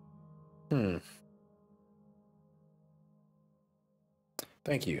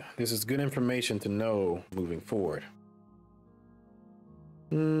 Thank you. This is good information to know moving forward.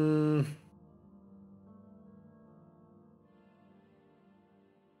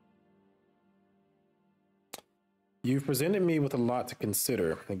 You've presented me with a lot to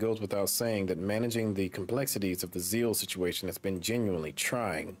consider. It goes without saying that managing the complexities of the Zeal situation has been genuinely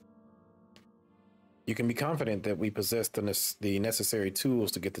trying. You can be confident that we possess the necessary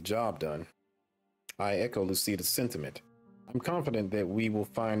tools to get the job done. I echo Lucida's sentiment. I'm confident that we will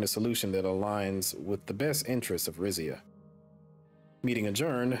find a solution that aligns with the best interests of Rizia. Meeting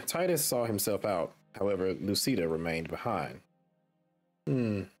adjourned, Titus saw himself out. However, Lucida remained behind.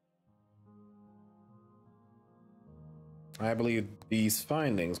 I believe these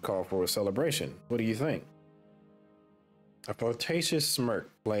findings call for a celebration. What do you think? A flirtatious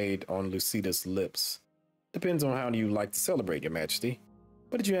smirk played on Lucida's lips. Depends on how you like to celebrate, Your Majesty.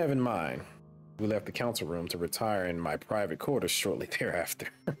 What did you have in mind? We left the council room to retire in my private quarters shortly thereafter.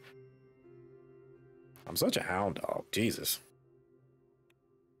 I'm such a hound dog, Jesus.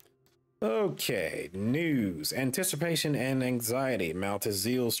 Okay, news. Anticipation and anxiety mount as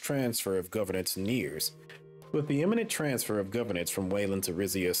Zeal's transfer of governance nears. With the imminent transfer of governance from Wayland to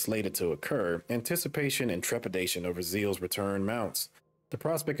Rizia slated to occur, anticipation and trepidation over Zeal's return mounts. The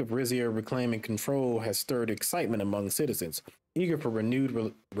prospect of Rizia reclaiming control has stirred excitement among citizens, eager for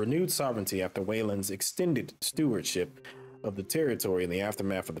renewed sovereignty after Wayland's extended stewardship of the territory in the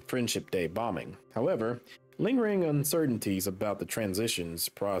aftermath of the Friendship Day bombing. However, lingering uncertainties about the transitions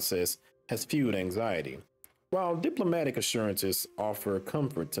process has fueled anxiety. While diplomatic assurances offer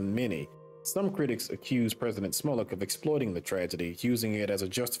comfort to many, some critics accuse President Smolik of exploiting the tragedy, using it as a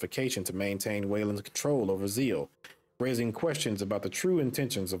justification to maintain Wayland's control over Zeal, raising questions about the true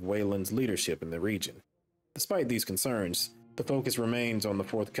intentions of Wayland's leadership in the region. Despite these concerns, the focus remains on the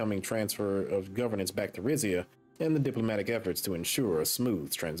forthcoming transfer of governance back to Rizia and the diplomatic efforts to ensure a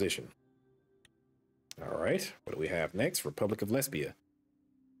smooth transition. All right, what do we have next? Republic of Lesbia.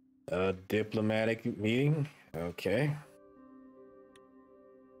 A diplomatic meeting. Okay.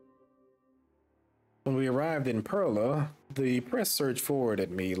 When we arrived in Perla, the press surged forward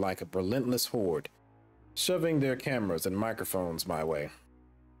at me like a relentless horde, shoving their cameras and microphones my way.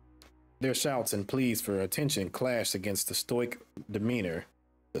 Their shouts and pleas for attention clashed against the stoic demeanor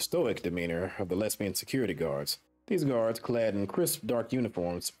of the lesbian security guards. These guards, clad in crisp dark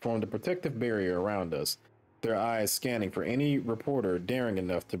uniforms, formed a protective barrier around us, their eyes scanning for any reporter daring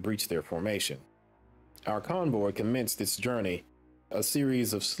enough to breach their formation. Our convoy commenced its journey, a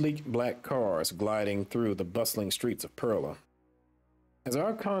series of sleek black cars gliding through the bustling streets of Perla. As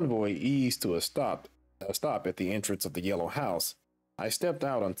our convoy eased to a stop at the entrance of the yellow house, I stepped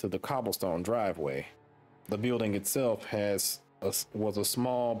out onto the cobblestone driveway. The building itself was a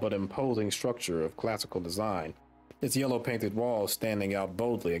small but imposing structure of classical design, its yellow painted walls standing out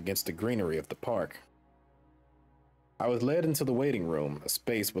boldly against the greenery of the park. I was led into the waiting room, a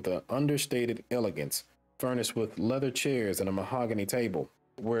space with an understated elegance, furnished with leather chairs and a mahogany table,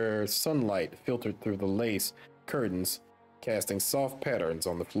 where sunlight filtered through the lace curtains, casting soft patterns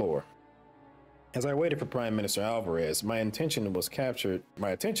on the floor. As I waited for Prime Minister Alvarez, my attention was captured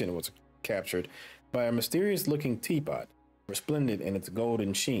by a mysterious-looking teapot, resplendent in its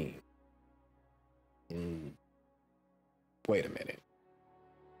golden sheen. Wait a minute.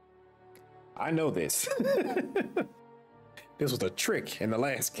 I know this. This was a trick in the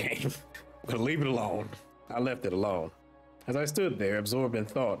last game. I'm gonna leave it alone. I left it alone. As I stood there, absorbed in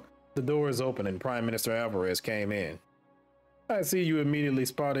thought, the doors opened and Prime Minister Alvarez came in. I see you immediately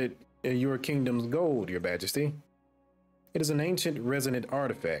spotted your kingdom's gold, Your Majesty. It is an ancient resonant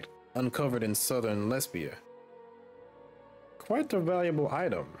artifact uncovered in southern Lesbia. Quite a valuable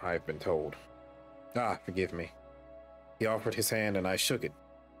item, I've been told. Ah, forgive me. He offered his hand and I shook it.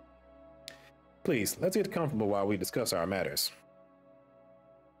 Please, let's get comfortable while we discuss our matters.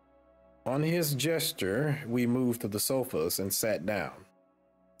 On his gesture, we moved to the sofas and sat down.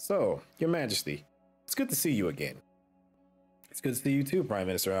 So, Your Majesty, it's good to see you again. It's good to see you too, Prime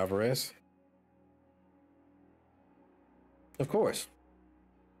Minister Alvarez. Of course.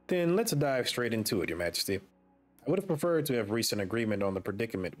 Then let's dive straight into it, Your Majesty. I would have preferred to have reached an agreement on the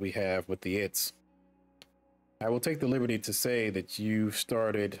predicament we have with the ITs. I will take the liberty to say that you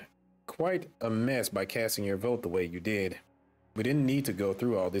started quite a mess by casting your vote the way you did. We didn't need to go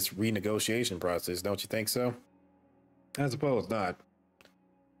through all this renegotiation process, don't you think so? I suppose not.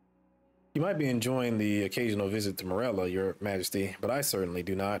 You might be enjoying the occasional visit to Morella, Your Majesty, but I certainly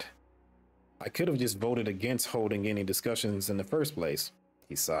do not. I could have just voted against holding any discussions in the first place,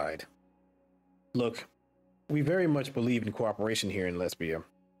 he sighed. Look, we very much believe in cooperation here in Lesbia,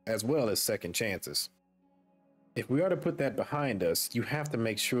 as well as second chances. If we are to put that behind us, you have to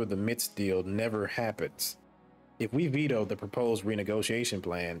make sure the MITS deal never happens. If we veto the proposed renegotiation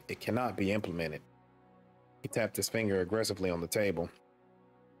plan, it cannot be implemented. He tapped his finger aggressively on the table.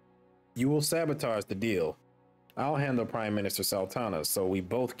 You will sabotage the deal. I'll handle Prime Minister Sultana so we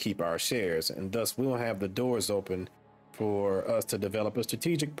both keep our shares, and thus we'll have the doors open for us to develop a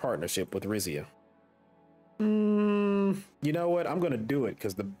strategic partnership with Rizia. You know what? I'm going to do it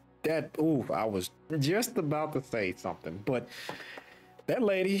because I was just about to say something, but that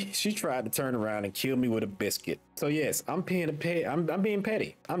lady, she tried to turn around and kill me with a biscuit. So yes, I'm being petty. I'm being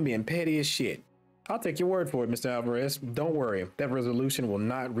petty as shit. I'll take your word for it, Mr. Alvarez. Don't worry, that resolution will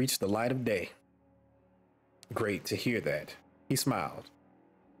not reach the light of day. Great to hear that. He smiled.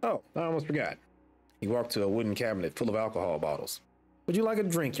 Oh, I almost forgot. He walked to a wooden cabinet full of alcohol bottles. Would you like a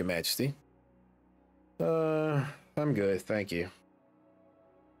drink, Your Majesty? I'm good, thank you.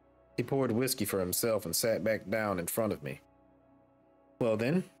 He poured whiskey for himself and sat back down in front of me. Well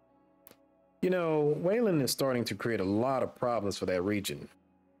then, you know, Wayland is starting to create a lot of problems for that region.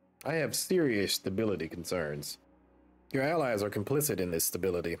 I have serious stability concerns. Your allies are complicit in this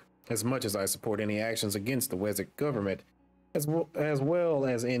stability, as much as I support any actions against the Wessex government, as well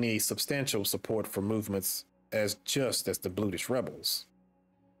as any substantial support for movements as just as the Blutish rebels.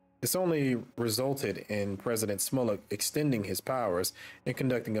 This only resulted in President Smollett extending his powers and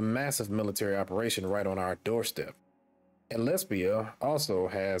conducting a massive military operation right on our doorstep. And Lesbia also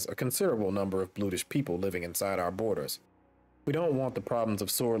has a considerable number of Blutish people living inside our borders. We don't want the problems of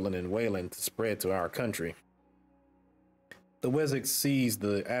Sordland and Wayland to spread to our country. The Wessex seized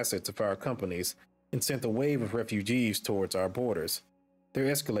the assets of our companies and sent a wave of refugees towards our borders. They're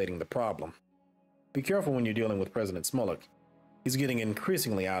escalating the problem. Be careful when you're dealing with President Smollett. He's getting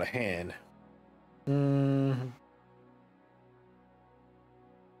increasingly out of hand.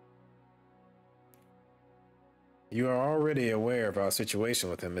 You are already aware of our situation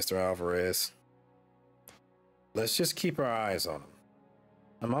with him, Mr. Alvarez. Let's just keep our eyes on him.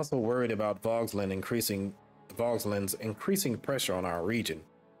 I'm also worried about Vogsland's increasing pressure on our region.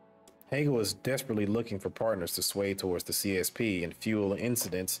 Hagel is desperately looking for partners to sway towards the CSP and fuel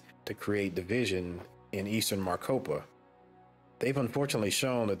incidents to create division in Eastern Marcopa. They've unfortunately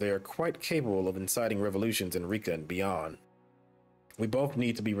shown that they are quite capable of inciting revolutions in Rika and beyond. We both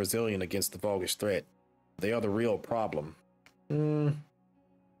need to be resilient against the Volgish threat. They are the real problem.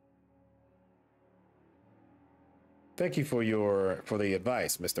 Thank you for the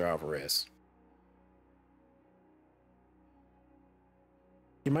advice, Mr. Alvarez.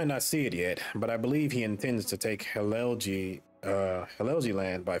 You might not see it yet, but I believe he intends to take Helelgi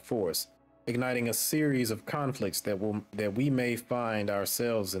land by force, igniting a series of conflicts that we may find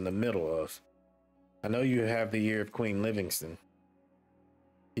ourselves in the middle of. I know you have the ear of Queen Livingston.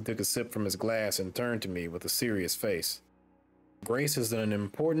 He took a sip from his glass and turned to me with a serious face. Grace is an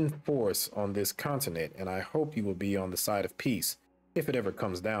important force on this continent, and I hope you will be on the side of peace, if it ever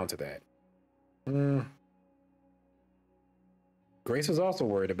comes down to that. Grace is also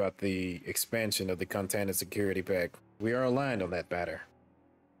worried about the expansion of the Contana Security Pact. We are aligned on that matter.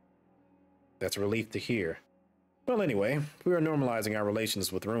 That's a relief to hear. Well, anyway, we are normalizing our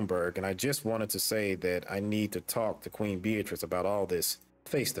relations with Runeberg, and I just wanted to say that I need to talk to Queen Beatrice about all this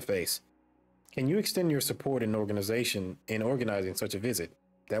face to face. Can you extend your support in organizing such a visit?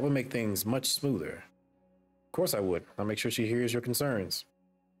 That would make things much smoother. Of course I would. I'll make sure she hears your concerns.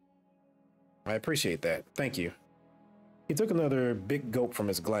 I appreciate that. Thank you. He took another big gulp from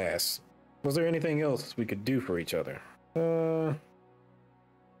his glass. Was there anything else we could do for each other?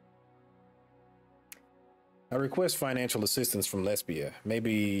 I request financial assistance from Lesbia.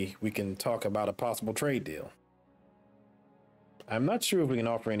 Maybe we can talk about a possible trade deal. I'm not sure if we can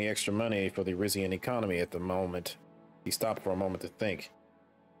offer any extra money for the Rizian economy at the moment. He stopped for a moment to think.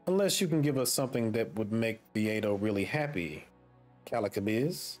 Unless you can give us something that would make the Ado really happy.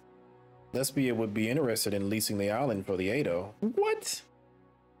 Calicabiz? Lesbia would be interested in leasing the island for the Ado. What?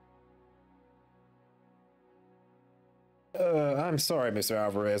 I'm sorry, Mr.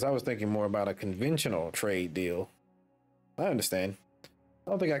 Alvarez. I was thinking more about a conventional trade deal. I understand.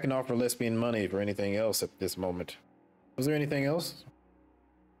 I don't think I can offer Lesbian money for anything else at this moment. Was there anything else?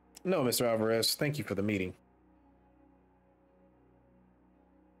 No, Mr. Alvarez. Thank you for the meeting.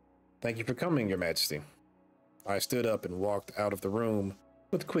 Thank you for coming, Your Majesty. I stood up and walked out of the room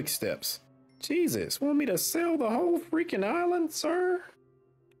with quick steps. Jesus, want me to sell the whole freaking island, sir?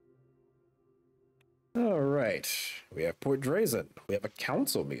 All right, we have Port Drazen. We have a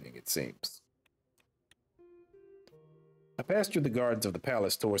council meeting, it seems. I passed through the gardens of the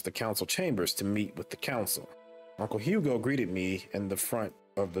palace towards the council chambers to meet with the council. Uncle Hugo greeted me in the front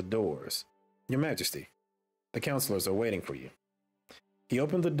of the doors. Your Majesty, the councilors are waiting for you. He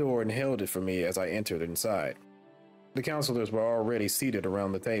opened the door and held it for me as I entered inside. The councilors were already seated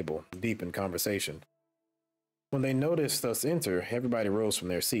around the table, deep in conversation. When they noticed us enter, everybody rose from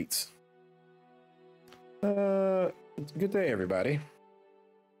their seats. Good day, everybody.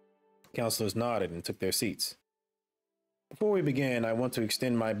 Councilors nodded and took their seats. Before we begin, I want to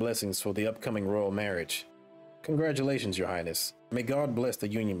extend my blessings for the upcoming royal marriage. Congratulations, Your Highness. May God bless the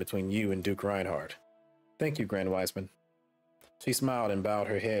union between you and Duke Reinhardt. Thank you, Grand Wiseman. She smiled and bowed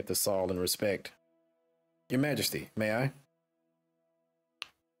her head to Saul in respect. Your Majesty, may I?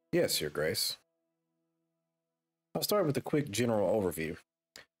 Yes, Your Grace. I'll start with a quick general overview.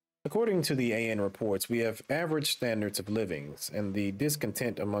 According to the AN reports, we have average standards of living, and the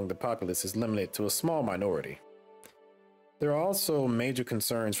discontent among the populace is limited to a small minority. There are also major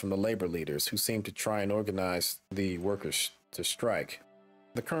concerns from the labor leaders who seem to try and organize the workers to strike.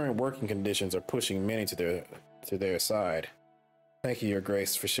 The current working conditions are pushing many to their side. Thank you, Your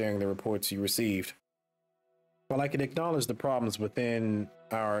Grace, for sharing the reports you received. While I can acknowledge the problems within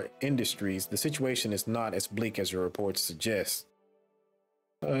our industries, the situation is not as bleak as your reports suggest.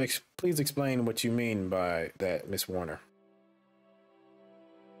 Please explain what you mean by that, Miss Warner.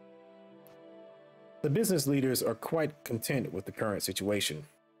 The business leaders are quite content with the current situation.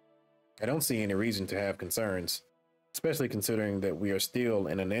 I don't see any reason to have concerns, especially considering that we are still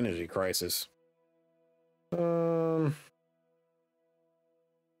in an energy crisis. Don't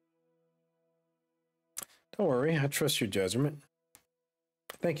worry, I trust your judgment.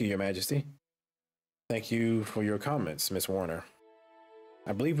 Thank you, Your Majesty. Thank you for your comments, Miss Warner.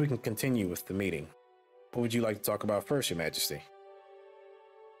 I believe we can continue with the meeting. What would you like to talk about first, Your Majesty?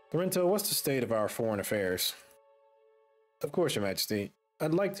 Lorenzo, what's the state of our foreign affairs? Of course, Your Majesty.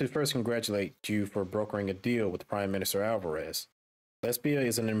 I'd like to first congratulate you for brokering a deal with Prime Minister Alvarez. Lesbia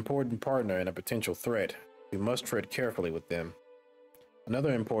is an important partner and a potential threat. We must tread carefully with them.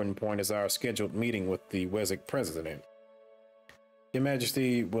 Another important point is our scheduled meeting with the Wesek president. Your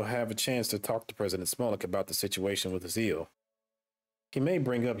Majesty will have a chance to talk to President Smolik about the situation with Rizia. He may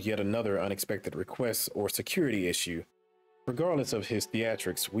bring up yet another unexpected request or security issue. Regardless of his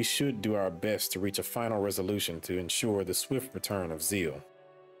theatrics, we should do our best to reach a final resolution to ensure the swift return of Zeal.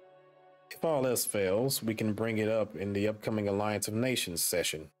 If all else fails, we can bring it up in the upcoming Alliance of Nations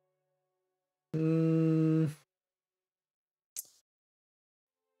session.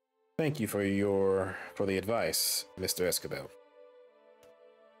 Thank you for the advice, Mr. Escobar.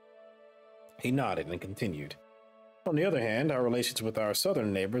 He nodded and continued. On the other hand, our relations with our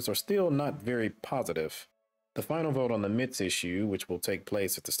southern neighbors are still not very positive. The final vote on the MITS issue, which will take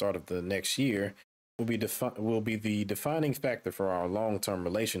place at the start of the next year, will be the defining factor for our long-term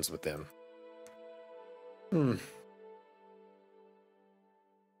relations with them.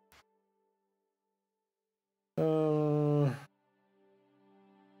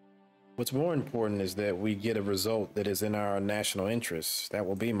 What's more important is that we get a result that is in our national interests. That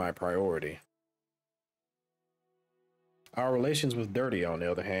will be my priority. Our relations with Dirty, on the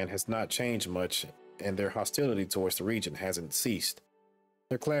other hand, has not changed much, and their hostility towards the region hasn't ceased.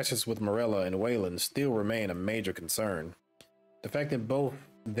 Their clashes with Morella and Wayland still remain a major concern. The fact that both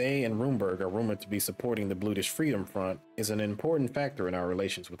they and Roomberg are rumored to be supporting the Blutish Freedom Front is an important factor in our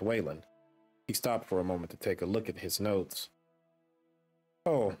relations with Wayland. He stopped for a moment to take a look at his notes.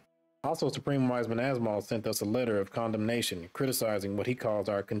 Oh, also Supreme Wiseman Asmal sent us a letter of condemnation criticizing what he calls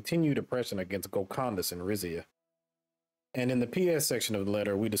our continued oppression against Golcondas and Rizia. And in the PS section of the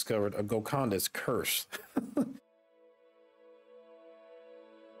letter, we discovered a Golcondas curse.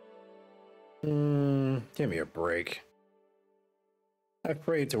 Give me a break. I've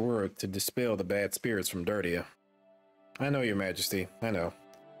prayed to work to dispel the bad spirits from Dirtia. I know, Your Majesty, I know.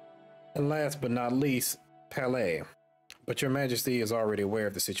 And last but not least, Palais. But Your Majesty is already aware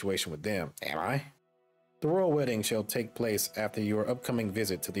of the situation with them, am I? The royal wedding shall take place after your upcoming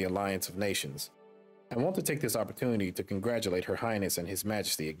visit to the Alliance of Nations. I want to take this opportunity to congratulate Her Highness and His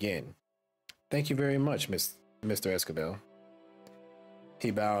Majesty again. Thank you very much, Mr. Escobar.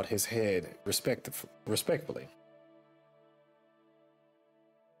 He bowed his head respectfully.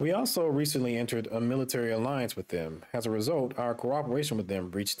 We also recently entered a military alliance with them. As a result, our cooperation with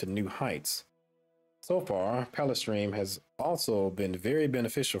them reached new heights. So far, Palestream has also been very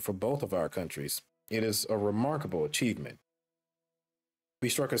beneficial for both of our countries. It is a remarkable achievement. We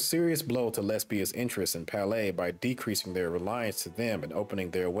struck a serious blow to Lesbia's interest in Palais by decreasing their reliance to them and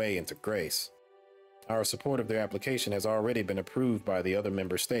opening their way into grace. Our support of their application has already been approved by the other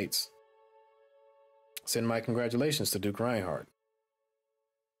member states. Send my congratulations to Duke Reinhardt.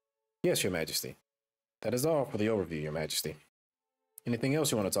 Yes, Your Majesty. That is all for the overview, Your Majesty. Anything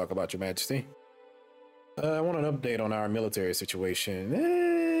else you want to talk about, Your Majesty? I want an update on our military situation.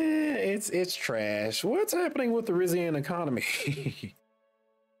 It's trash. What's happening with the Rizian economy?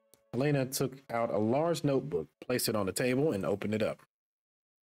 Elena took out a large notebook, placed it on the table, and opened it up.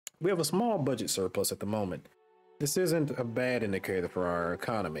 We have a small budget surplus at the moment. This isn't a bad indicator for our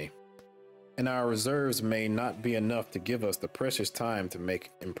economy, and our reserves may not be enough to give us the precious time to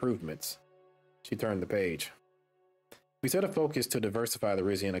make improvements. She turned the page. We set a focus to diversify the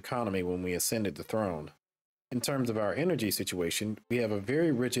Rizian economy when we ascended the throne. In terms of our energy situation, we have a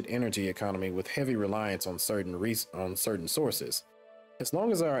very rigid energy economy with heavy reliance on certain sources. As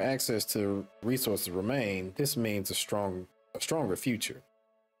long as our access to resources remain, this means a stronger future.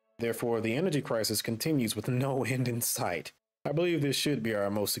 Therefore, the energy crisis continues with no end in sight. I believe this should be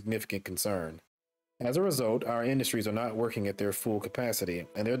our most significant concern. As a result, our industries are not working at their full capacity,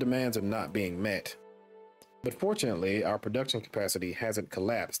 and their demands are not being met. But fortunately, our production capacity hasn't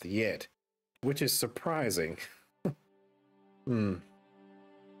collapsed yet, which is surprising. This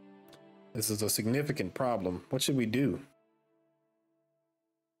is a significant problem. What should we do?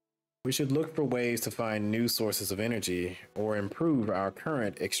 We should look for ways to find new sources of energy or improve our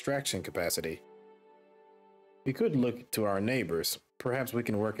current extraction capacity. We could look to our neighbors. Perhaps we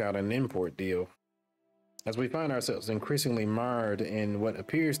can work out an import deal. As we find ourselves increasingly mired in what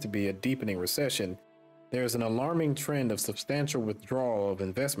appears to be a deepening recession, there is an alarming trend of substantial withdrawal of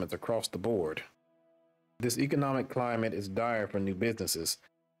investments across the board. This economic climate is dire for new businesses,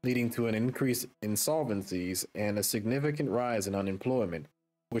 leading to an increase in insolvencies and a significant rise in unemployment,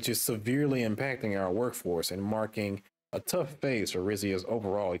 which is severely impacting our workforce and marking a tough phase for Rizia's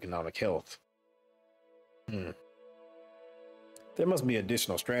overall economic health. There must be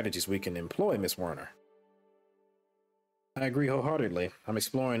additional strategies we can employ, Miss Werner. I agree wholeheartedly. I'm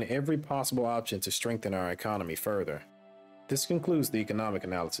exploring every possible option to strengthen our economy further. This concludes the economic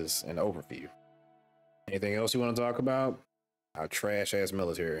analysis and overview. Anything else you want to talk about? Our trash-ass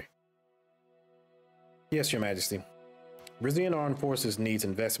military. Yes, Your Majesty. Rizian armed forces needs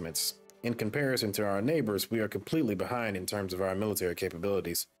investments. In comparison to our neighbors, we are completely behind in terms of our military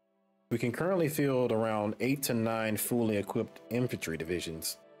capabilities. We can currently field around 8 to 9 fully equipped infantry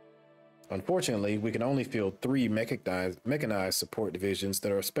divisions. Unfortunately, we can only field 3 mechanized support divisions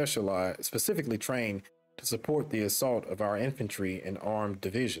that are specifically trained to support the assault of our infantry and armed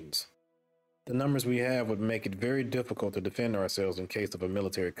divisions. The numbers we have would make it very difficult to defend ourselves in case of a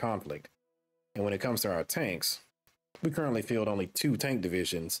military conflict. And when it comes to our tanks, we currently field only 2 tank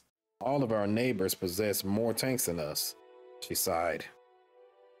divisions. All of our neighbors possess more tanks than us. She sighed.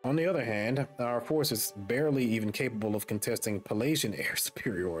 On the other hand, our force is barely even capable of contesting Pelasian air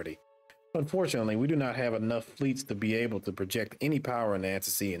superiority. Unfortunately, we do not have enough fleets to be able to project any power in the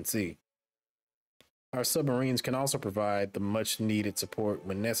Antiochian Sea. Our submarines can also provide the much needed support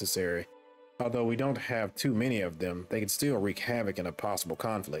when necessary. Although we don't have too many of them, they can still wreak havoc in a possible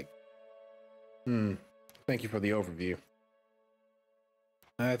conflict. Thank you for the overview.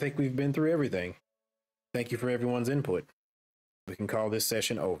 I think we've been through everything. Thank you for everyone's input. We can call this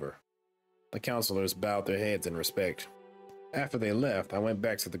session over. The counselors bowed their heads in respect. After they left, I went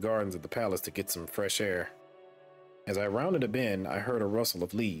back to the gardens of the palace to get some fresh air. As I rounded a bend, I heard a rustle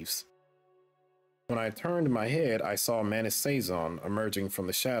of leaves. When I turned my head, I saw Manus Saison emerging from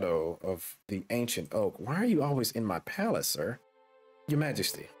the shadow of the ancient oak. Why are you always in my palace, sir? Your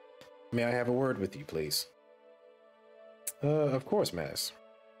Majesty, may I have a word with you, please? Of course, Manus.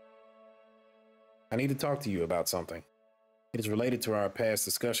 I need to talk to you about something. It is related to our past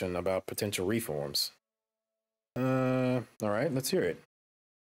discussion about potential reforms. All right, let's hear it.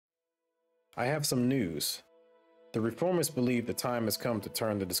 I have some news. The reformists believe the time has come to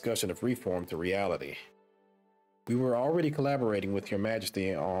turn the discussion of reform to reality. We were already collaborating with Your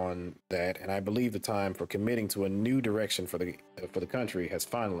Majesty on that, and I believe the time for committing to a new direction for the country has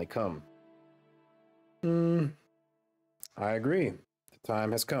finally come. I agree. The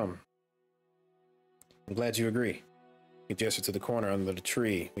time has come. I'm glad you agree. He gestured to the corner under the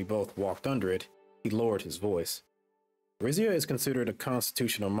tree. We both walked under it. He lowered his voice. Rizia is considered a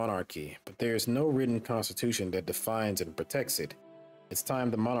constitutional monarchy, but there is no written constitution that defines and protects it. It's time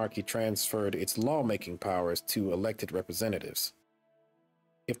the monarchy transferred its lawmaking powers to elected representatives.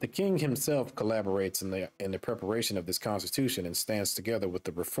 If the king himself collaborates in the preparation of this constitution and stands together with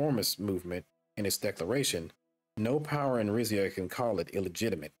the reformist movement in its declaration, no power in Rizia can call it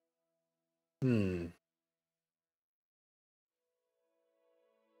illegitimate.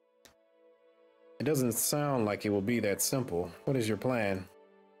 It doesn't sound like it will be that simple. What is your plan?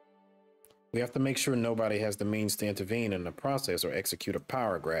 We have to make sure nobody has the means to intervene in the process or execute a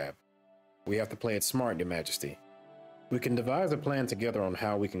power grab. We have to play it smart, Your Majesty. We can devise a plan together on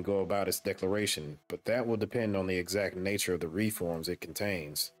how we can go about its declaration, but that will depend on the exact nature of the reforms it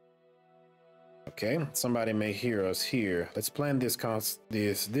contains. Okay, somebody may hear us here. Let's plan this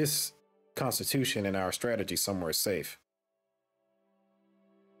constitution and our strategy somewhere safe.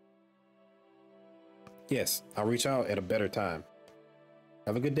 Yes, I'll reach out at a better time.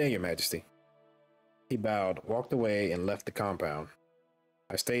 Have a good day, Your Majesty. He bowed, walked away, and left the compound.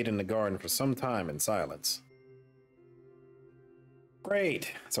 I stayed in the garden for some time in silence.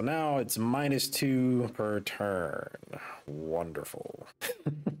 Great. So now it's -2 per turn. Wonderful.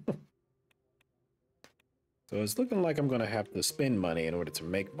 So it's looking like I'm going to have to spend money in order to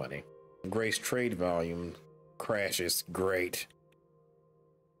make money. Grace trade volume crashes. Great.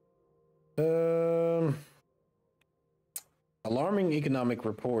 Alarming economic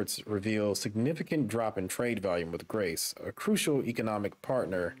reports reveal significant drop in trade volume with Grace, a crucial economic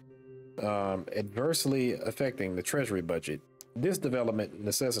partner, adversely affecting the treasury budget. This development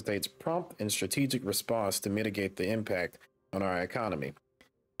necessitates prompt and strategic response to mitigate the impact on our economy.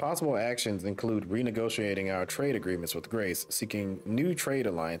 Possible actions include renegotiating our trade agreements with Grace, seeking new trade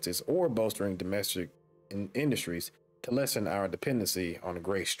alliances, or bolstering domestic industries to lessen our dependency on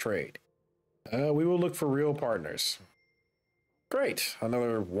Grace trade. We will look for real partners. Great.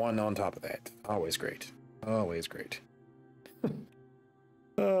 Another 1 on top of that. Always great. Always great.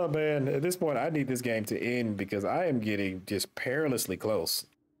 Oh, man. At this point, I need this game to end because I am getting just perilously close.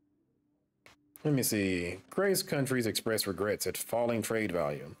 Let me see. Grace countries express regrets at falling trade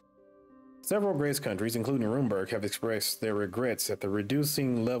volume. Several Grace countries, including Runeberg, have expressed their regrets at the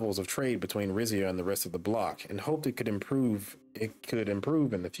reducing levels of trade between Rizia and the rest of the bloc, and hoped it could improve in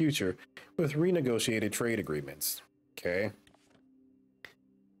the future with renegotiated trade agreements. Okay.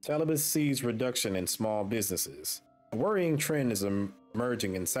 Salabas sees reduction in small businesses. A worrying trend is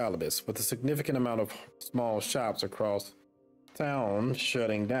emerging in Salabas, with a significant amount of small shops across town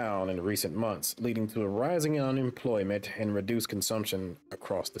shutting down in recent months, leading to a rising in unemployment and reduced consumption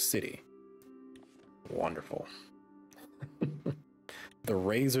across the city. Wonderful. The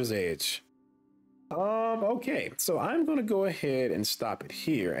razor's edge. Okay, so I'm going to go ahead and stop it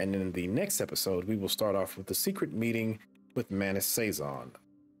here, and in the next episode, we will start off with the secret meeting with Manus Saison.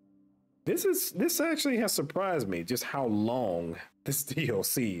 This actually has surprised me just how long this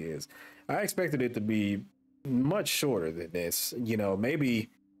DLC is. I expected it to be much shorter than this, maybe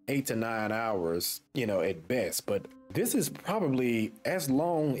 8 to 9 hours, at best, but this is probably as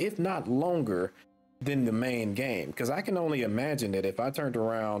long, if not longer, than the main game, because I can only imagine that if I turned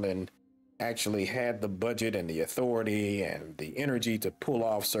around and actually had the budget and the authority and the energy to pull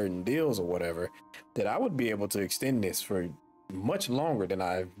off certain deals or whatever, that I would be able to extend this for much longer than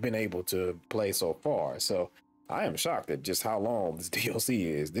I've been able to play so far. So I am shocked at just how long this DLC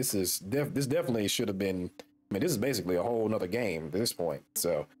is. This definitely should have been. I mean, this is basically a whole nother game at this point.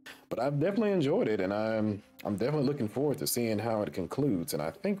 So, but I've definitely enjoyed it, and I'm definitely looking forward to seeing how it concludes. And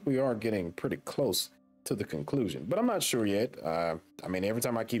I think we are getting pretty close to the conclusion, but I'm not sure yet. I mean, every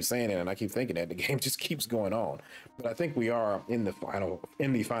time I keep saying it and I keep thinking that, the game just keeps going on. But I think we are in the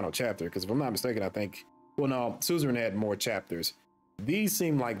final chapter, because if I'm not mistaken, I think, well, no, Suzerain had more chapters. These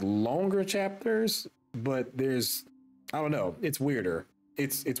seem like longer chapters, but I don't know, it's weirder.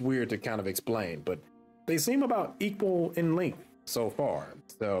 It's weird to kind of explain, but they seem about equal in length so far.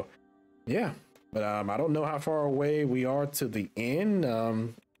 So yeah, but I don't know how far away we are to the end.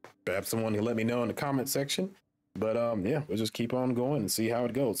 Perhaps someone can let me know in the comment section. But yeah, we'll just keep on going and see how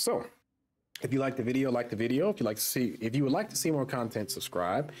it goes. So if you like the video, like the video. If you would like to see more content,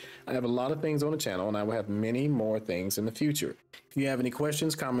 subscribe. I have a lot of things on the channel, and I will have many more things in the future. If you have any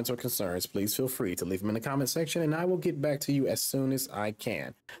questions, comments, or concerns, please feel free to leave them in the comment section, and I will get back to you as soon as I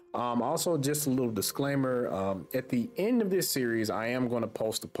can. Also, just a little disclaimer, at the end of this series, I am going to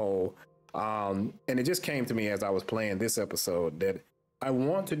post a poll. And it just came to me as I was playing this episode that I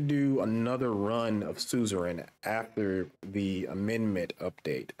want to do another run of Suzerain after the amendment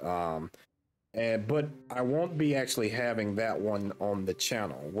update. But I won't be actually having that one on the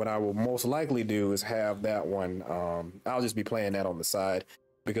channel. What I will most likely do is have that one. I'll just be playing that on the side,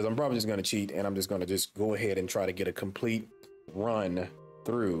 because I'm probably just going to cheat, and I'm just going to just go ahead and try to get a complete run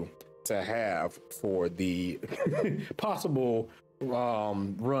through to have for the possible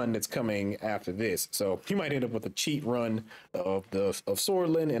run that's coming after this. So you might end up with a cheat run of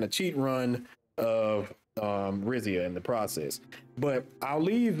Swordland and a cheat run of Rizia in the process. But I'll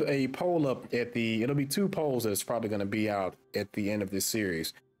leave a poll up it'll be 2 polls that's probably going to be out at the end of this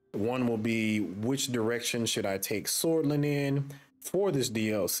series. One will be, which direction should I take Swordland in for this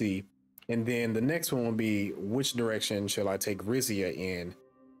DLC? And then the next one will be, which direction shall I take Rizia in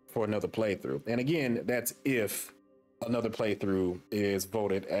for another playthrough? And again, that's if another playthrough is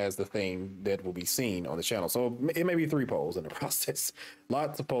voted as the thing that will be seen on the channel. So it may be 3 polls in the process.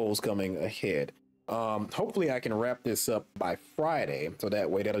 Lots of polls coming ahead. Hopefully I can wrap this up by Friday, so that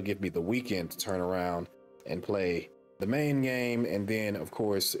way that'll give me the weekend to turn around and play the main game. And then of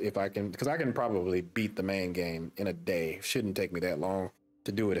course, if I can, because I can probably beat the main game in a day. Shouldn't take me that long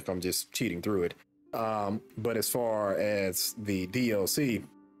to do it if I'm just cheating through it. But as far as the DLC,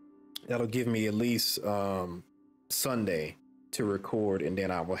 that'll give me at least Sunday to record, and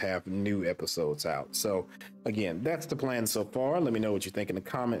then I will have new episodes out. So again, that's the plan so far. Let me know what you think in the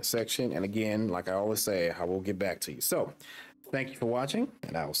comment section, and again, like I always say, I will get back to you. So thank you for watching,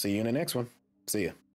 and I will see you in the next one. See ya.